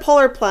we plunge. get the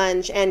polar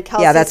plunge, and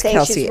Kelsey Yeah, that's saying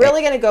Kelsey she's A.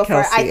 really going to go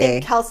for it. I Kelsey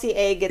think A Kelsey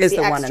A gets is the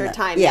the one in extra the,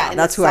 time. Yeah, in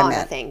that's the who I sauna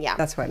meant. thing. Yeah,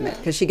 That's what I meant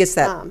because she gets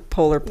that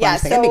polar plunge yeah.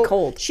 thing. So It'd be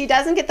cold. she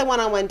doesn't get the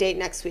one-on-one date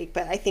next week,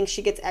 but I think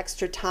she gets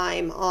extra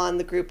time on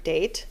the group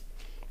date.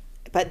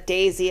 But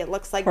Daisy, it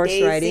looks like Horse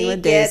riding Daisy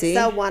with gets Daisy.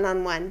 a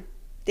one-on-one.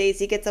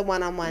 Daisy gets a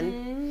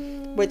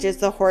one-on-one, which is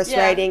the horse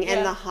Yeah, riding yeah.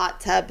 and the hot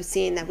tub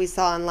scene that we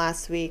saw in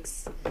last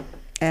week's.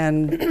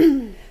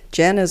 And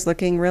Jen is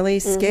looking really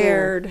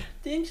scared.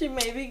 Think she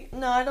maybe?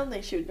 No, I don't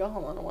think she would go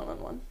home on a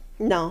one-on-one.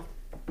 No,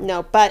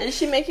 but Is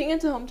she making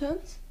it to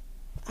hometowns?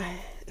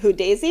 who,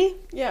 Daisy?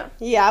 Yeah.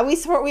 Yeah,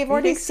 we've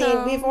already think seen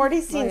so? we've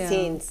already seen yeah.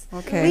 scenes.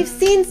 Okay. We've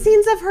seen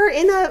scenes of her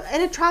in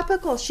a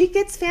tropical. She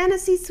gets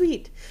fantasy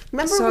suite.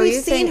 Remember, So we've you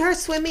seen think her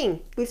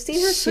swimming. We've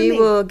seen her She swimming.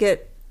 will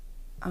get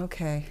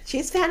okay.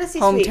 She's fantasy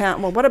suite.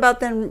 Hometown. Well, what about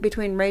then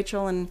between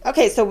Rachel and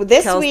Okay, so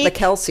this the week,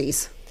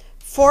 Kelseys?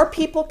 4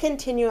 people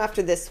continue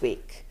after this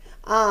week.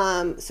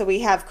 So we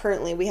have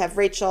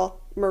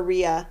Rachel,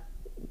 Maria,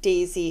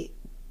 Daisy,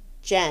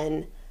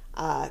 Jen,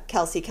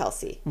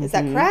 Kelsey. Is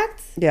that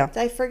correct? Yeah. Did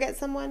I forget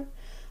someone?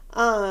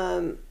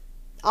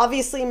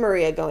 Obviously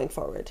Maria going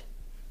forward.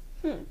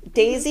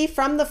 Daisy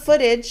from the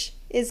footage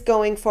is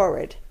going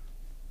forward.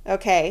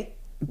 Okay.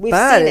 We've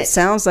But seen it it.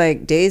 sounds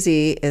like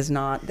Daisy is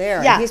not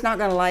there. Yeah. He's not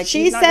going to like.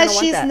 She he's not gonna says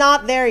want she's that.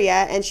 not there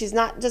yet, and she's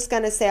not just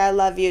going to say I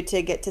love you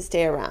to get to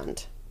stay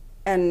around.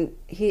 And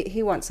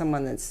he wants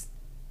someone that's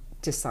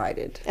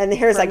decided. And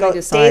here's I Firmly go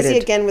decided. Daisy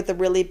again with the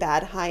really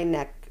bad high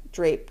neck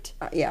draped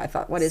Yeah, I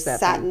thought, what is that?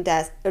 satin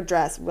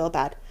dress, real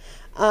bad.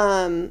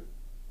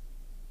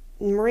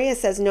 Maria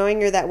says, knowing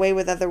you're that way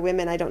with other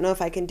women, I don't know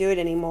if I can do it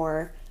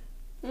anymore.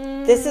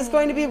 This is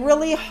going to be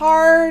really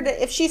hard.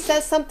 If she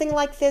says something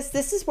like this,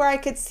 this is where I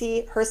could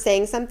see her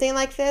saying something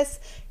like this,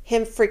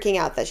 him freaking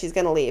out that she's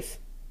going to leave.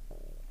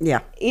 Yeah.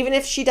 Even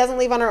if she doesn't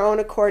leave on her own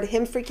accord,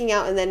 him freaking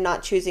out and then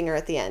not choosing her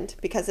at the end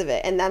because of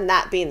it. And then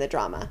that being the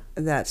drama.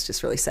 That's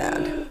just really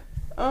sad.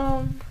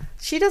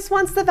 She just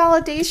wants the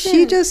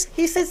validation.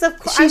 He says, of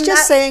course. She's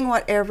just saying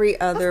what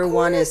every other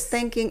one is course.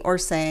 thinking or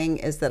saying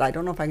is that I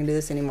don't know if I can do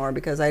this anymore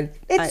because I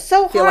It's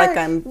so feel hard. like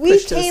I'm We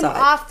pushed to the came side.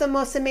 off the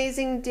most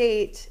amazing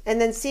date,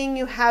 and then seeing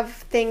you have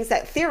things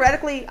that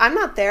theoretically I'm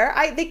not there.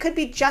 They could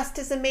be just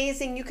as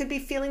amazing. You could be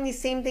feeling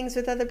these same things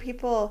with other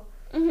people.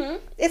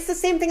 It's the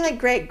same thing like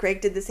Greg.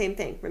 Greg did the same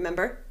thing.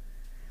 Remember?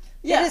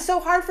 Yeah. It is so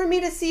hard for me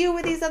to see you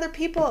with these other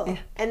people.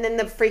 And then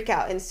the freak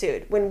out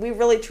ensued when we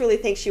really truly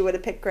think she would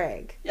have picked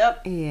Greg.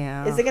 Yep.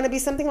 Yeah. Is it going to be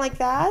something like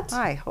that?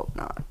 I hope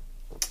not.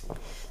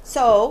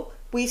 So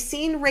we've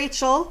seen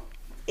Rachel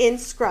in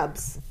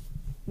Scrubs,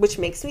 which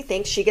makes me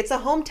think she gets a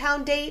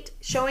hometown date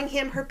showing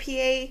him her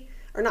PA,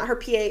 or not her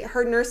PA,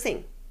 her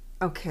nursing.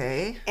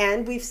 Okay.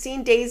 And we've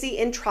seen Daisy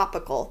in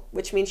Tropical,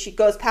 which means she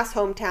goes past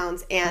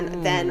hometowns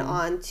and then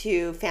on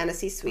to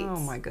fantasy suites. Oh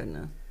my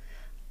goodness.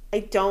 I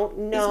don't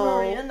know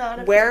Maria not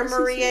a where fantasy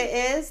Maria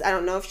suite? is. I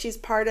don't know if she's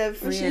part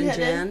of. Was she Maria and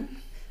hidden? Jen.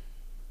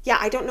 Yeah,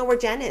 I don't know where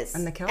Jen is.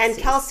 And the And Kelseys.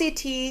 Kelsey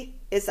T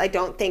is. I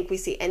don't think we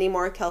see any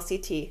more Kelsey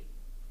T.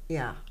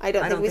 Yeah. I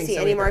don't think we see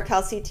so any more either.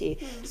 Kelsey T.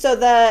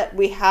 So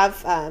we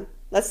have,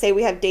 let's say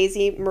we have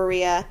Daisy,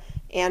 Maria,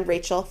 and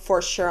Rachel for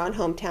sure on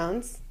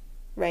hometowns,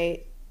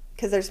 right?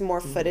 Because there's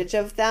more footage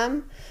of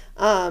them.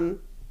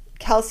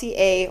 Kelsey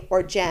A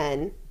or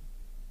Jen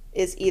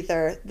is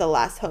either the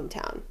last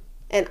hometown.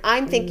 And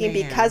I'm thinking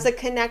Man. because of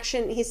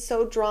connection, he's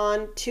so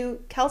drawn to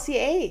Kelsey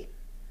A.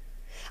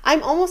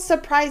 I'm almost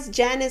surprised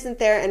Jen isn't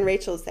there and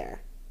Rachel's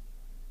there.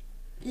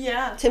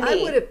 Yeah. To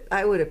me.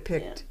 I would have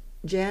picked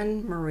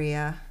Jen,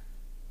 Maria,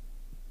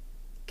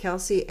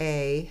 Kelsey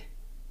A,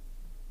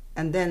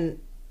 and then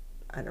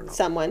I don't know.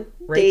 Someone,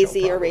 Rachel,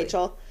 Daisy or probably.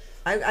 Rachel.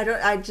 I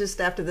don't. I just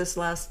after this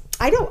last.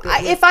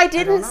 If I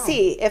didn't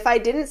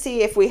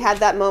see if we had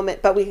that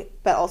moment,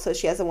 but also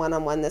she has a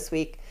one-on-one this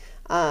week.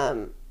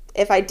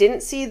 If I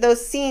didn't see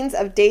those scenes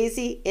of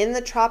Daisy in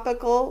the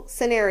tropical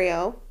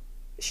scenario,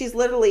 she's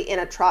literally in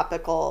a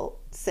tropical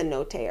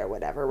cenote or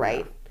whatever,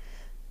 right? Yeah.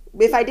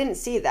 If I didn't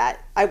see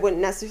that, I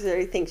wouldn't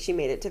necessarily think she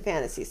made it to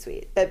Fantasy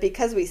Suite. But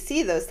because we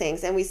see those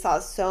things and we saw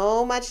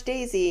so much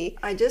Daisy,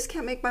 I just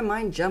can't make my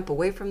mind jump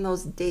away from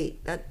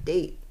that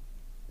date.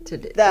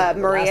 The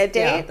Maria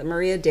date? Yeah, the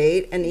Maria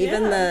date, and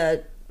even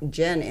the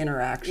Jen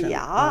interaction.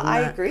 Yeah, I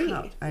agree.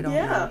 I don't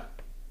know.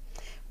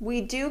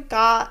 We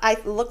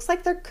looks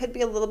like there could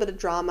be a little bit of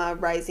drama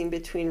rising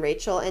between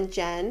Rachel and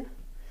Jen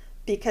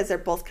because they're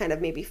both kind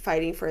of maybe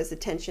fighting for his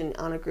attention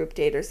on a group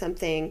date or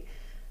something.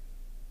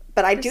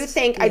 But I do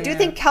think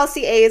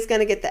Kelsey A is going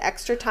to get the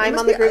extra time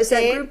on the group date. Is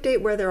that group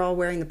date where they're all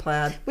wearing the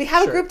plaid? We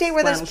have a group date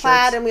where there's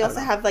plaid, and we also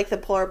have like the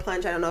polar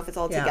plunge. I don't know if it's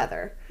all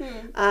together.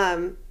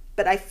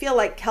 But I feel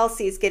like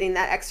Kelsey's getting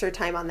that extra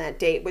time on that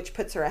date, which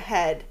puts her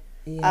ahead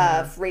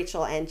of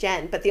Rachel and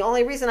Jen. But the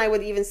only reason I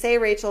would even say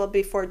Rachel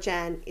before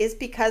Jen is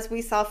because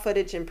we saw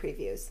footage in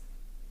previews.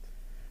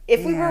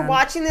 If we were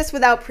watching this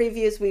without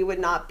previews, we would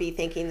not be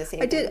thinking the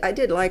same thing. I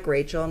did like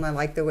Rachel, and I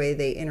liked the way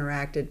they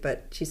interacted,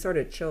 but she sort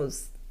of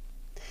chose.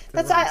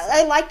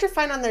 I liked her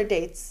fine on their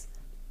dates,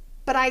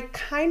 but I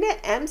kind of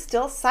am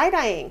still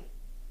side-eyeing.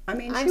 I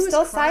mean, she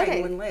was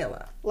crying when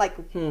Layla. Like,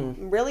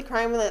 really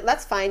crying when Layla.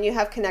 That's fine. You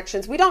have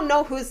connections. We don't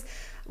know who's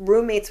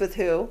roommates with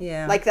who.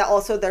 Yeah. Like, that.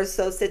 Also, there's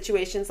those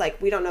situations,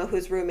 like, we don't know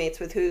who's roommates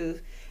with who.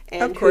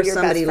 And of course, who your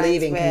somebody best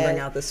leaving with. Can bring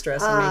out the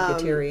stress and make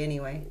you teary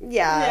anyway.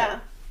 Yeah.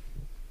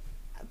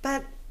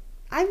 But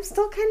I'm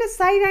still kind of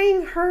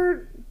side-eyeing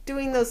her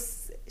doing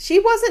those. She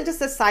wasn't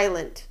just a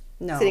silent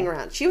sitting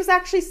around. She was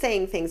actually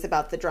saying things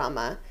about the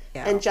drama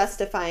and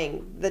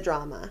justifying the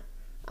drama.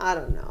 I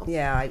don't know.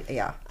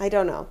 Yeah. I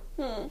don't know.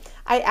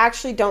 I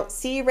actually don't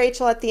see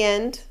Rachel at the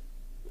end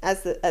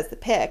as the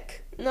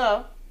pick.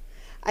 No.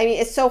 I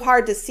mean, it's so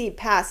hard to see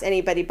past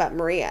anybody but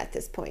Maria at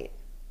this point.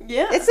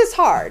 Yeah. It's just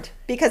hard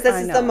because this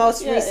is the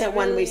most recent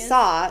one we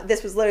saw.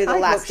 This was literally the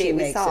last date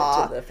we saw. I hope she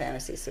makes it to the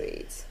Fantasy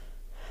Suites.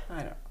 I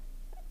don't know.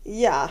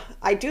 Yeah.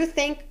 I do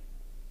think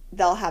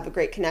they'll have a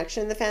great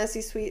connection in the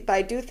Fantasy Suite, but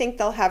I do think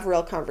they'll have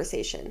real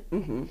conversation.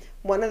 Mm-hmm.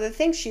 One of the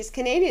things, she's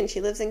Canadian. She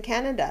lives in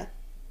Canada.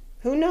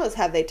 Who knows?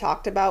 Have they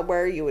talked about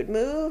where you would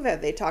move?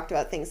 Have they talked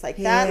about things like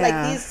that? Yeah.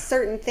 Like these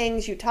certain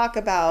things you talk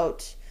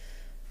about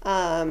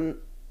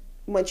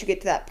once you get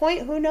to that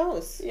point, who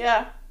knows?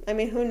 Yeah. I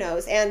mean, who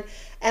knows? And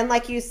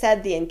like you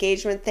said, the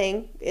engagement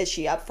thing, is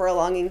she up for a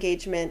long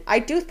engagement? I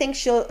do think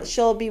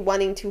she'll be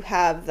wanting to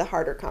have the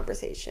harder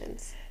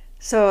conversations.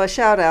 So a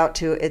shout out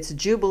to it's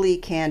Jubilee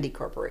Candy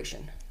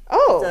Corporation.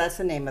 Oh. So that's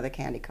the name of the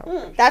candy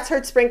corporation. That's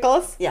her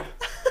sprinkles? Yeah.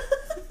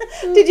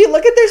 Did you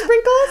look at their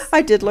sprinkles?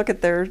 I did look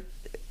at their,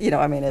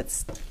 I mean,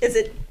 it's... Is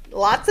it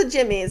lots of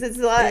Jimmies? Is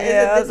it so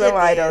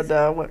I don't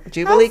know.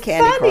 Jubilee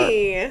Candy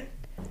Corp.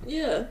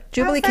 Yeah.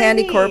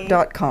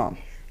 JubileeCandyCorp.com.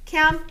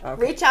 Cam,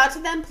 reach out to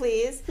them,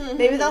 please. Mm-hmm.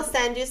 Maybe they'll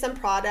send you some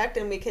product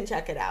and we can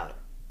check it out.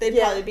 They'd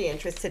probably be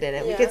interested in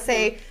it. Yeah. We could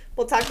say,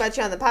 we'll talk about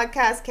you on the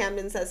podcast.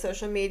 Camden says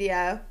social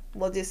media.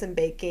 We'll do some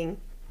baking.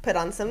 Put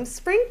on some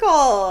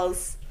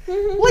sprinkles.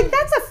 Mm-hmm. Like,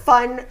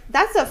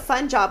 that's a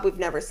fun job we've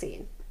never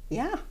seen.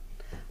 Yeah.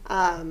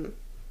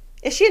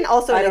 Is she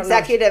also an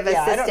executive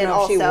assistant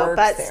also?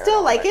 But there,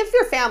 still, like, if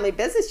you're family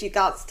business, you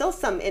got still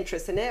some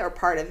interest in it or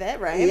part of it,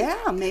 right?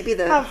 Yeah, maybe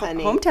the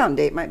hometown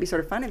date might be sort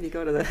of fun if you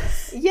go to the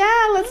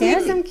let's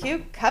make some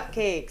cute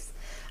cupcakes.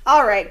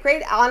 All right,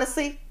 great.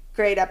 Honestly,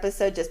 great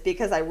episode just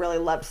because I really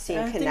loved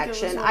seeing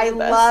connection. I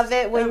love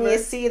it when you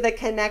see the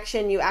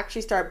connection. You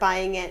actually start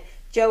buying it.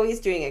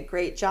 Joey's doing a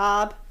great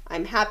job.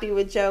 I'm happy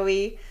with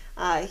Joey.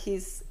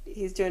 He's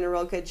doing a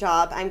real good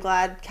job. I'm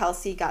glad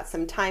Kelsey got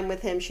some time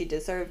with him. She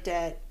deserved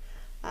it.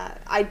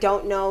 I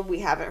don't know. We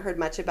haven't heard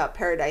much about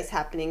Paradise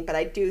happening, but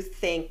I do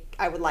think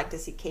I would like to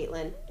see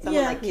Caitlin.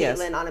 Someone like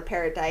Caitlin on a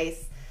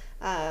Paradise.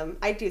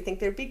 I do think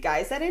there'd be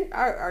guys that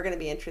are going to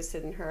be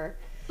interested in her.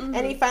 Mm-hmm.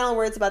 Any final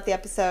words about the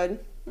episode?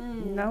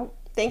 Nope.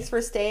 Thanks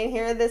for staying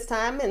here this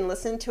time and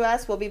listening to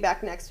us. We'll be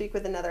back next week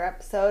with another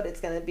episode.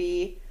 It's going to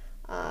be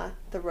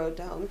the road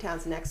to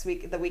hometowns next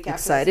week, the week after.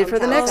 Excited for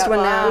the next one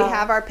now. We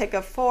have our pick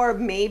of 4,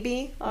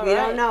 maybe. We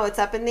don't know. It's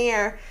up in the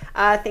air.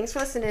 Thanks for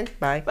listening.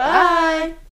 Bye. Bye.